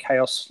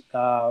Chaos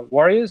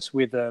Warriors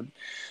with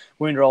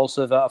wound rolls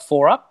of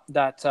 4-up,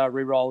 that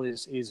reroll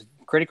is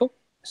critical.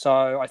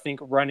 So I think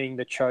running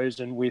the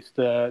Chosen with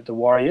the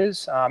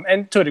Warriors,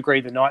 and to a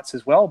degree the Knights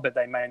as well, but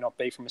they may not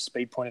be from a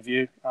speed point of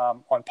view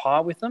on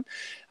par with them,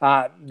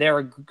 they're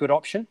a good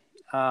option.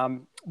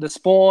 The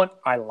Spawn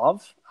I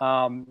love,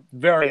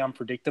 very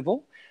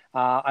unpredictable.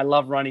 I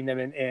love running them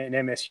in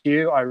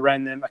MSU. I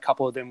ran them, a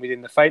couple of them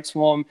within the Fate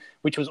Swarm,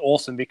 which was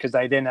awesome because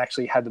they then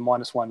actually had the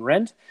 -1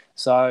 rend.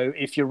 So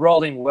if you're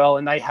rolling well,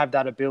 and they have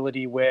that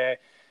ability where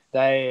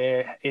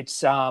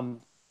it's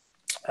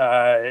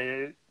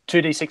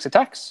 2d6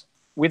 attacks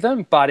with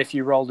them, but if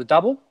you roll the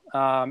double,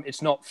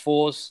 it's not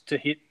 4s to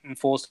hit and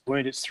 4s to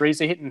wound, it's 3s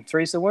to hit and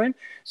 3s to wound.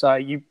 So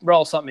you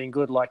roll something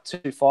good like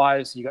 2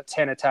 5s, you got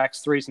 10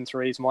 attacks, 3s and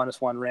 3s,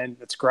 -1 rend,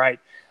 that's great.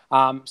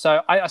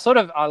 So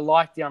I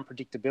like the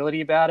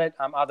unpredictability about it.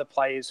 Other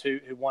players who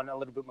want a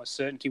little bit more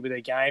certainty with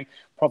their game,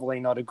 probably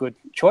not a good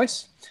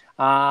choice.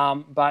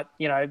 But,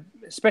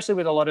 especially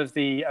with a lot of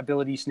the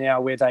abilities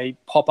now where they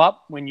pop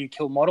up when you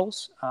kill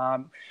models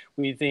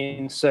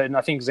within certain,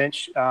 I think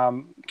Zench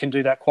can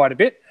do that quite a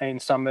bit in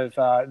some of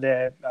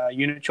their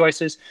unit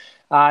choices.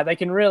 they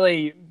can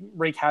really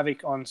wreak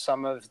havoc on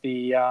some of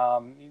the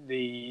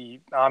army's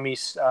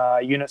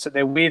units that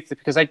they're with,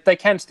 because they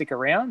can stick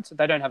around.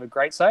 They don't have a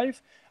great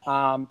save,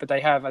 but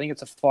they have, I think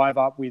it's a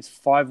 5-up with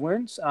 5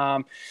 wounds.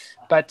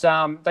 But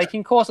they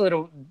can cause a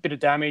little bit of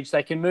damage.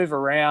 They can move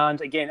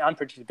around. Again,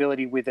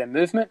 unpredictability with their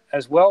movement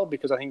as well,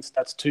 because I think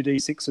that's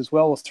 2d6 as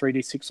well, or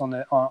 3d6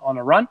 on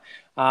a run.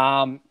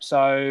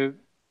 So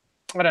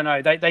I don't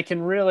know. They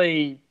can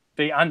really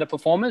be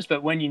underperformers,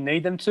 but when you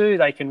need them to,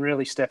 they can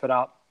really step it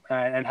up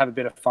and have a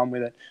bit of fun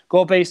with it.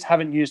 Gore Beast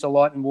haven't used a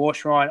lot in War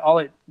Shrine. I'll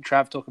let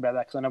Trav talk about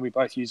that because I know we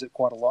both use it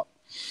quite a lot.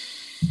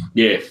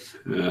 Yeah.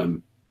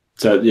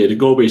 The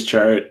Gore Beast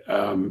Chariot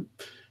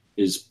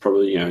is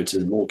probably, it's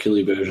a more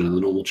killy version of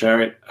the normal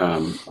Chariot. I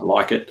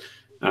like it.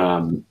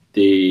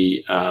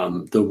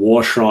 The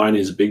War Shrine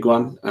is a big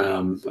one.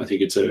 I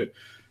think it's an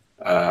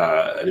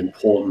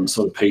important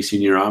sort of piece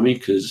in your army,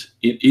 because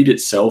it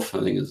itself,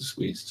 I think, as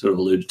we sort of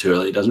alluded to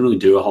earlier, doesn't really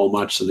do a whole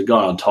much. So the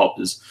guy on top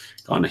is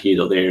kind of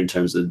here or there in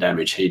terms of the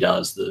damage he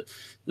does.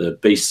 The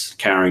beast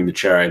carrying the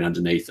chariot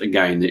underneath,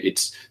 again,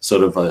 it's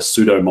sort of a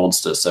pseudo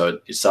monster, so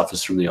it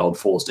suffers from the old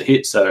force to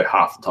hit, so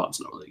half the time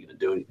it's not really going to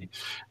do anything.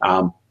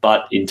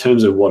 But in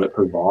terms of what it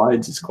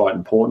provides, it's quite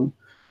important.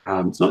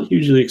 It's not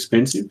hugely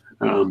expensive,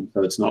 so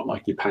it's not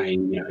like you're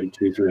paying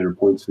 200-300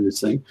 points for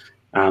this thing,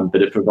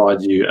 but it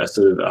provides you a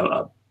sort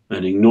of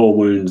an ignore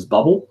wounds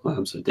bubble,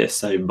 so death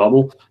save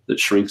bubble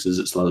that shrinks as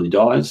it slowly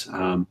dies.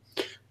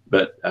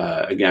 But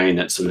again,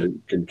 that sort of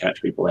can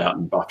catch people out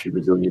and buff your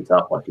resilience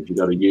up. Like if you've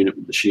got a unit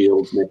with the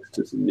shields next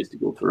to some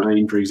mystical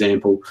terrain, for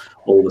example,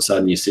 all of a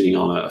sudden you're sitting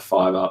on a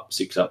 5-up,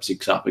 6-up,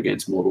 6-up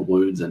against mortal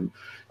wounds, and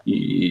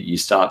you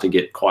start to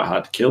get quite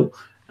hard to kill.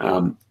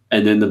 And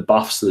then the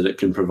buffs that it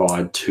can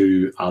provide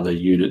to other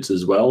units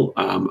as well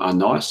are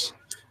nice.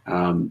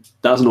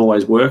 Doesn't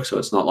always work, so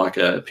it's not like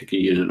a pick a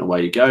unit and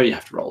away you go. You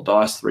have to roll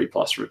dice,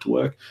 3+ for it to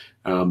work.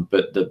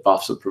 But the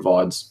buffs it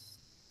provides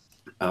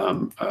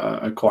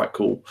are quite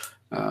cool.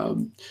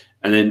 And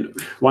then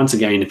once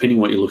again, depending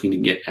on what you're looking to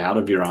get out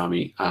of your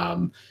army,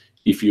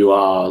 if you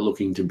are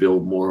looking to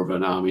build more of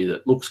an army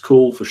that looks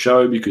cool for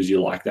show because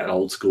you like that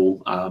old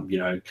school,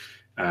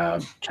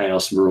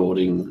 chaos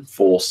marauding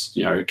force,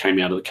 came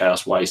out of the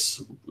chaos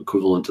waste,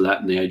 equivalent to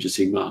that in the Age of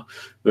Sigmar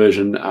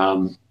version.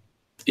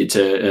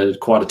 It's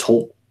quite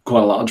a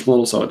large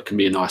model, so it can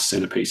be a nice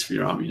centerpiece for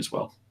your army as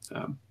well,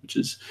 which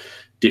is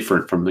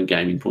different from the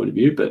gaming point of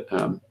view, but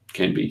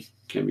can be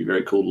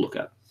very cool to look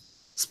at.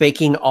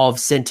 Speaking of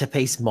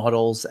centerpiece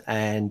models,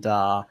 and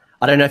I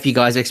don't know if you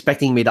guys are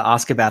expecting me to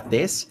ask about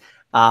this.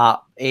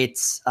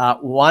 It's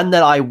one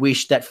that I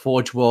wish that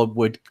Forge World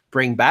would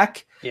bring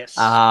back. Yes.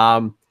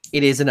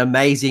 It is an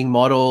amazing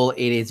model.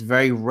 It is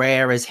very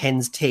rare as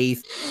hen's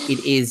teeth. It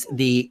is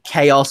the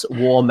Chaos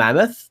War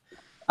Mammoth.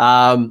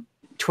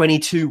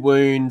 22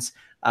 wounds.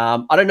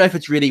 I don't know if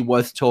it's really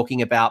worth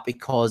talking about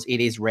because it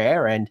is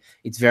rare and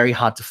it's very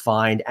hard to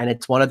find. And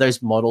it's one of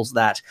those models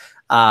that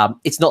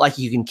it's not like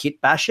you can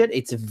kit bash it.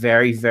 It's a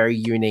very, very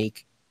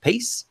unique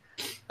piece.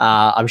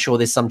 I'm sure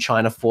there's some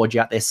China Forge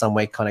out there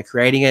somewhere kind of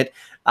creating it.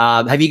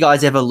 Have you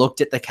guys ever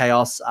looked at the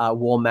Chaos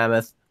War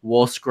Mammoth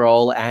War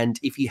Scroll? And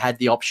if you had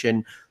the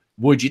option,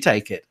 would you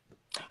take it?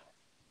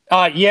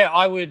 Yeah,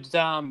 I would.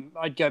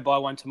 I'd go buy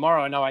one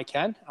tomorrow. I know I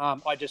can.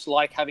 I just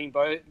like having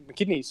both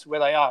kidneys where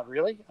they are.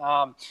 Really,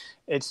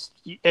 it's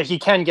you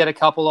can get a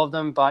couple of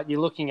them, but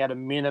you're looking at a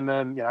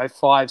minimum, $500,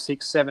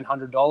 $600,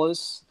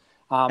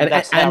 $700.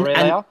 That's how rare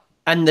they are.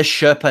 And the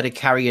Sherpa to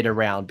carry it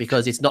around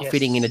because it's not Yes.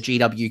 fitting in a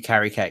GW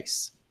carry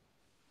case.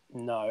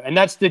 No, and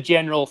that's the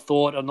general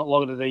thought on a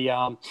lot of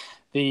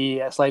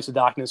the Slaves of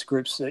Darkness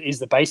groups is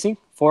the basing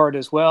for it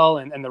as well,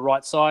 and the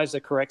right size,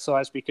 the correct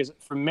size, because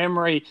from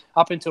memory,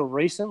 up until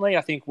recently,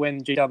 I think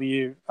when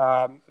GW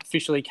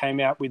officially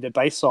came out with the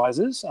base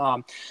sizes,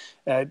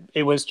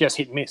 it was just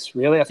hit and miss,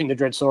 really. I think the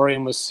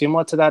Dreadsaurian was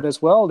similar to that as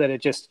well, that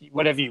it just,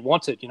 whatever you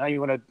wanted, you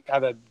want to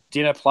have a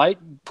dinner plate,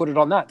 put it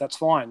on that, that's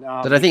fine.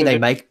 But I think they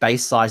make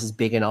base sizes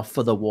big enough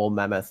for the War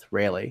Mammoth,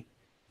 really.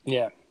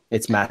 Yeah.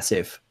 It's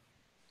massive.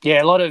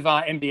 Yeah, a lot of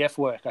MDF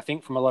work, I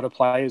think, from a lot of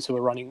players who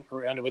are running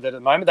around with it at the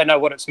moment. They know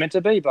what it's meant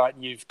to be, but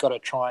you've got to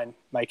try and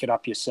make it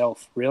up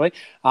yourself, really.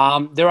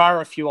 There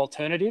are a few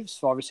alternatives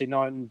for obviously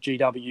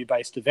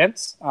non-GW-based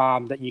events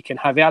that you can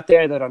have out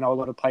there that I know a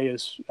lot of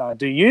players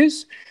do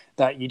use,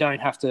 that you don't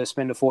have to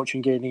spend a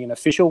fortune getting an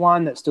official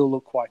one that still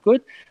look quite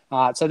good.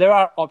 So there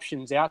are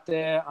options out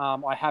there.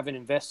 I haven't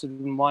invested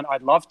in one.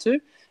 I'd love to.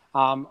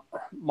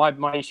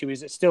 My issue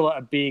is it's still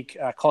a big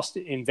cost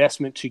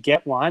investment to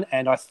get one,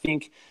 and I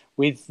think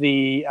with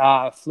the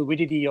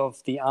fluidity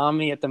of the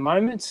army at the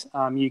moment,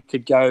 you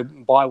could go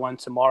buy one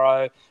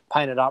tomorrow,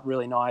 paint it up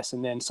really nice,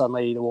 and then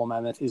suddenly the War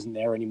Mammoth isn't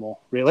there anymore,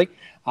 really.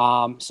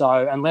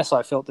 So unless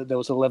I felt that there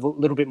was a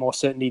little bit more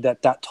certainty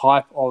that that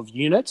type of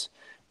unit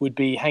would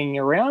be hanging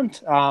around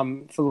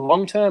for the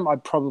long term,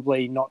 I'm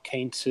probably not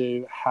keen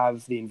to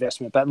have the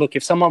investment. But look,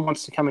 if someone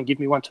wants to come and give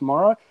me one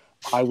tomorrow,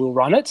 I will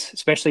run it,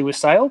 especially with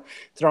Sail.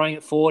 Throwing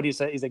it forward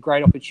is a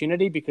great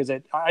opportunity because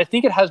I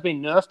think it has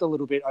been nerfed a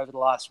little bit over the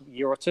last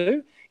year or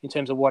two in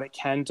terms of what it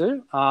can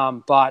do.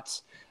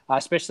 But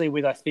especially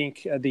with, I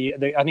think I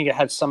think it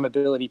had some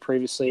ability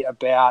previously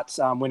about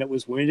when it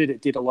was wounded,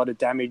 it did a lot of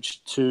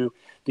damage to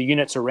the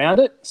units around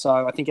it.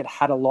 So I think it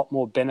had a lot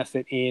more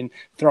benefit in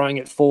throwing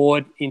it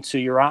forward into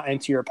your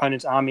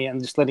opponent's army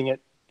and just letting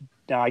it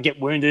get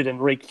wounded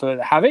and wreak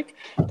further havoc.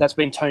 That's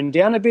been toned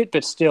down a bit,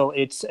 but still,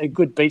 it's a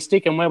good beat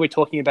stick. And where we're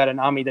talking about an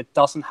army that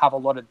doesn't have a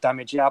lot of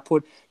damage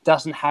output,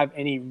 doesn't have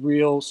any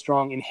real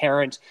strong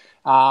inherent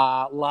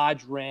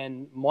large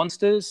ran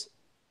monsters,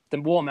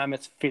 the War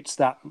Mammoth fits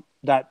that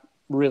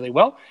really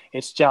well.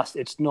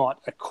 It's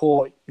not a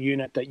core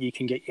unit that you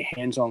can get your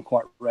hands on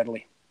quite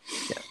readily.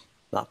 Yeah,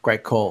 no,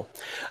 great call.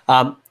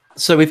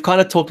 So we've kind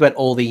of talked about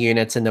all the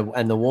units and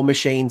the war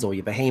machines or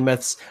your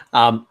behemoths.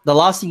 The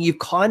last thing we've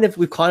kind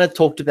of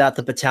talked about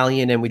the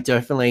battalion, and we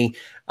definitely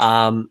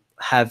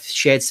have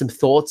shared some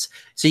thoughts.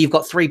 So you've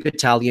got 3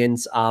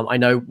 battalions. I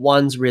know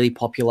one's really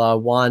popular,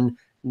 one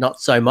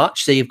not so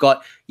much. So you've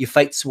got your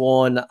Fate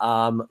Sworn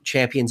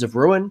Champions of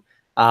Ruin.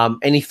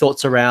 Any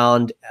thoughts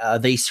around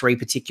these 3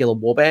 particular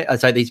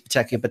these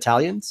particular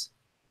battalions?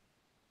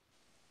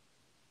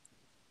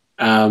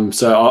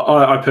 So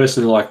I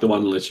personally like the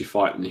one that lets you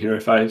fight in the hero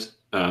phase,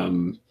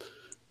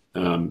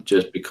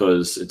 just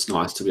because it's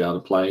nice to be able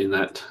to play in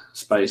that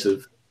space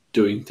of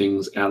doing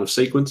things out of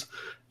sequence.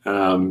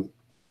 So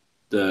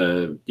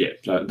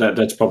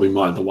that's probably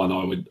the one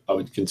I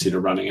would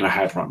consider running, and I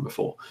have run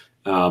before,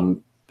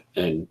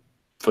 and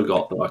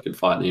forgot that I could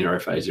fight in the hero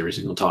phase every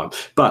single time.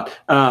 But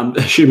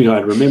assuming I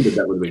had remembered,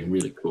 that would have been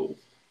really cool.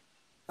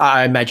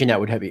 I imagine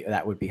that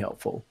would be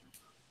helpful.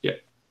 Yeah.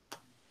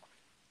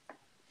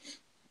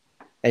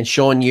 And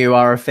Shaun, you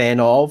are a fan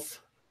of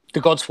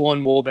the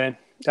Godsworn Warband.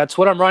 That's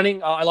what I'm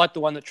running. I like the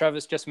one that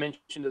Travis just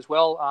mentioned as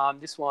well.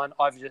 This one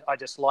I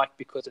just like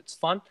because it's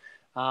fun.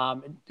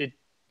 It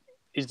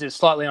is just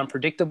slightly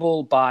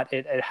unpredictable, but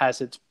it has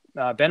its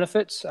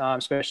benefits,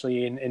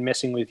 especially in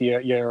messing with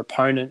your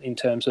opponent in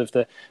terms of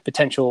the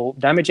potential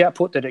damage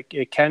output that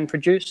it can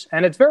produce.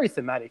 And it's very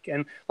thematic.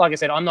 And like I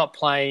said, I'm not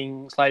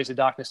playing Slaves of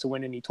Darkness to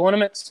win any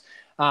tournaments.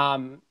 I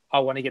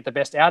want to get the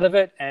best out of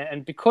it.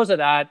 And because of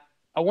that,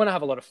 I want to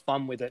have a lot of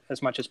fun with it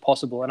as much as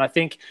possible. And I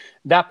think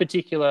that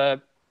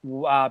particular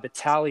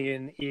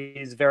battalion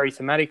is very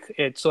thematic.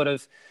 It sort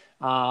of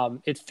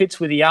it fits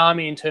with the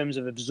army in terms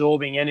of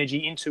absorbing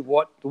energy into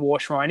what the War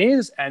Shrine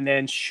is, and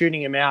then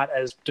shooting them out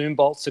as doom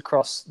bolts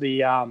across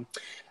the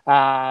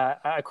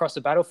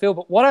battlefield.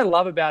 But what I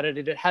love about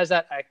it has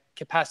that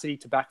capacity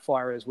to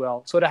backfire as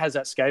well. It sort of has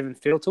that Skaven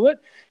feel to it,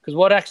 because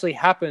what actually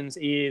happens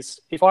is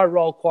if I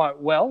roll quite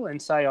well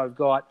and say I've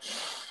got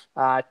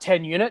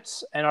 10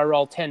 units and I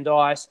roll 10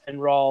 dice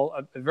and roll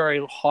a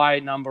very high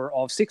number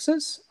of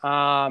 6s.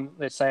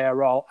 Let's say I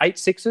roll 8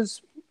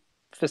 6s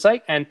for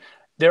sake, and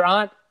there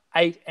aren't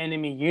 8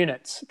 enemy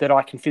units that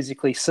I can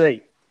physically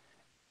see.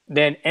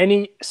 Then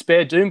any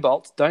spare doom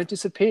bolts don't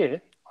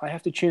disappear. I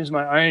have to choose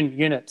my own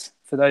units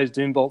for those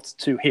doom bolts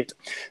to hit.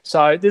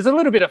 So there's a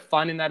little bit of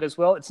fun in that as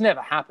well. It's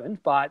never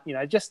happened, but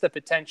just the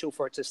potential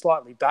for it to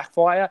slightly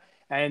backfire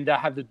and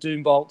have the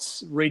doom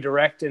bolts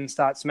redirect and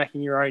start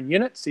smacking your own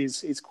units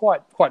is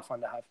quite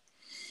fun to have.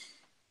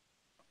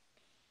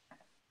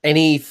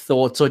 Any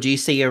thoughts, or do you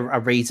see a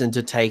reason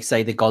to take,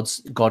 say, the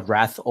God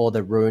Wrath or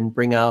the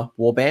Runebringer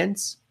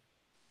warbands?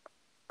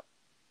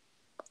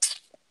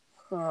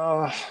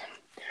 I'm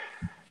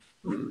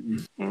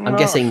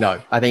guessing no.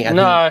 I think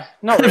not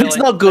really. If it's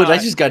not good, no. I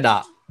just go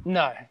nah.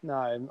 No.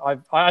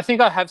 I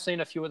think I have seen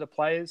a few of the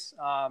players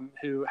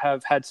who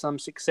have had some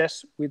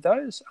success with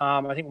those.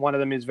 I think one of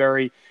them is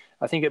I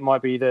think it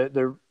might be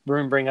the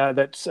Runebringer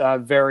that's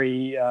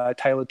very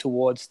tailored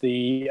towards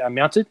the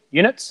mounted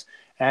units.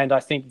 And I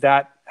think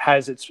that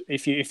has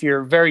if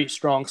you're a very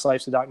strong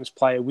Slaves to Darkness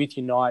player with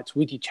your knights,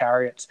 with your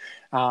chariots,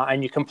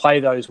 and you can play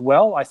those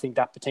well, I think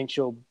that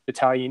potential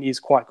battalion is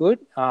quite good.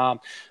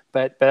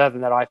 But other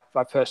than that,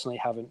 I personally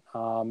haven't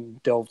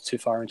delved too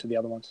far into the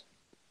other ones.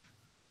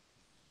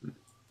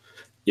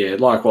 Yeah,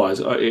 likewise.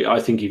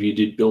 I think if you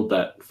did build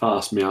that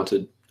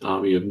fast-mounted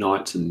army of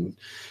knights and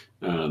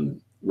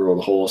roll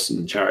the horse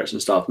and chariots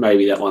and stuff,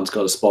 maybe that one's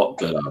got a spot.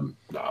 But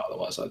no,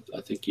 otherwise,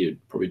 I think you're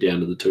probably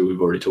down to the 2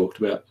 we've already talked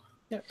about.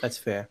 Yeah, that's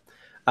fair.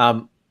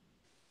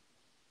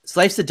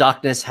 Slaves to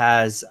Darkness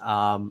has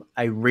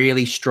a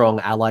really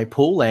strong ally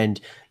pool, and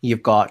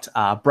you've got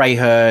Bray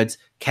Herds,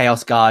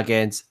 Chaos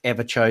Gargants,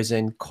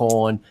 Everchosen,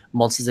 Khorne,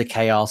 Monsters of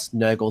Chaos,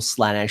 Nurgle,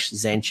 Slaanesh,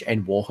 Zench,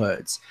 and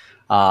Warherds.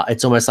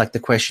 It's almost like the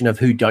question of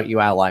who don't you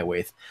ally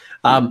with.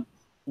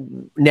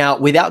 Now,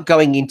 without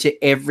going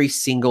into every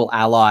single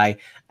ally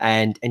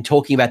and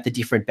talking about the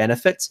different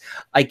benefits,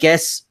 I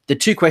guess the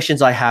 2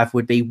 questions I have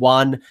would be,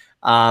 one,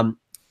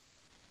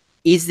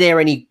 is there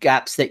any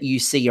gaps that you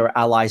see your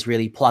allies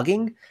really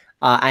plugging?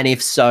 And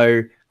if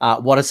so,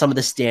 what are some of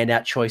the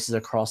standout choices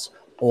across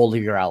all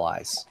of your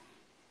allies?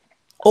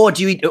 Or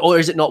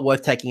is it not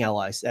worth taking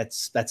allies?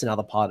 That's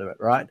another part of it,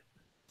 right?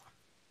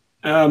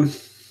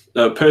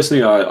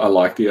 personally, I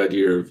like the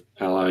idea of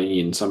allowing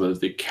in some of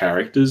the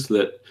characters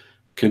that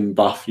can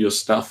buff your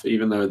stuff,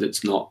 even though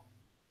that's not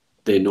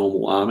their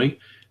normal army.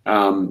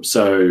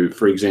 So,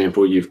 for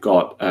example, you've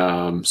got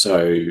in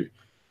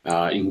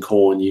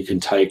Khorne you can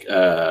take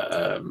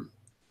the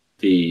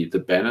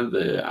banner,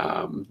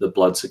 the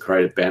blood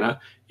secreted banner.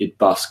 It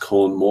buffs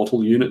Khorne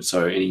mortal units,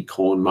 so any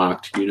Khorne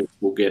marked units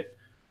will get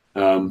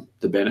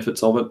the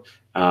benefits of it.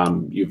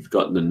 You've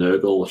got the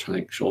Nurgle, which I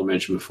think Shaun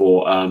mentioned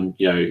before.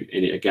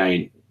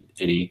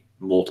 Any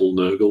mortal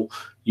Nurgle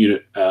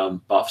unit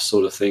buff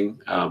sort of thing.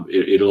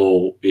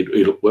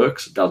 It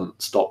works. It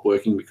doesn't stop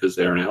working because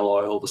they're an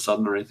ally all of a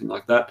sudden or anything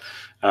like that.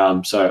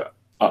 So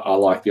I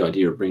like the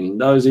idea of bringing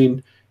those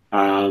in.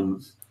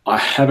 I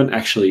haven't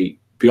actually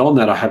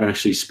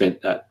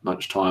spent that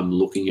much time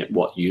looking at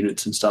what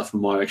units and stuff I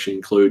might actually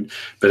include,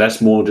 but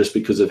that's more just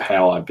because of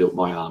how I built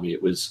my army.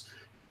 It was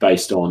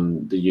based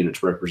on the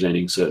units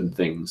representing certain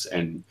things,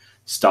 and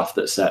stuff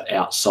that sat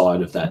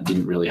outside of that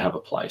didn't really have a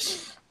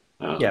place.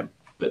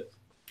 But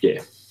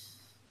yeah,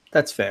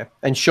 that's fair.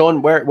 And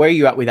Shaun, where are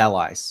you at with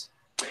allies?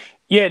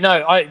 Yeah,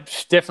 no, I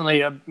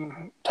definitely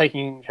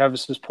taking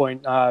Travis's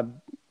point,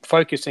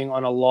 focusing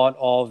on a lot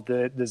of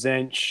the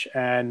Tzeentch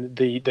and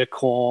the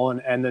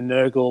Khorne and the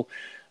Nurgle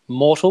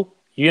mortal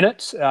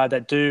units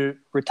that do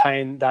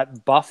retain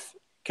that buff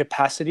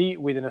capacity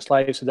within a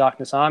Slaves to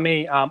Darkness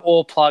army,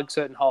 or plug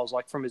certain holes.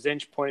 Like from a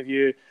Tzeentch point of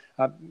view,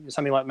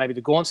 something like maybe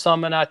the Gaunt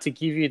Summoner to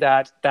give you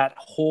that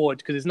horde,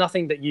 because there's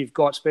nothing that you've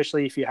got,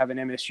 especially if you have an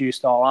MSU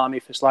style army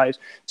for Slaves,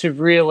 to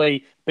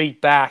really beat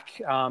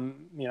back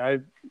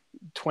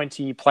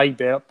 20 Plague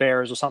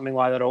Bearers or something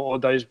like that, or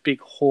those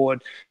big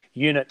horde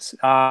units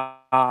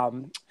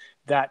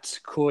that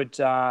could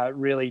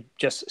really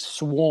just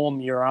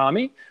swarm your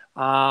army.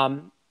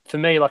 For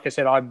me, like I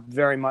said, I'm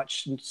very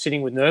much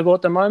sitting with Nurgle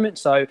at the moment.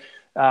 So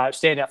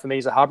standout for me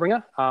is a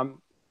Harbinger.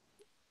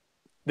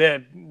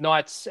 The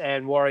Knights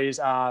and Warriors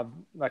are,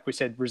 like we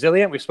said,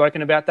 resilient. We've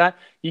spoken about that.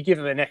 You give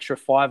them an extra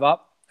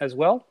 5-up as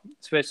well,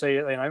 especially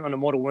on the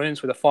Mortal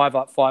Wounds with a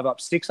 5-up, 5-up,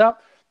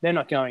 6-up. They're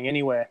not going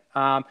anywhere.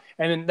 And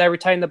then they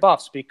retain the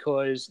buffs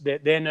because they're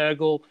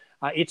Nurgle.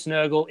 It's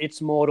Nurgle, it's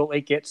mortal,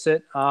 it gets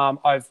it.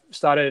 I've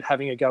started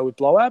having a go with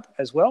Bloab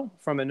as well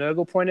from a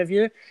Nurgle point of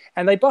view,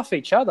 and they buff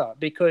each other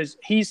because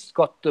he's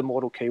got the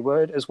mortal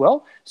keyword as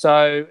well.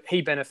 So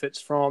he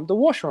benefits from the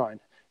War Shrine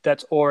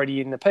that's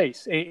already in the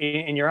piece,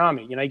 in your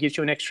army. It gives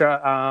you an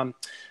extra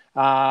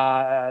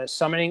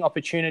summoning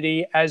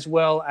opportunity as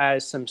well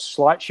as some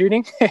slight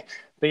shooting,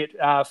 be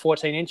it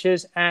 14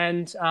 inches,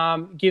 and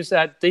gives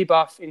that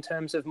debuff in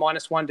terms of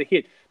 -1 to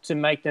hit to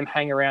make them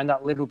hang around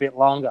that little bit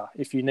longer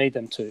if you need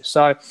them to.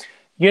 So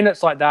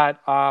units like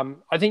that,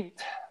 I think,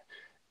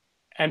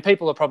 and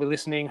people are probably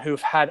listening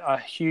who've had a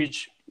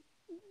huge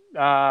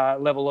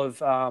level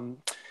of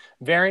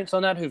variance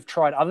on that, who've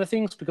tried other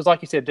things, because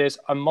like you said, there's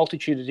a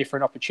multitude of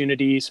different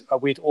opportunities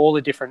with all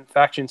the different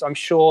factions. I'm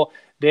sure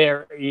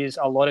there is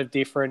a lot of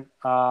different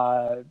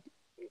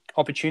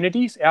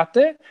opportunities out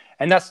there,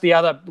 and that's the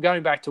other,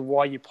 going back to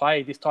why you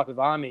play this type of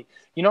army.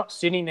 You're not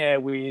sitting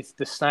there with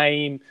the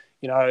same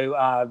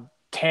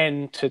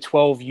 10 to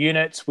 12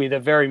 units with a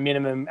very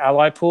minimum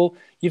ally pool.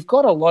 You've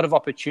got a lot of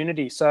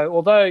opportunity. So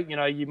although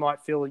you might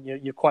feel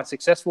you're quite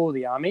successful with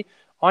the army,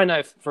 I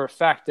know for a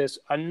fact there's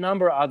a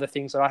number of other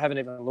things that I haven't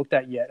even looked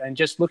at yet. And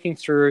just looking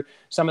through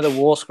some of the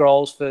war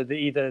scrolls for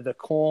either the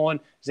Khorne,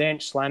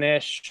 Tzeentch,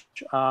 Slaanesh,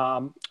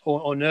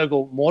 or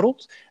Nurgle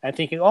mortals, and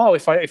thinking,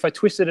 if I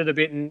twisted it a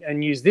bit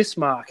and use this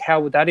mark,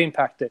 how would that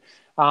impact it?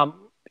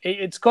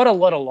 It's got a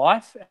lot of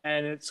life,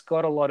 and it's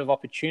got a lot of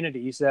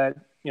opportunities that,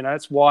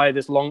 that's why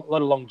there's a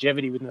lot of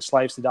longevity within the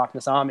Slaves to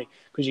Darkness army,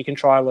 because you can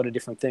try a lot of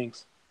different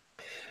things.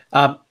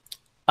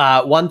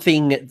 One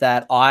thing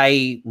that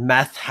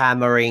math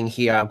hammering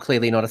here, I'm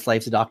clearly not a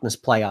Slaves to Darkness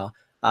player.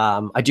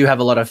 I do have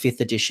a lot of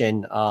 5th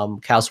edition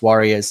Chaos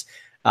Warriors.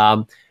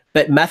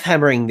 But math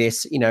hammering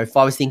this, if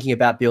I was thinking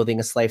about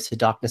building a Slaves to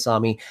Darkness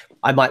army,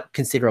 I might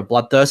consider a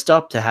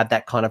Bloodthirster to have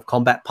that kind of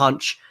combat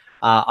punch.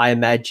 I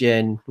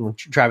imagine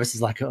Travis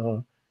is like,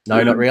 oh,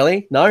 no, not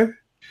really. No?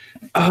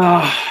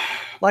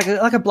 Like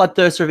a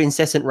Bloodthirster of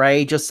Incessant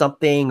Rage or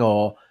something,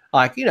 or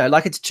like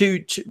it's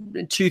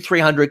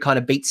 200-300 kind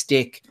of beat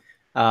stick.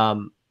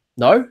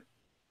 No?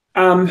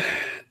 Yeah,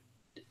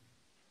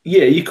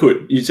 you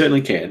could. You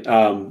certainly can.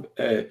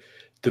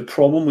 The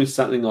problem with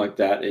something like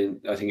that, and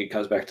I think it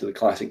comes back to the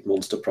classic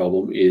monster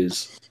problem,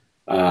 is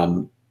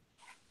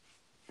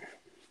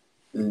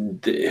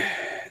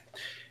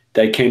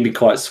they can be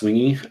quite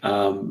swingy.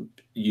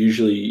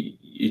 Usually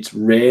it's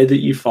rare that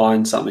you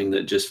find something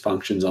that just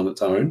functions on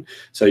its own.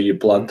 So your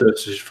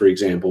Bloodthirsters, for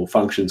example,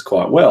 functions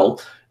quite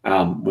well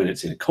when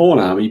it's in a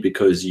Khorne army,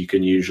 because you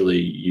can usually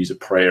use a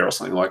prayer or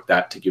something like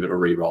that to give it a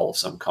reroll of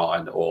some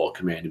kind, or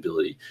command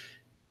ability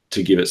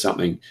to give it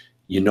something.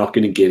 You're not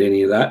going to get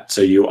any of that,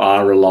 so you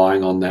are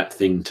relying on that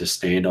thing to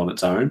stand on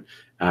its own.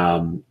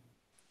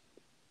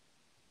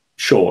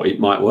 Sure, it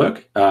might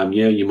work.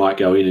 You might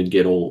go in and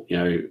get all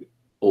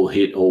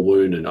hit, all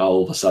wound, and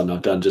all of a sudden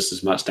I've done just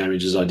as much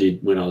damage as I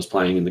did when I was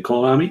playing in the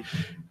Khorne army.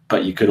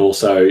 but you can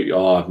also,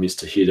 oh, I've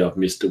missed a hit, I've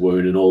missed a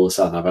wound, and all of a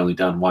sudden I've only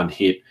done one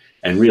hit.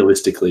 And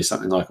realistically,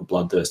 something like a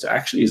bloodthirster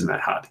actually isn't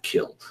that hard to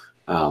kill.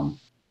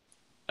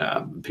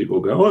 People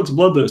will go, oh, it's a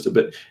bloodthirster,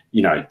 but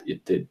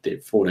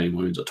they're 14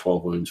 wounds or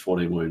 12 wounds,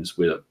 14 wounds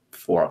with a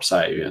 4-up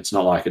save. It's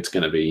not like it's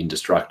going to be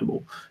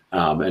indestructible.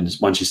 And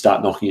once you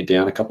start knocking it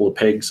down a couple of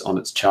pegs on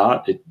its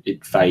chart,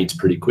 it fades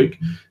pretty quick.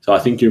 So I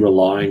think you're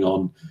relying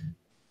on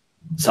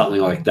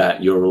something like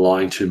that. You're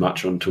relying too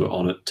much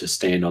on it to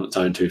stand on its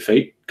own 2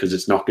 feet, because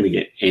it's not going to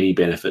get any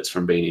benefits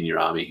from being in your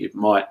army. It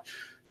might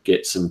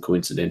get some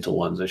coincidental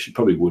ones. I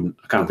probably wouldn't.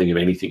 I can't think of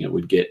anything it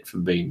would get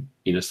from being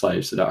in a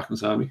Slaves to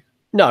Darkness army.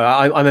 No,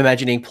 I'm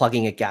imagining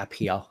plugging a gap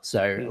here.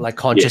 So like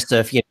conscious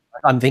of,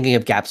 I'm thinking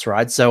of gaps,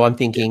 right? So I'm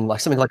thinking like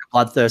something like a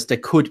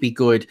bloodthirster could be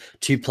good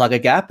to plug a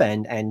gap,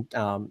 and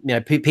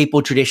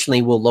people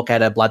traditionally will look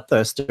at a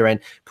bloodthirster and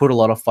put a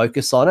lot of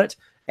focus on it,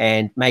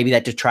 and maybe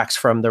that detracts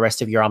from the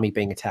rest of your army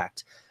being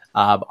attacked.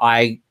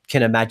 I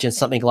can imagine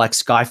something like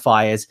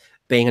Skyfires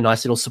being a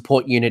nice little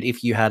support unit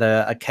if you had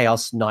a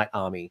Chaos Knight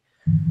army.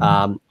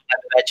 I'm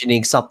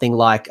imagining something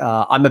like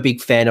I'm a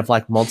big fan of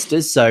like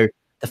monsters, so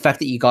the fact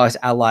that you guys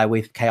ally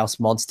with Chaos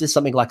monsters,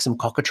 something like some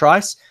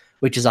Cockatrice,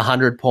 which is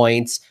 100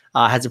 points,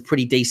 has a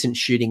pretty decent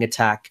shooting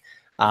attack,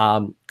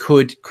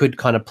 could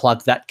kind of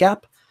plug that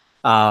gap.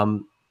 I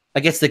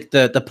guess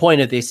the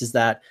point of this is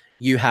that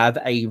you have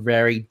a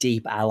very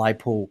deep ally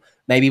pool,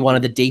 maybe one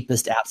of the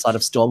deepest outside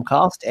of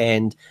Stormcast,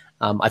 and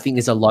I think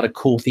there's a lot of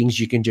cool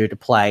things you can do to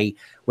play,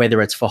 whether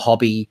it's for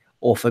hobby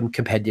or for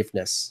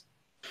competitiveness.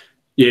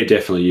 Yeah,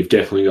 definitely. You've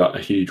definitely got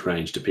a huge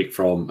range to pick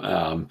from.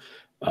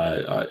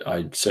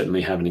 I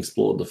certainly haven't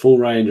explored the full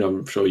range.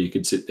 I'm sure you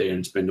could sit there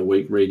and spend a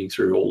week reading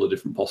through all the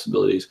different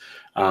possibilities.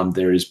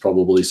 There is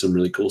probably some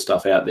really cool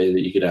stuff out there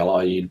that you could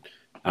ally in.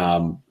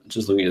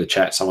 Just looking at the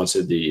chat, someone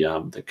said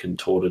the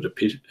contorted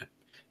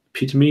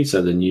epitome,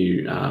 so the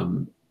new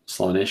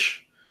Slaanesh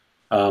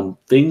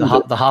thing.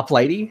 The harp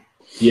lady?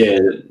 Yeah,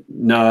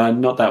 no,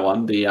 not that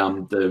one.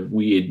 The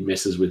weird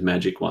messes with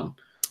magic one.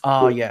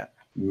 Oh, yeah.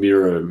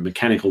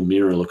 Mechanical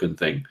mirror looking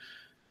thing.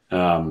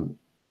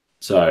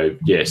 So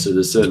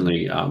there's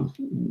certainly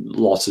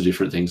lots of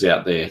different things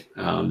out there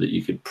that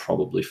you could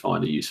probably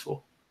find a use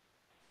for.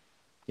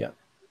 Yeah,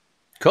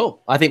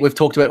 cool. I think we've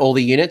talked about all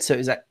the units. So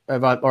is that,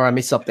 or I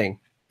missed something?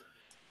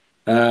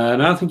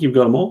 No, I think you've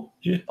got them all.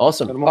 Yeah,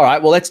 awesome. All right,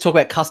 well, let's talk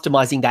about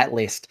customizing that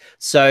list.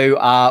 So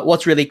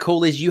what's really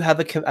cool is you have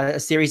a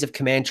series of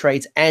command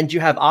traits and you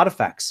have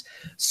artifacts.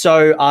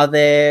 So are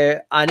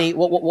there any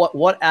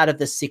what out of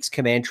the 6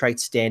 command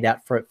traits stand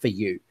out for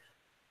you?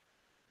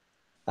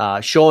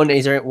 Shaun,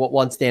 is there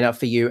one stand out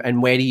for you,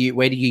 and where do you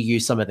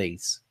use some of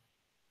these?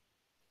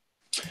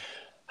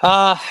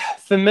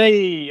 For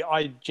me,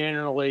 I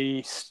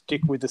generally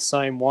stick with the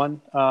same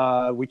one,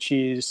 which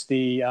is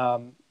the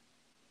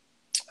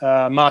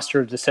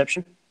Master of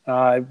Deception,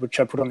 which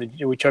I put on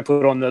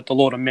the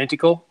Lord of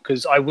Menticle,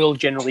 because I will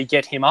generally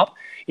get him up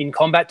in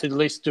combat to at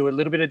least do a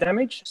little bit of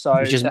damage.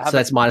 So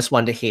that's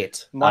 -1 to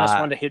hit.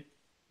 -1 to hit.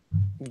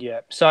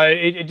 Yeah, so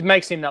it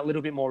makes him that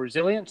little bit more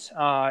resilient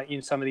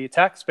in some of the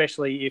attacks,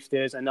 especially if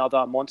there's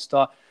another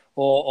monster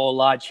or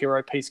large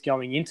hero piece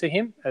going into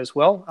him as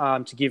well,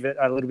 to give it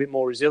a little bit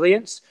more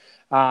resilience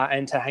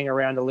and to hang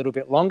around a little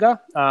bit longer.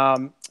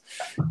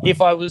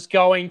 If I was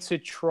going to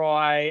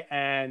try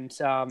and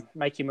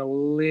make him a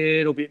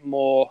little bit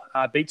more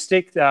beat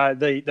stick,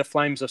 the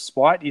Flames of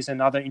Spite is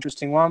another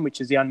interesting one,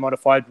 which is the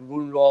unmodified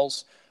wound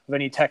rolls of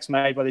any attacks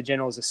made by the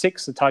general as a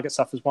 6. The target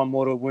suffers 1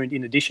 mortal wound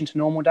in addition to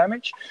normal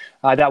damage.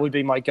 That would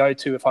be my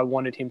go-to if I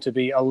wanted him to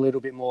be a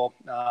little bit more,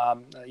 a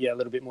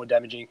little bit more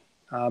damaging.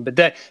 But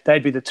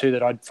they'd be the 2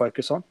 that I'd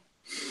focus on.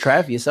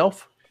 Trav,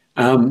 yourself?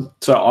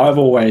 So I've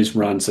always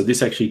run. So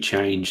this actually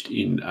changed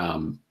in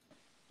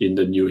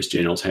the newest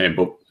General's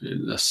Handbook,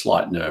 a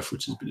slight nerf,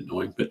 which is a bit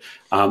annoying. But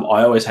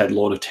I always had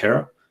Lord of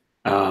Terror.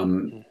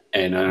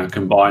 And I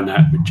combine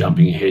that with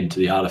jumping ahead to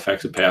the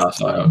Artifacts of Power.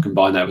 So I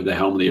combine that with the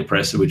Helm of the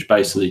Oppressor, which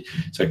basically,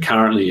 so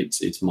currently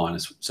it's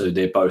minus, so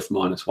they're both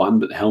 -1,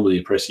 but the Helm of the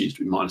Oppressor used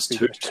to be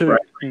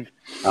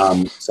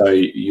 -2. So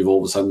you've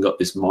all of a sudden got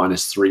this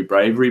 -3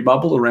 bravery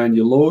bubble around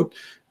your Lord.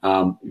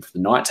 If the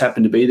Knights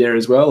happen to be there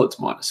as well, it's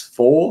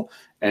 -4.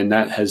 And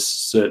that has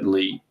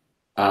certainly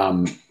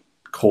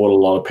caught a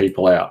lot of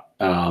people out,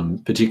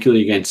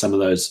 particularly against some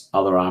of those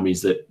other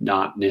armies that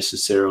aren't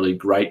necessarily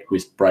great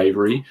with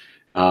bravery.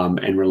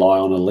 And rely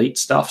on elite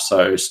stuff,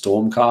 so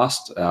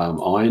Stormcast,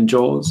 Iron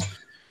Jaws,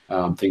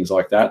 things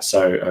like that.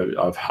 So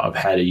I've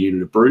had a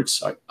unit of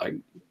brutes. I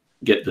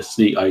get the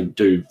sneak. I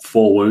do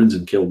 4 wounds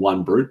and kill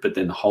 1 brute, but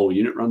then the whole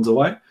unit runs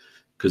away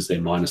because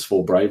they're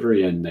 -4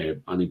 bravery and they're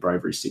only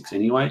bravery 6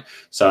 anyway.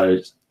 So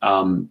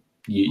that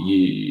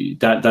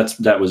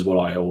was what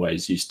I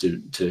always used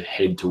to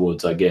head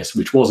towards, I guess,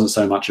 which wasn't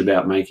so much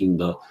about making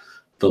the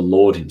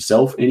Lord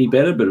himself any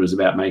better, but it was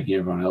about making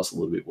everyone else a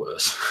little bit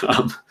worse.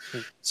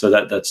 So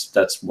that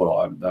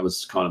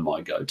was kind of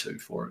my go-to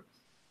for it.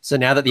 So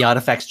now that the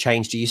artifacts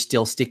changed, do you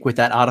still stick with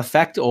that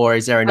artifact, or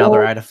is there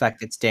another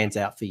artifact that stands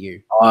out for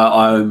you?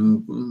 I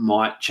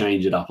might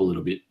change it up a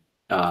little bit.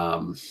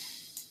 I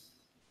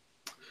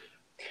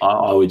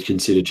would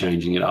consider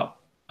changing it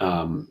up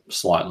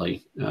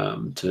slightly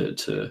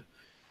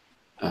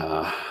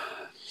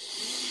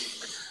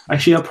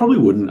actually, I probably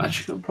wouldn't.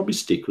 Actually, I'd probably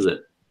stick with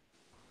it.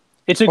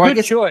 It's a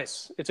good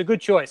choice. It's a good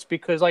choice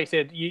because, like I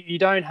said, you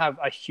don't have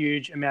a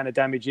huge amount of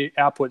damage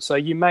output. So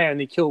you may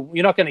only kill,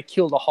 you're not going to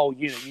kill the whole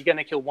unit. You're going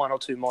to kill 1 or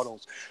 2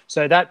 models.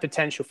 So that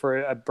potential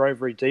for a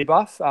bravery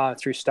debuff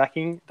through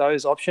stacking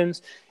those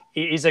options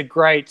is a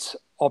great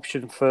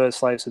option for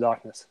Slaves to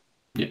Darkness.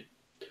 Yeah.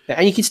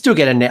 And you can still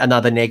get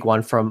another neg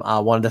one from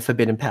one of the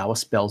Forbidden Power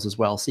spells as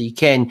well. So you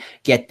can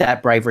get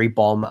that bravery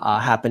bomb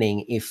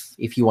happening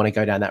if you want to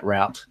go down that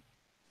route.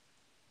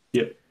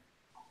 Yep.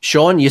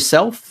 Shaun,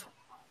 yourself?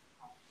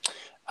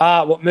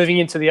 Moving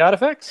into the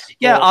artifacts?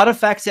 Yeah,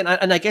 artifacts. And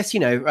I guess,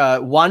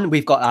 one,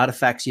 we've got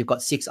artifacts. You've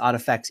got 6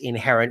 artifacts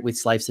inherent with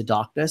Slaves to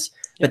Darkness.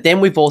 Yep. But then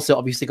we've also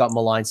obviously got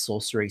Malign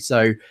Sorcery.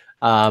 So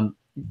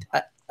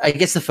I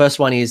guess the first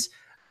one is,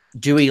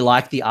 do we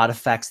like the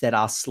artifacts that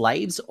are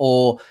slaves,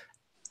 or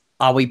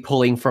are we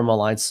pulling from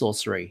Malign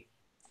Sorcery?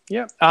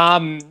 Yeah.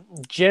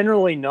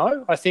 Generally,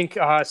 no. I think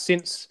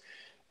since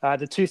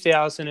the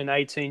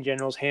 2018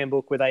 General's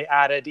Handbook, where they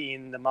added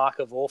in the Mark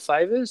of All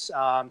Favors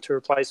to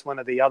replace one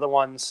of the other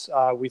ones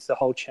with the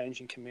whole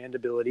change in command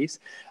abilities,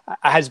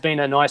 has been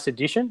a nice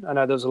addition. I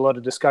know there was a lot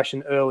of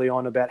discussion early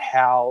on about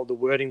how the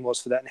wording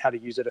was for that and how to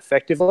use it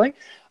effectively.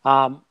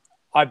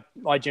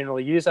 I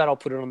generally use that. I'll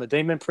put it on the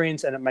Demon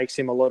Prince, and it makes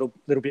him a little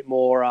bit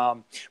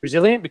more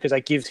resilient because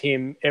that gives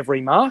him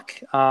every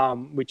mark,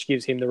 which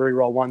gives him the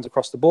reroll 1s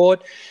across the board.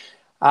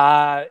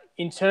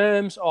 In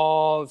terms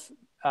of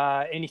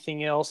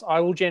anything else,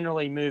 I will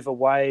generally move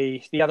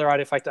away. The other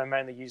artifact I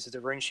mainly use is the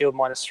Rune Shield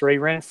 -3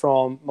 Ren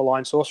from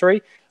Malign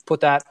Sorcery.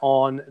 Put that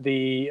on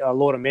the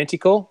Lord of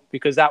Manticore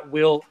because that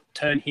will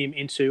turn him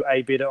into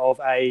a bit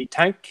of a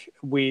tank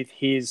with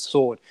his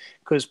sword.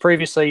 Because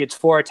previously it's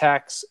 4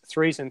 attacks,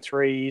 3s and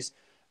 3s,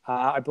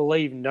 I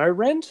believe no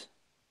rend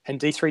and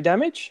D3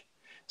 damage.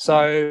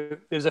 So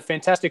there's a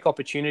fantastic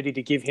opportunity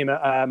to give him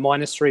a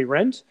 -3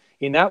 rend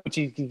in that, which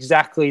is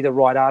exactly the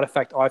right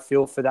artifact I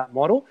feel for that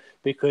model.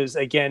 Because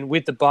again,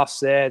 with the buffs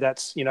there,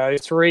 that's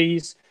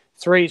 3s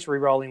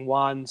re-rolling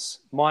 1s,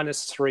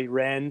 -3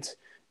 rend,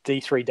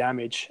 D3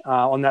 damage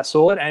on that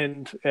sword,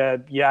 and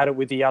you add it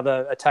with the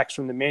other attacks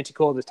from the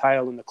Manticore, the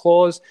tail and the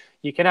claws.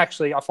 You can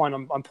actually, I find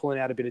I'm pulling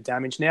out a bit of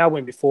damage now,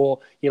 when before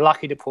you're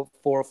lucky to put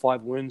 4 or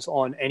 5 wounds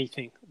on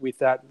anything with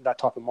that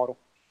type of model.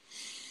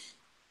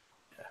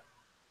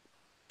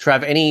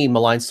 Trav, any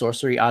Malign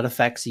Sorcery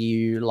artifacts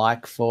you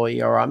like for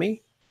your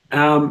army?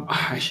 I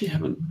actually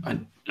haven't. I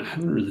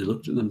haven't really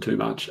looked at them too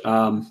much.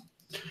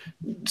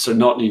 So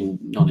not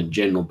in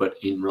general, but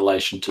in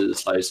relation to the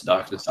Slaves to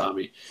Darkness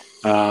army.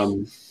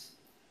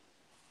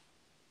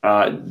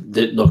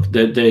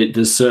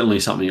 There's certainly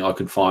something I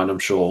could find, I'm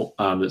sure,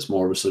 that's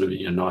more of a sort of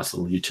nice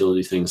little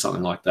utility thing,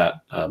 something like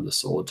that. The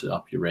sword to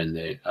up your rend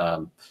there.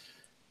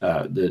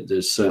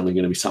 There's certainly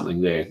going to be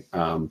something there.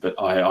 But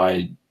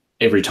I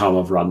every time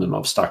I've run them,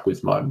 I've stuck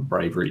with my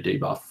bravery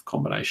debuff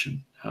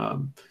combination.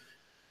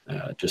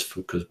 Just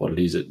because what it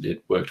is,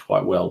 it worked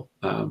quite well,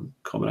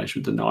 combination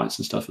with the knights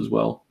and stuff as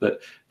well.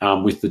 But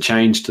with the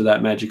change to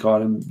that magic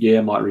item, I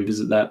might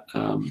revisit that,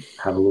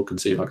 have a look and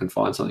see if I can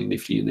find something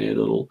nifty in there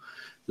that'll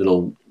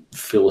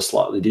fill a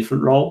slightly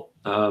different role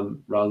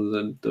rather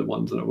than the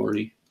ones that I'm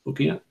already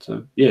looking at.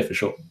 So yeah, for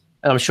sure.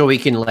 And I'm sure we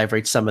can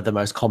leverage some of the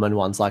most common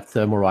ones like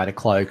Thermal Rider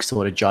Cloak,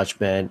 Sword of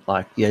Judgment,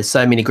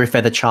 so many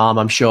Griffeather Charm.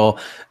 I'm sure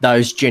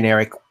those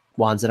generic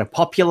ones that are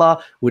popular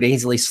would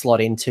easily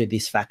slot into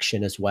this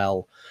faction as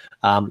well.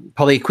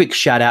 Probably a quick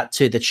shout out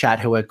to the chat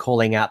who are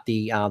calling out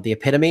the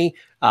Epitome,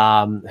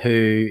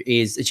 who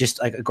is just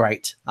a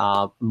great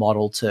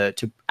model to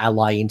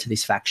ally into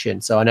this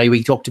faction. So I know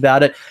we talked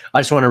about it.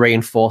 I just want to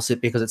reinforce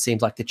it because it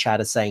seems like the chat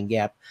is saying,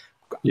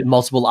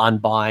 multiple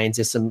unbinds.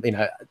 There's some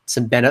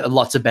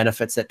lots of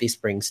benefits that this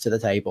brings to the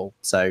table.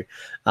 So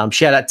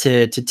shout out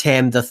to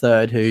Tam the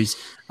Third, who's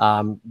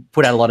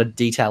put out a lot of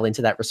detail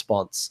into that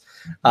response.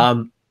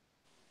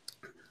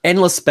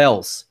 Endless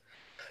spells.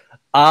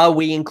 Are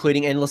we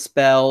including endless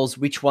spells?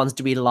 Which ones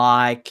do we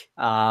like?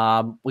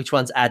 Which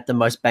ones add the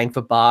most bang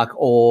for buck?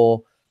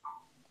 Or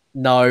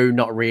no,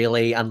 not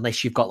really,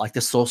 unless you've got like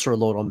the Sorcerer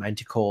Lord or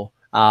Manticore.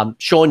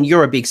 Shaun,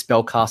 you're a big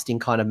spell casting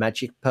kind of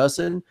magic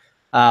person.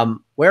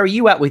 Where are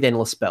you at with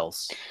endless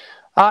spells?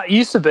 It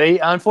used to be.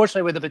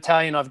 Unfortunately, with the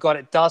battalion I've got,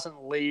 it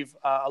doesn't leave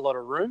a lot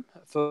of room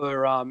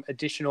for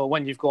additional,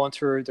 when you've gone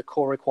through the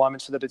core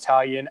requirements for the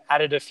battalion,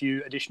 added a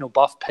few additional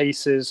buff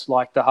pieces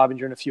like the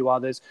Harbinger and a few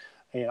others.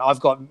 I've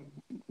got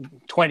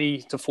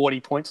 20 to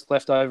 40 points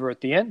left over at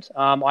the end.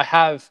 I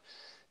have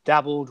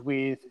dabbled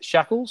with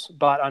Shackles,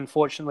 but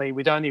unfortunately,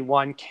 with only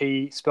one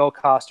key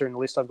spellcaster in the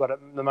list I've got at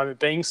the moment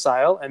being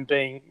Sale and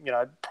being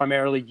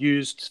primarily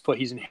used for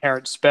his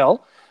inherent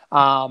spell,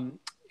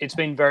 it's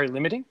been very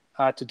limiting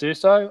to do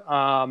so.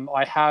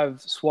 I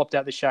have swapped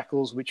out the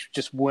Shackles, which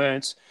just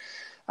weren't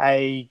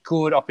a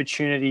good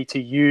opportunity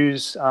to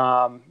use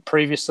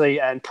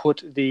previously, and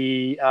put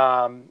the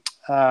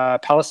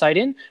Palisade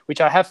in,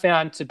 which I have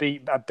found to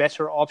be a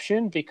better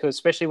option, because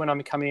especially when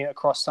I'm coming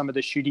across some of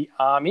the shooty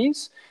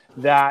armies,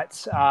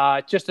 that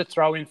just to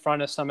throw in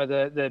front of some of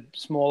the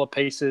smaller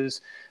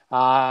pieces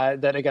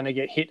that are going to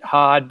get hit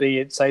hard, be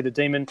it, say, the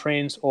Demon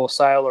Prince or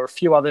Sail or a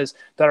few others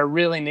that I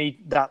really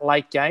need that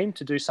late game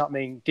to do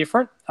something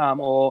different,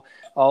 or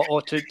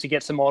to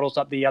get some models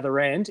up the other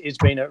end, has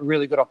been a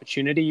really good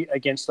opportunity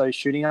against those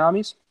shooting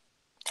armies.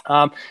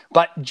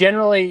 But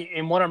generally,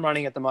 in what I'm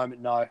running at the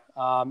moment, no.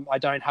 I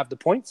don't have the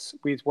points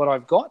with what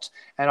I've got,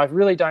 and I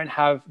really don't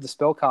have the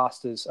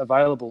spellcasters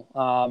available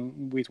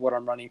with what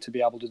I'm running to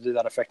be able to do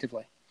that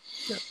effectively.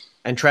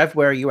 And Trev,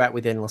 where are you at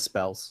with endless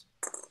spells?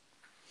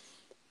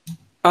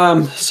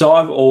 So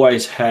I've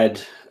always had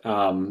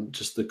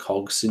just the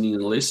cogs sitting in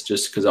the list,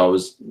 just because I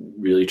was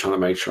really trying to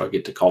make sure I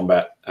get to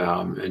combat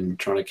and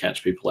trying to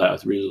catch people out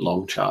with really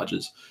long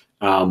charges.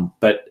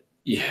 But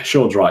yeah,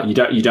 Sean's right.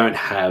 You don't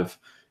have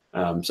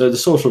so the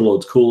Sorcerer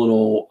Lord's cool and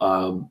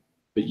all,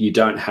 but you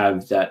don't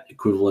have that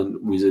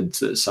equivalent wizards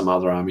that some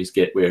other armies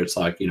get, where it's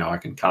like, I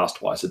can cast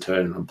twice a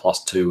turn and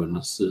 +2 and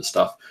this sort of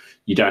stuff.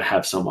 You don't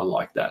have someone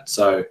like that,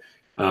 so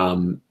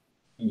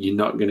you're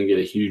not going to get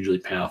a hugely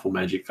powerful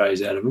magic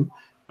phase out of them.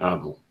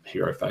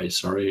 Hero phase,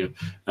 sorry.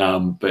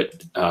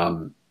 But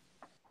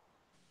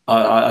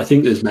I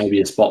think there's maybe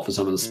a spot for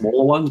some of the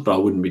smaller ones, but I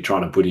wouldn't be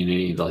trying to put in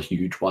any of the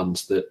huge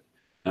ones that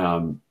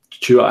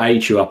chew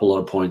up a lot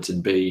of points,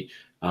 and B,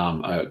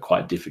 are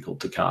quite difficult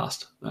to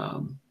cast.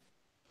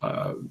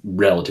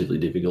 Relatively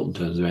difficult in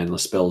terms of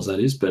endless spells, that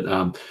is, but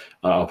I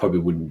probably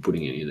wouldn't be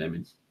putting any of them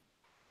in.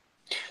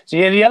 So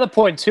yeah, the other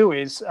point too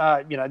is,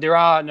 there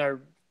are no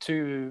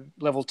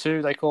level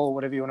 2, they call,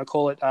 whatever you want to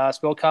call it,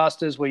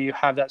 spellcasters, where you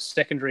have that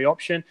secondary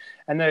option.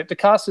 And the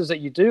casters that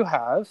you do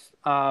have,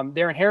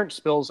 their inherent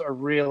spells are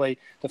really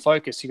the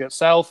focus. You got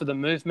Sail for the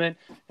movement,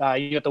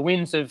 you got the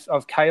Winds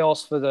of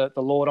Chaos for the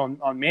Lord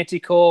on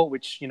Manticore,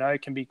 which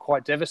can be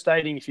quite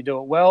devastating if you do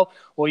it well,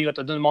 or you got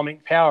the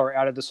Demonic Power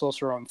out of the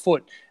Sorcerer on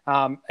Foot.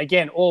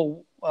 Again,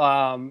 all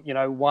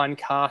one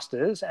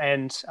casters,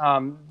 and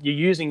you're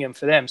using them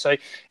for them. So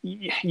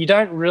you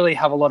don't really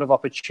have a lot of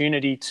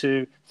opportunity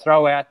to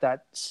throw out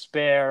that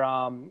spare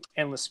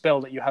endless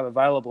spell that you have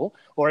available,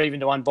 or even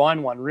to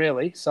unbind one,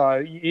 really.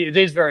 So it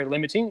is very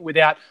limiting,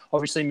 without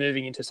obviously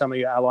moving into some of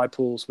your ally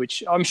pools,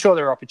 which I'm sure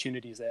there are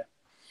opportunities there.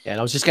 Yeah, and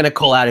I was just going to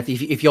call out,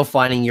 if you're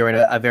finding you're in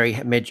a very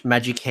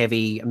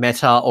magic-heavy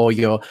meta, or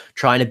you're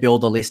trying to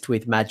build a list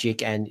with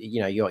magic and,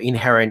 your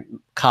inherent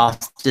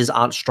casters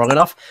aren't strong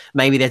enough,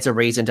 maybe there's a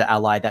reason to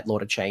ally that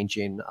Lord of Change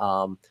in,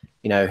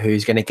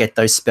 who's going to get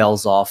those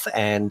spells off.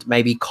 And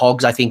maybe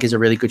Cogs, I think, is a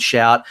really good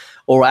shout.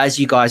 Or as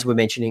you guys were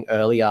mentioning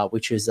earlier,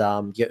 which is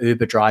your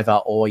Uber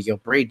driver or your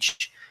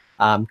bridge,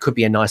 could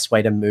be a nice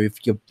way to move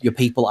your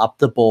people up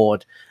the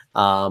board,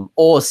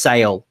 or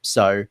Sail.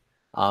 So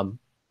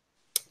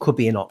could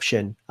be an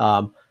option.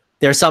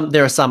 There are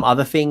some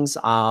other things.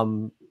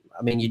 Your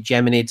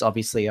Geminids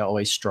obviously are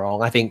always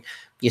strong. I think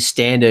your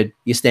standard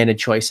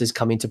choices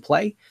come into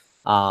play.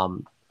 I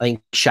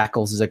think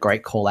Shackles is a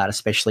great call out,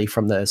 especially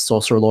from the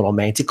Sorcerer Lord on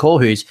Manticore,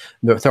 who's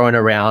throwing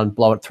around,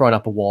 throwing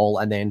up a wall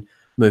and then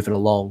moving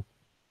along.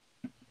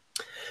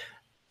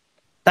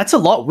 That's a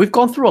lot. We've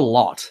gone through a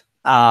lot.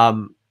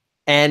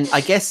 And I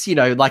guess,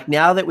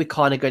 now that we're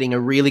kind of getting a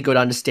really good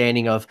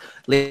understanding of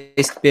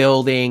list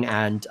building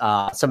and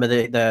some of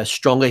the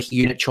stronger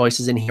unit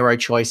choices and hero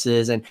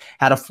choices and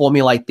how to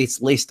formulate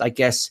this list, I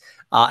guess,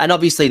 and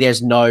obviously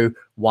there's no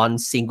one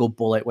single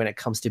bullet when it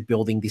comes to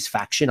building this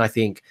faction. I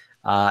think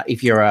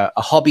if you're a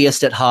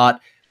hobbyist at heart,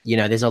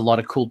 there's a lot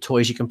of cool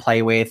toys you can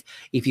play with.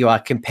 If you are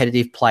a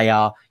competitive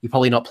player, you're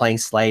probably not playing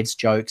slaves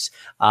jokes,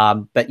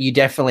 but you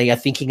definitely are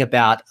thinking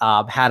about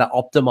how to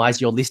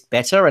optimize your list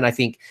better. And I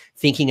think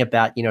thinking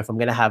about, if I'm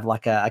going to have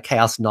like a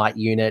Chaos Knight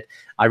unit,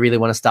 I really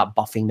want to start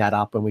buffing that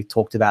up. And we've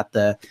talked about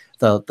the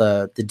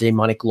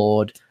Demonic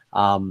Lord.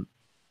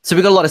 So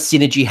we've got a lot of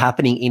synergy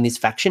happening in this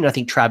faction. I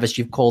think, Travis,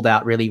 you've called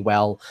out really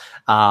well.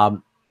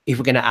 If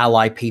we're going to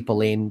ally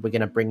people in, we're going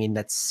to bring in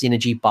that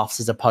synergy buffs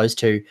as opposed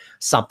to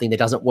something that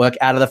doesn't work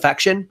out of the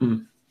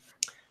faction.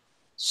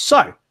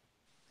 So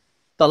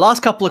the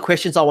last couple of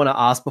questions I want to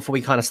ask before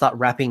we kind of start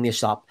wrapping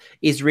this up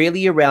is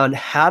really around,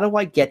 how do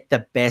I get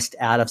the best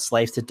out of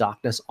Slaves to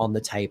Darkness on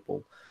the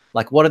table?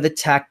 Like, what are the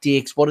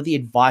tactics? What are the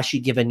advice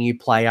you give a new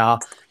player?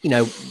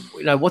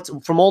 What's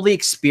from all the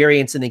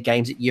experience in the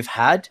games that you've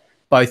had,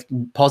 both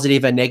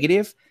positive and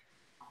negative,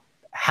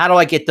 how do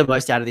I get the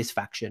most out of this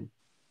faction?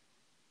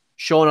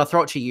 Shaun, I'll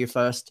throw it to you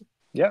first.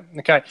 Yeah,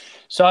 okay.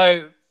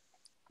 So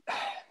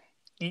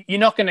you're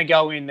not going to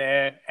go in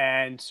there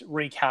and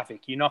wreak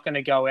havoc. You're not going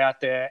to go out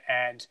there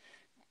and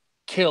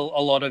kill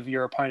a lot of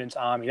your opponent's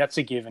army. That's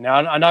a given. Now,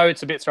 I know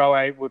it's a bit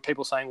throwaway with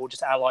people saying, we'll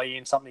just ally you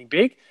in something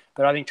big,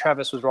 but I think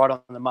Travis was right on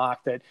the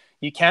mark that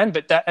you can,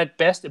 but that at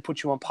best it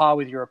puts you on par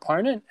with your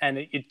opponent, and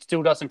it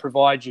still doesn't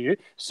provide you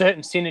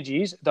certain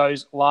synergies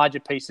those larger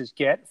pieces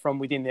get from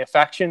within their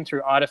faction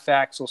through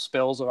artifacts or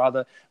spells or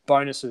other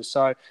bonuses.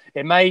 So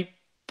it may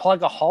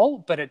plug a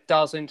hole, but it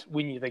doesn't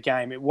win you the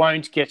game. It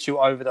won't get you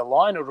over the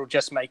line. It'll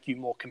just make you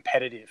more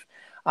competitive.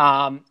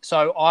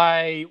 So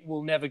I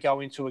will never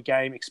go into a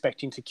game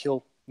expecting to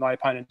kill my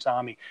opponent's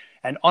army.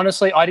 And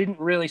honestly, I didn't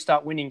really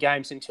start winning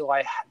games until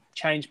I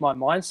changed my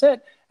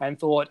mindset and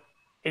thought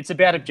it's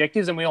about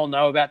objectives, and we all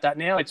know about that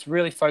now. It's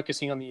really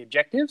focusing on the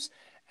objectives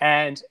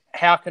and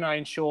how can I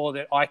ensure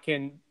that I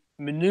can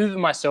maneuver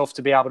myself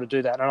to be able to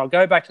do that. And I'll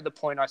go back to the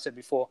point I said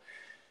before.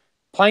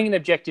 Playing an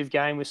objective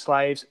game with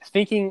slaves,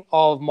 thinking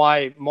of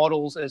my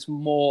models as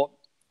more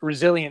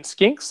resilient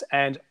skinks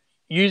and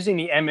using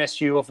the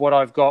MSU of what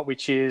I've got,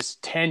 which is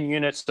 10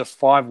 units to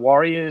 5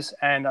 warriors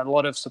and a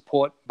lot of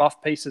support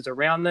buff pieces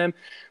around them,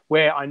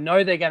 where I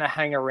know they're going to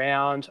hang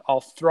around.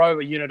 I'll throw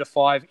a unit of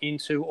 5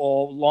 into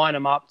or line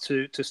them up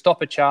to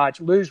stop a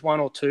charge, lose 1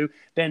 or 2,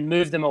 then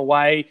move them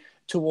away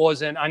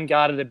towards an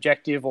unguarded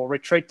objective or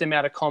retreat them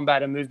out of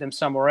combat and move them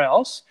somewhere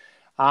else.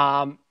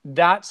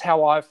 That's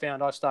how I've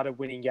found I've started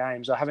winning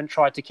games. I haven't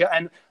tried to kill.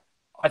 And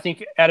I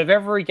think out of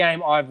every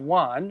game I've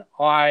won,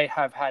 I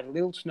have had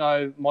little to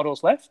no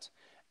models left,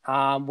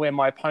 where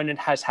my opponent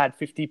has had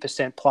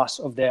 50% plus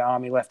of their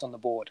army left on the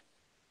board.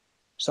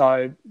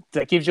 So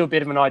that gives you a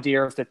bit of an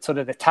idea of the sort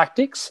of the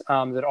tactics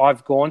that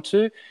I've gone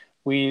to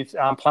with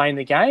playing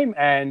the game.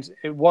 And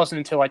it wasn't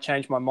until I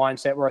changed my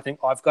mindset where I think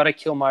I've got to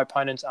kill my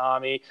opponent's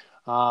army.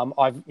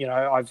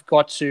 I've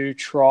got to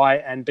try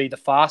and be the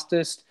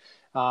fastest.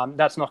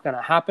 That's not going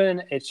to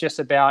happen. It's just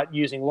about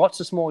using lots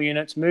of small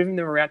units, moving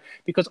them around.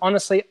 Because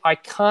honestly, I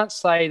can't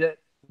say that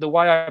the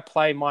way I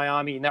play my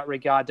army in that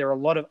regard, there are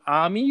a lot of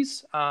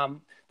armies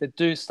that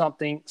do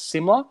something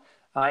similar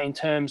in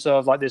terms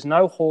of like there's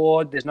no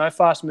horde, there's no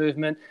fast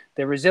movement,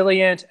 they're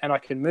resilient, and I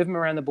can move them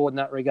around the board in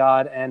that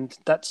regard. And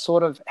that's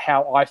sort of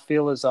how I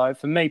feel as though,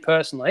 for me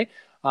personally,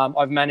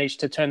 I've managed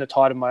to turn the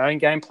tide of my own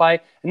gameplay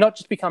and not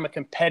just become a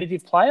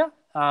competitive player,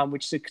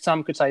 which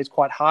some could say is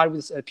quite hard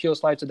with pure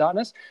Slaves of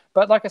Darkness.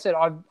 But like I said,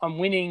 I'm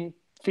winning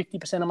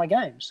 50% of my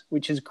games,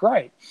 which is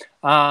great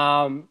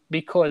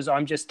because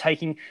I'm just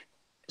taking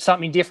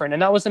something different.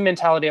 And that was the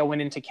mentality I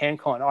went into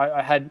CanCon.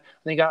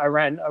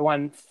 I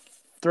won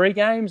 3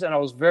 games and I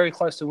was very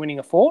close to winning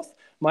a 4th.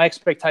 My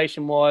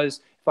expectation was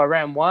if I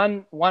ran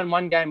one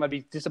game, I'd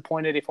be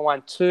disappointed. If I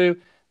won 2,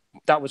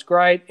 that was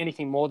great.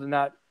 Anything more than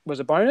that was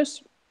a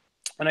bonus.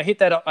 And I hit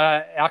that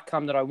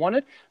outcome that I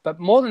wanted. But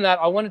more than that,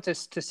 I wanted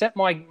to set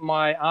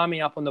my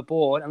army up on the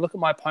board and look at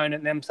my opponent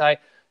and then say,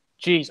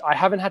 geez, I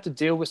haven't had to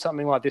deal with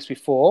something like this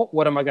before.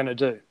 What am I going to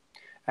do?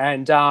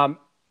 And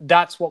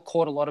that's what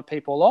caught a lot of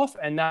people off.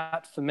 And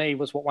that, for me,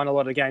 was what won a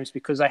lot of games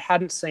because they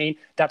hadn't seen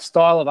that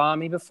style of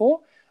army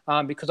before.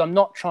 Because I'm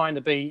not trying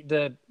to be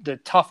the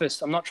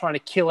toughest. I'm not trying to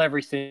kill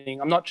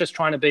everything. I'm not just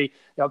trying to be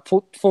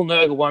full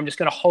Nurgle where I'm just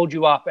going to hold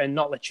you up and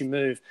not let you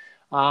move.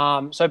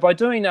 So by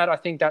doing that, I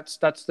think that's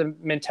the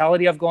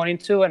mentality I've gone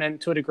into,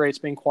 and to a degree, it's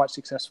been quite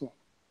successful.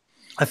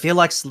 I feel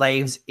like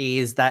Slaves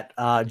is that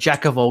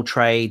jack of all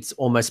trades,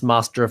 almost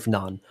master of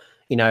none.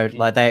 You know,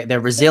 like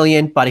they're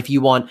resilient, but if you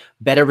want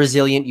better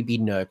resilient, you be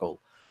Nurgle.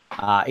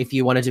 If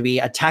you wanted to be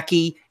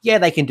attacky, yeah,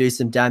 they can do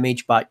some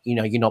damage, but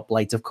you're not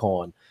Blades of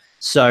Khorne.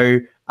 So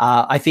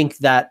I think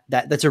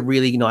that's a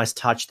really nice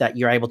touch that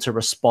you're able to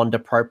respond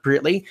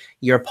appropriately.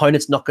 Your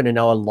opponent's not going to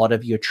know a lot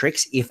of your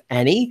tricks, if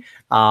any.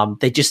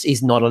 There just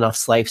is not enough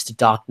Slaves to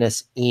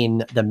Darkness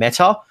in the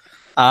meta,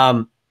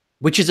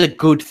 which is a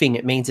good thing.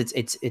 It means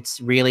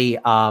it's really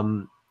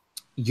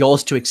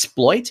yours to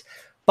exploit.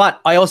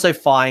 But I also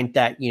find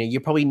that, you're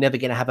probably never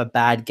going to have a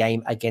bad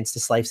game against a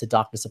Slaves to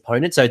Darkness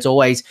opponent. So it's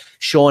always,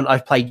 Shaun,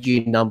 I've played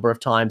you a number of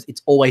times.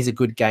 It's always a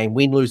good game.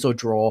 Win, lose, or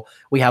draw.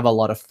 We have a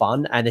lot of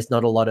fun. And there's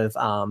not a lot of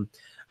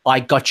I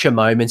gotcha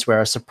moments where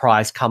a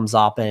surprise comes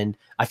up and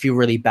I feel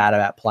really bad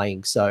about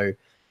playing. So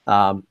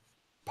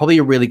probably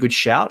a really good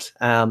shout.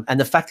 And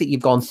the fact that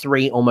you've gone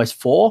 3, almost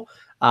 4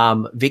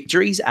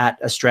 victories at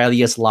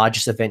Australia's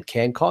largest event,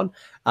 CanCon,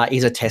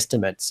 is a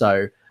testament.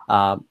 So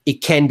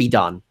it can be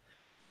done.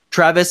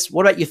 Travis,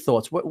 what about your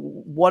thoughts?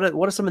 What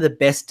are some of the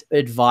best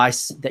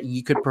advice that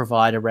you could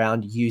provide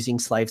around using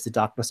Slaves to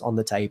Darkness on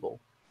the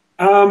table?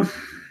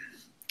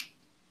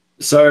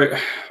 So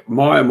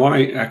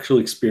my actual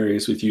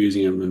experience with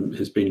using them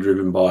has been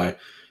driven by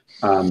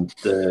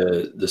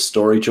the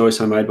story choice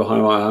I made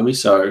behind my army.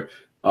 So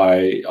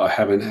I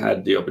haven't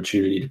had the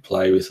opportunity to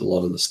play with a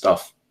lot of the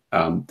stuff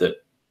that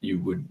you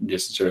would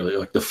necessarily,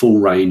 like the full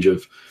range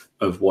of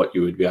what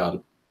you would be able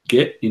to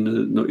get in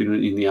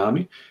the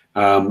army.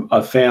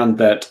 I've found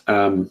that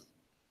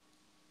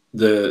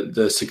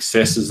the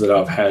successes that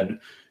I've had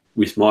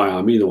with my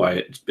army, the way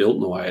it's built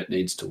and the way it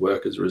needs to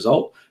work as a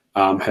result,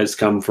 has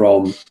come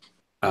from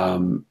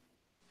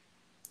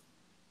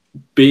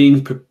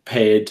being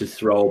prepared to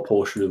throw a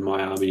portion of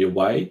my army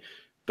away,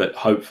 but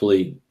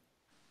hopefully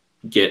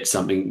get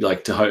something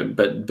but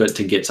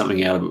to get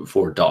something out of it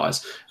before it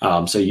dies.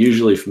 So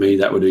usually for me,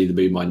 that would either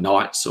be my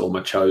knights or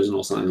my chosen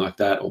or something like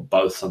that, or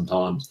both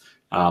sometimes.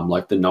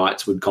 Like the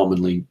knights would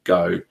commonly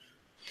go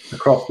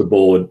across the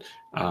board,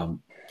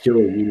 kill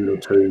a unit or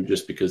 2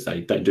 just because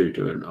they do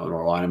an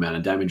alright amount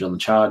of damage on the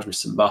charge with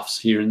some buffs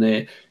here and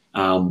there.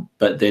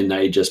 but then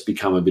they just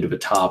become a bit of a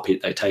tar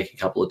pit. They take a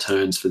couple of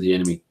turns for the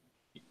enemy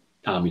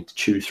army to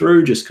chew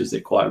through, just because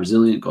they're quite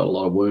resilient, got a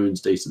lot of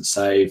wounds, decent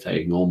save, they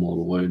ignore more of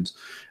the wounds.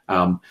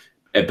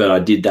 But I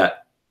did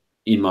that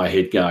in my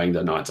head going,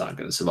 the knights aren't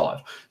going to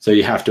survive. So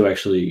you have to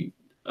actually,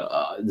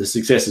 the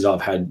successes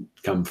I've had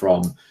come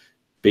from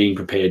being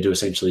prepared to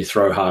essentially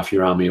throw half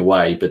your army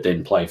away, but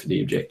then play for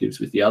the objectives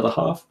with the other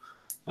half,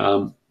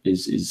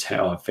 is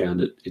how I've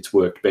found it. It's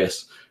worked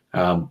best.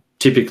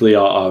 Typically,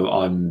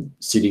 I'm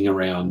sitting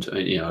around, at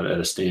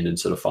a standard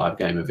sort of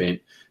 5-game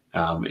event,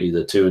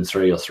 either 2 and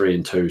 3 or 3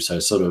 and 2, so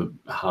sort of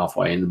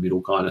halfway in the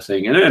middle kind of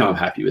thing, and I'm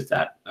happy with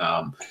that.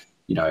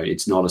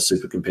 It's not a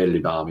super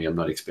competitive army. I'm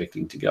not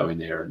expecting to go in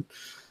there and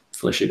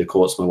flesh eater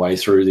courts my way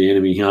through the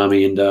enemy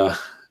army and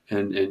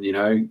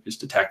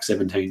just attack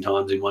 17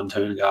 times in one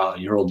turn and go, oh,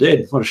 you're all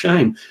dead. What a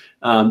shame.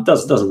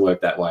 Doesn't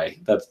work that way.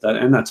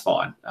 That's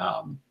fine.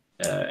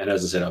 And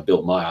as I said, I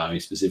built my army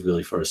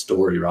specifically for a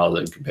story rather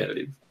than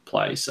competitive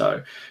play.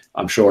 So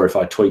I'm sure if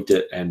I tweaked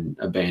it and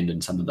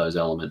abandoned some of those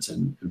elements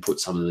and put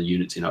some of the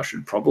units in I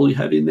should probably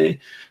have in there,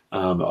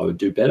 I would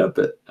do better.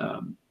 But,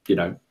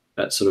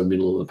 that sort of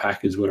middle of the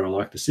pack is where I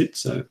like to sit.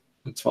 So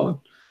that's fine.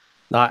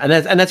 No, and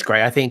that's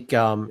great. I think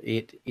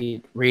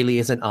it really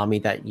is an army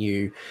that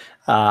you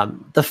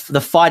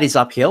the fight is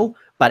uphill,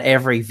 but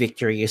every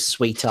victory is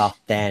sweeter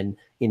than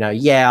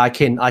I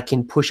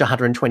can push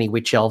 120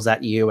 witch elves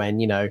at you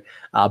and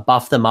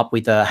buff them up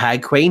with a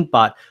hag queen,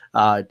 but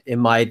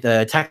am I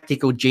the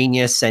tactical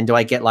genius and do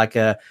I get like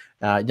is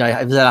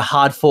that a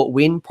hard fought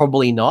win?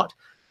 Probably not.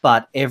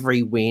 But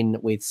every win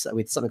with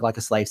something like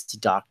a Slaves to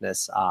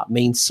Darkness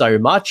means so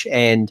much,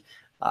 and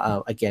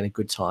again, a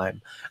good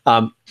time.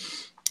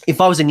 If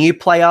I was a new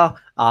player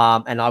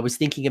and I was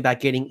thinking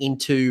about getting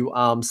into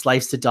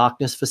Slaves to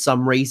Darkness for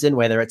some reason,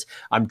 whether it's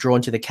I'm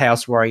drawn to the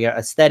Chaos Warrior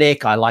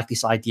aesthetic, I like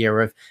this idea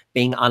of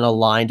being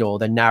unaligned, or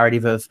the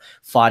narrative of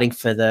fighting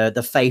for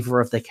the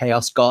favor of the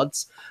Chaos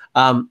Gods,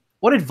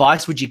 what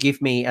advice would you give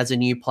me as a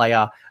new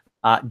player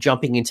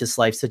jumping into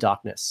Slaves to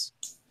Darkness?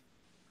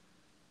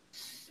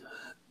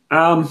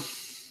 I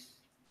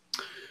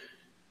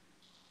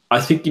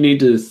think you need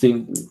to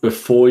think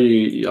before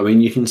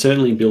you can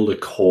certainly build a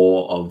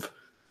core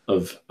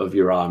of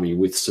your army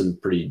with some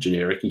pretty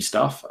generic-y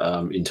stuff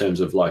in terms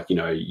of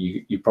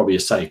you're probably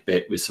a safe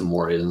bet with some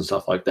warriors and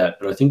stuff like that.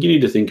 But I think you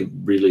need to think of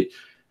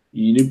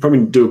you need to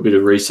probably do a bit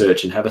of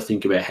research and have a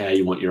think about how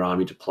you want your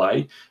army to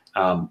play.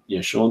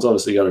 Shaun's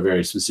obviously got a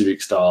very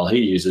specific style he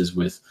uses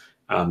with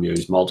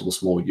his multiple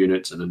small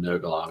units and a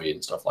Nurgle army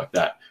and stuff like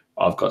that.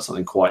 I've got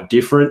something quite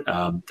different.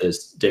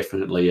 There's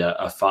definitely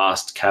a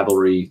fast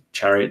cavalry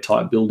chariot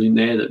type build in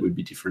there that would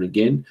be different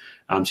again.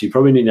 So you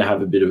probably need to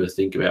have a bit of a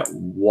think about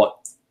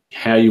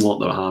how you want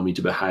the army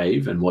to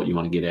behave and what you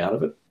want to get out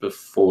of it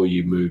before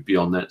you move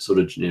beyond that sort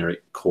of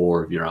generic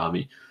core of your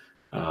army.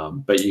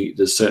 But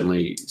there's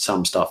certainly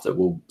some stuff that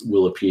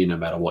will appear no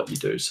matter what you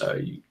do. So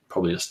you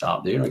probably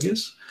start there, I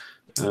guess,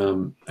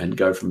 and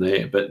go from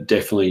there. But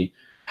definitely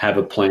have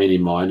a plan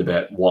in mind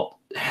about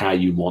how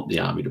you want the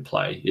army to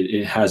play.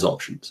 It has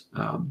options.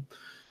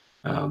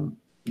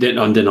 They're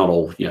not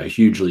all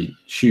hugely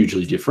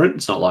different.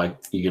 It's not like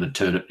you're going to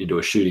turn it into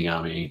a shooting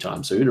army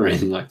anytime soon or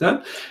anything like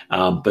that.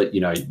 But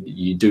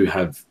you do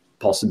have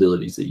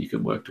possibilities that you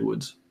can work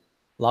towards.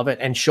 Love it.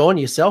 And Shaun,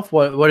 yourself,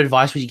 what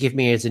advice would you give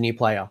me as a new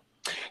player?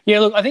 Yeah,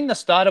 look, I think the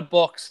starter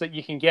box that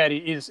you can get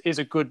is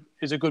a good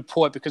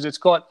point, because it's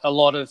got a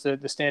lot of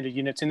the standard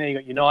units in there. You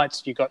got your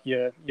knights, you got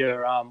your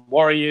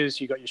warriors,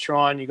 you got your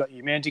shrine, you got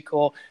your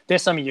manticore.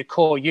 There's some of your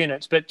core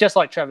units, but just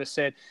like Travis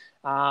said,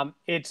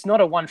 it's not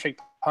a one-trick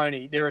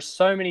pony. There are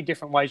so many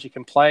different ways you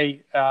can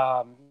play.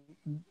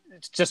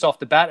 It's just off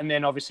the bat, and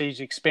then obviously as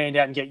you expand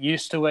out and get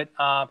used to it,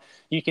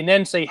 you can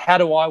then see, how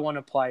do I want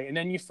to play? And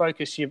then you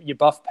focus your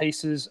buff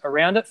pieces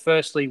around it,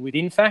 firstly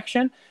within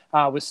faction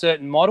with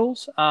certain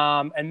models,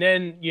 and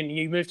then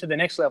you move to the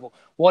next level.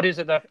 What is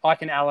it that I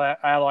can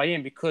ally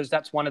in? Because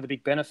that's one of the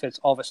big benefits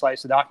of a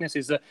Slaves to Darkness,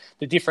 is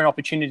the different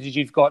opportunities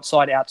you've got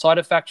outside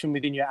of faction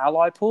within your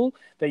ally pool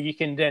that you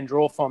can then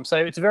draw from. So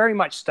it's very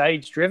much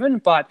stage driven,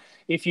 but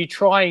if you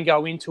try and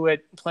go into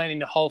it planning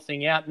the whole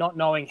thing out, not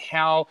knowing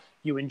how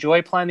you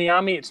enjoy playing the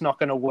army, it's not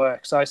going to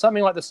work. So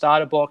something like the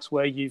starter box,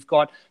 where you've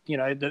got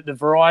the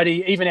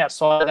variety, even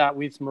outside of that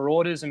with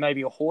Marauders and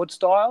maybe a Horde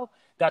style,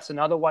 that's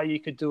another way you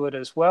could do it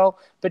as well.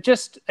 But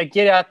just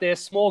get out there,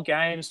 small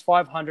games,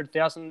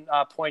 500,000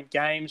 point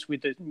games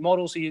with the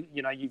models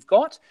you've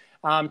got,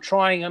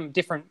 trying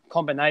different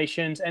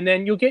combinations, and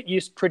then you'll get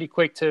used pretty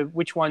quick to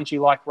which ones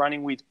you like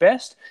running with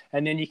best.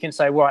 And then you can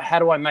say, well, how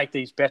do I make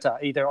these better,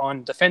 either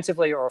on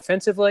defensively or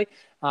offensively?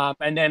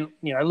 And then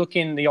look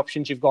in the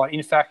options you've got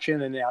in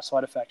faction and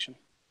outside of faction.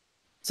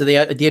 So the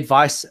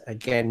advice,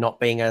 again, not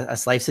being a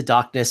Slaves to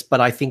Darkness, but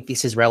I think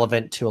this is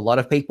relevant to a lot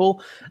of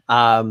people,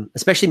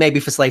 especially maybe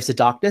for Slaves to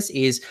Darkness,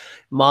 is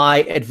my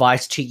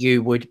advice to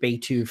you would be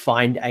to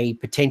find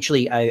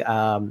potentially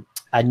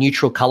a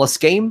neutral color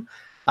scheme.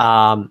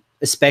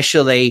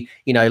 especially,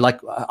 you know, like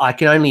I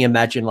can only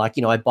imagine, like,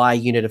 you know, I buy a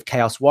unit of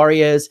Chaos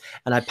Warriors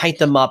and I paint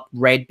them up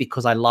red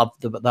because I love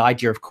the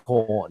idea of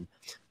Khorne.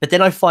 But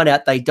then I find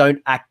out they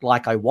don't act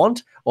like I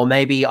want, or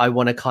maybe I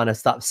want to kind of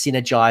start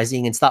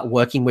synergizing and start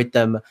working with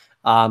them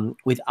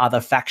with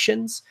other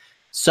factions.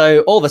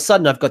 So all of a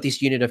sudden I've got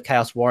this unit of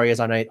Chaos Warriors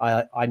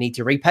I need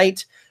to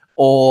repaint,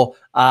 or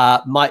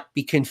might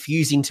be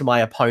confusing to my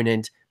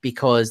opponent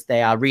because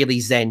they are really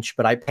Zench,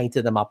 but I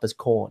painted them up as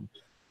Khorne.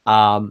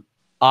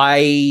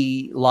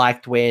 I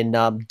liked when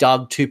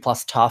Doug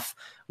 2+ Tough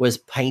was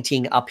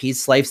painting up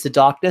his Slaves to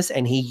Darkness,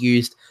 and he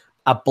used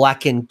a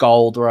black and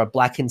gold or a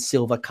black and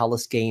silver color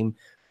scheme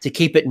to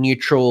keep it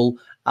neutral,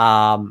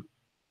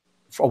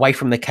 away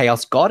from the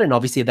Chaos God. And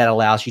obviously that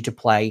allows you to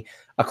play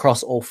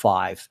across all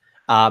 5.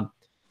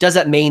 Does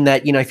that mean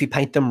that, you know, if you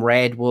paint them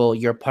red, will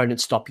your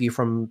opponent stop you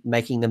from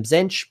making them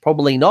Zench?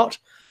 Probably not.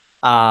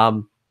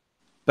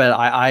 But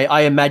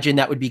I imagine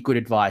that would be good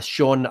advice.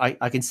 Shaun,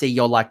 I can see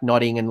you're like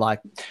nodding and like...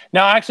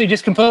 No, I actually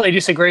just completely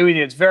disagree with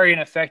you. It's very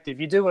ineffective.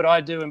 You do what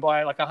I do and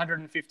buy like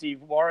 150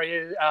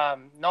 warriors,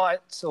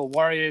 knights or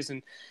warriors,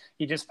 and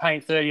you just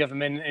paint 30 of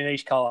them in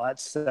each color.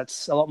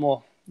 That's a lot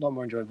more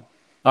enjoyable.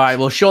 All right,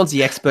 well, Shaun's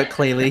the expert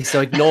clearly,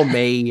 so ignore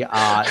me.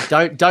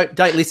 Don't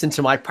listen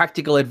to my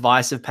practical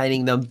advice of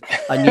painting them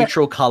a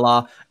neutral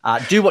color.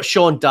 Do what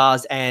Shaun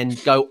does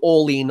and go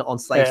all in on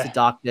Slaves to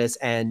Darkness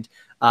and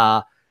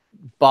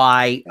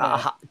buy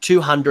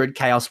 200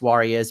 Chaos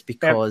Warriors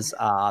because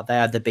they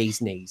are the bee's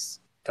knees.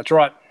 That's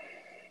right.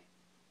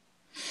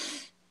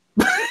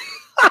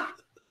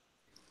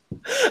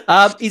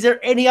 Is there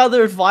any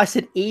other advice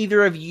that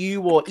either of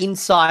you, or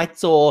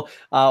insights, or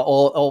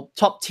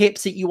top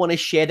tips that you want to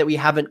share that we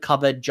haven't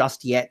covered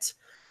just yet?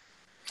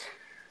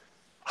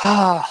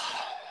 No,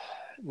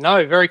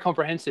 very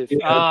comprehensive.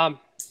 Yeah.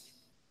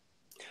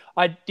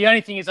 The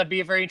only thing is I'd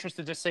be very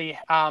interested to see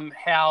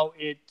how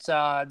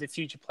the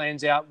future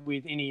plans out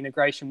with any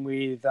integration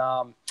with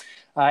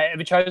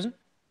Everchosen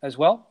as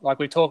well. Like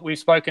we've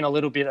spoken a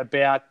little bit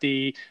about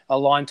the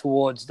align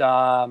towards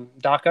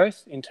Dark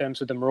Oath in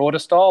terms of the Marauder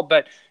style,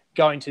 but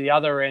going to the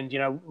other end, you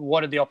know,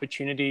 what are the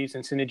opportunities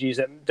and synergies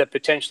that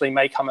potentially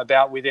may come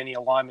about with any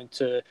alignment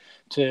to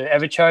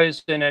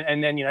Everchosen,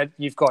 and then, you know,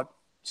 you've got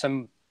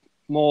some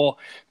more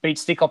beat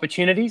stick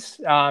opportunities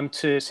to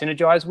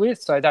synergize with.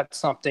 So that's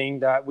something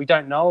that we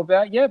don't know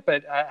about yet,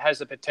 but has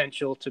the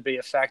potential to be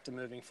a factor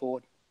moving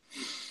forward.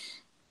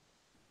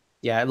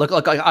 Yeah, look,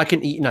 like I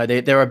can, you know,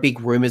 there are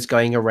big rumors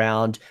going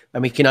around,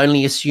 and we can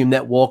only assume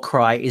that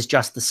Warcry is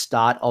just the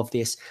start of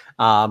this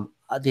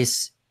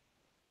this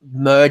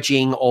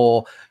merging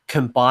or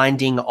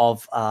combining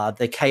of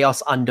the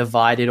Chaos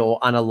Undivided or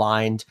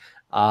Unaligned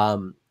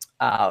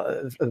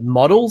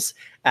models.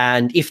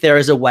 And if there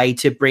is a way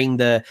to bring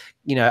the,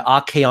 you know,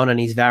 Archaon and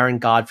his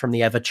Varangard from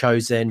the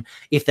Everchosen,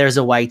 if there's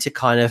a way to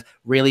kind of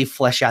really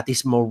flesh out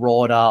this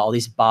Marauder or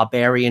this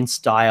Barbarian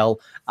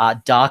style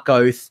Dark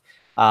Oath,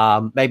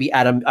 maybe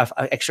add an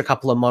extra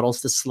couple of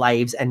models to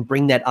Slaves and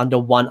bring that under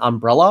one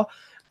umbrella.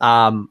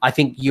 I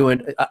think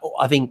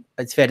I think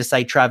it's fair to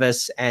say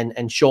Travis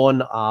and Shaun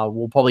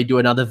will probably do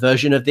another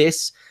version of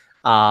this.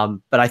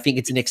 But I think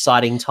it's an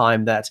exciting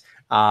time that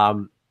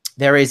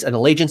there is an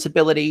allegiance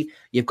ability.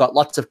 You've got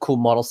lots of cool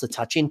models to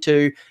touch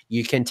into.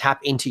 You can tap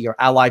into your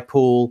ally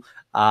pool.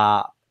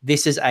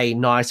 This is a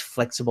nice,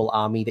 flexible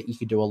army that you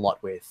can do a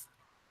lot with.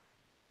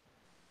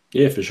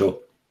 Yeah, for sure.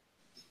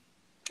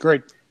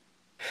 Great.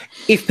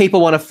 If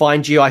people want to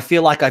find you, I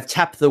feel like I've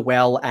tapped the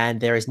well and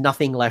there is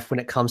nothing left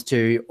when it comes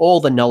to all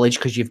the knowledge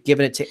because you've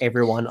given it to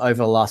everyone over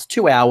the last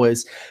 2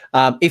 hours.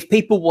 If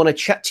people want to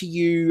chat to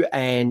you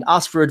and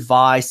ask for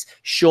advice,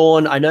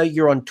 Shaun, I know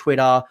you're on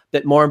Twitter,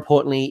 but more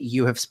importantly,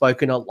 you have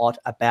spoken a lot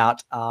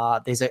about,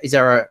 is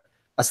there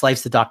a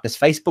Slaves to Darkness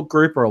Facebook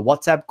group or a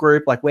WhatsApp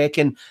group? Like, where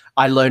can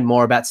I learn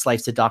more about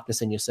Slaves to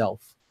Darkness and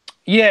yourself?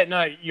 Yeah,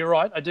 no, you're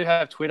right. I do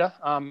have Twitter.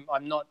 I'm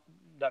not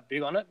that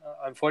big on it,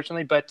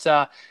 unfortunately, but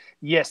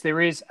yes,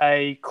 there is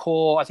a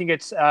core. I think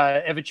it's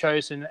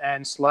Everchosen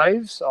and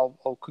Slaves.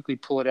 I'll quickly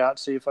pull it out,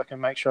 see if I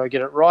can make sure I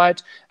get it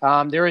right.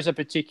 There is a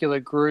particular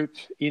group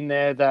in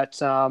there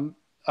that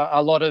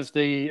a lot of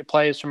the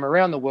players from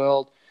around the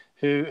world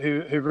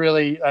who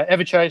really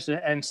Everchosen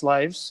and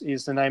Slaves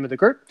is the name of the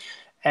group.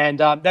 And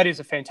that is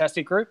a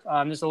fantastic group.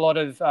 There's a lot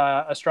of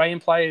Australian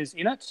players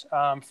in it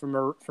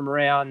from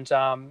around,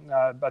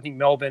 I think,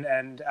 Melbourne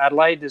and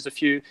Adelaide. There's a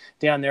few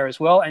down there as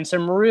well. And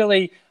some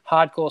really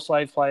hardcore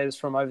Slave players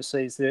from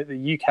overseas, the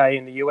UK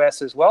and the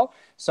US as well.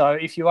 So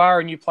if you are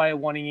a new player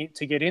wanting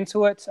to get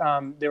into it,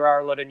 there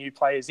are a lot of new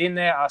players in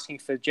there asking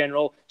for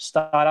general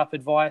startup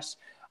advice.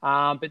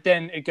 But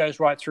then it goes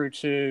right through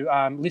to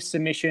list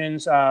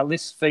submissions,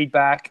 list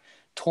feedback,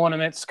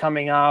 tournaments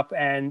coming up,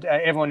 and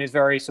everyone is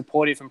very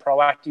supportive and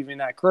proactive in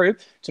that group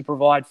to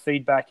provide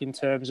feedback in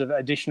terms of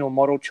additional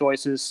model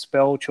choices,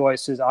 spell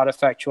choices,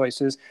 artifact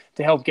choices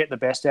to help get the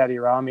best out of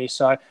your army.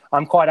 So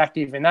I'm quite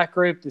active in that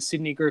group, the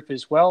Sydney group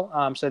as well.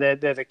 So they're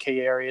the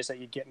key areas that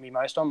you get me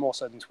most on, more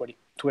so than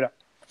Twitter.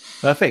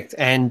 Perfect.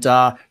 And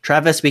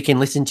Travis, we can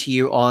listen to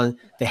you on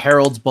the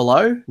Heralds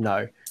Below?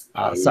 No.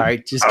 Sorry,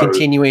 just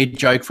continuing a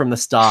joke from the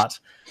start.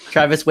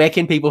 Travis, where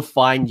can people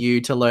find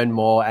you to learn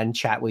more and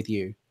chat with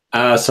you?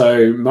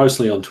 So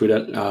mostly on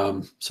Twitter.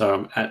 So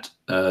I'm at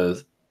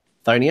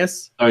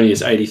Thonius?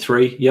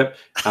 Thonius83. Yep.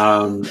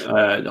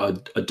 I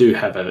do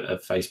have a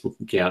Facebook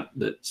account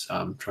that's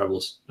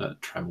Travis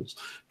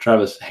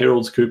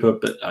Heralds Cooper,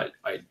 but I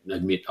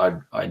admit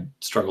I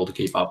struggle to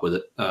keep up with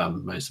it,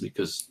 mostly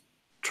because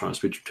trying to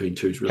switch between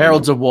two is really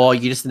Heralds hard. of War,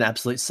 you're just an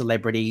absolute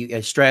celebrity.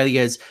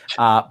 Australia's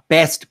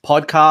best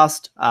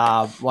podcast,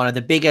 one of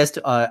the biggest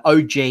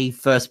OG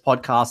first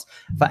podcasts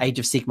for Age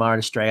of Sigmar in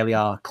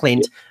Australia.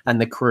 Clint and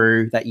the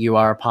crew that you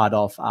are a part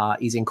of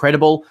is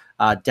incredible.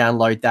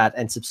 Download that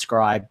and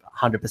subscribe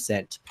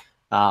 100%.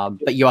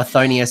 But you are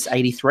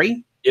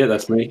Thonius83? Yeah,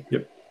 that's me.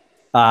 Yep.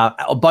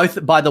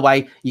 Both, by the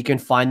way, you can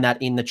find that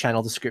in the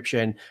channel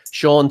description.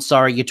 Shaun,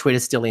 sorry, your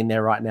Twitter's still in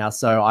there right now,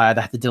 so I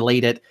either have to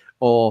delete it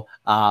or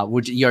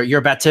you're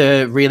about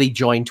to really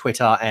join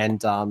Twitter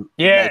and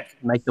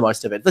make the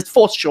most of it. Let's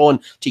force Shaun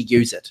to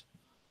use it.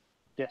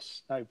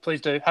 Yes, no, please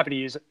do. Happy to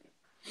use it.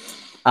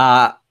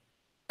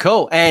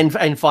 Cool.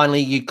 And finally,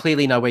 you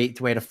clearly know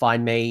where to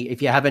find me.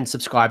 If you haven't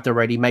subscribed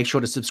already, make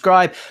sure to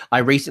subscribe. I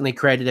recently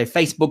created a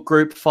Facebook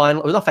group,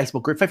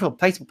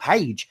 Facebook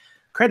page.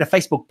 Create a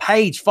Facebook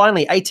page.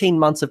 Finally, 18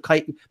 months of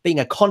being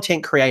a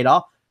content creator,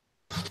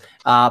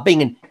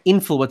 being an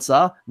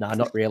influencer. No,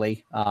 not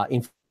really.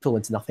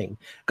 Influence nothing.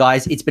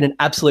 Guys, it's been an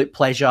absolute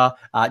pleasure.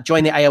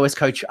 Join the AOS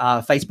Coach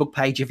Facebook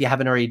page if you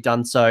haven't already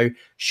done so.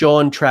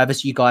 Shaun,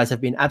 Travis, you guys have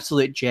been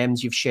absolute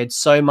gems. You've shared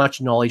so much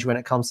knowledge when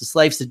it comes to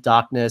Slaves to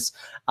Darkness.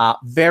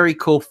 Very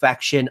cool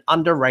faction,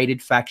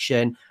 underrated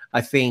faction.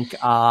 I think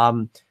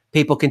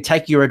people can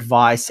take your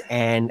advice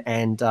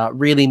and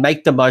really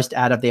make the most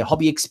out of their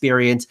hobby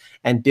experience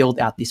and build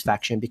out this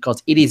faction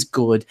because it is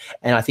good.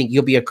 And I think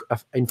you'll be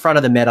in front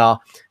of the meta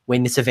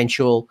when this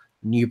eventual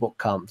new book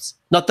comes.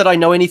 Not that I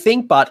know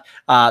anything, but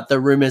the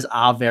rumors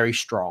are very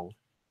strong.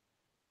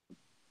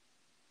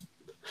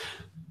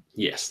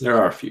 Yes, there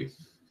are a few.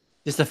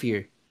 Just a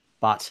few.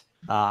 But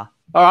all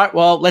right,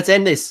 well, let's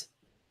end this.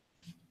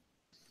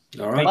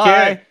 All right.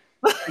 Bye.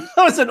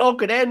 That was an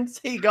awkward end.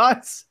 See you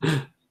guys.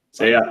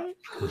 See ya.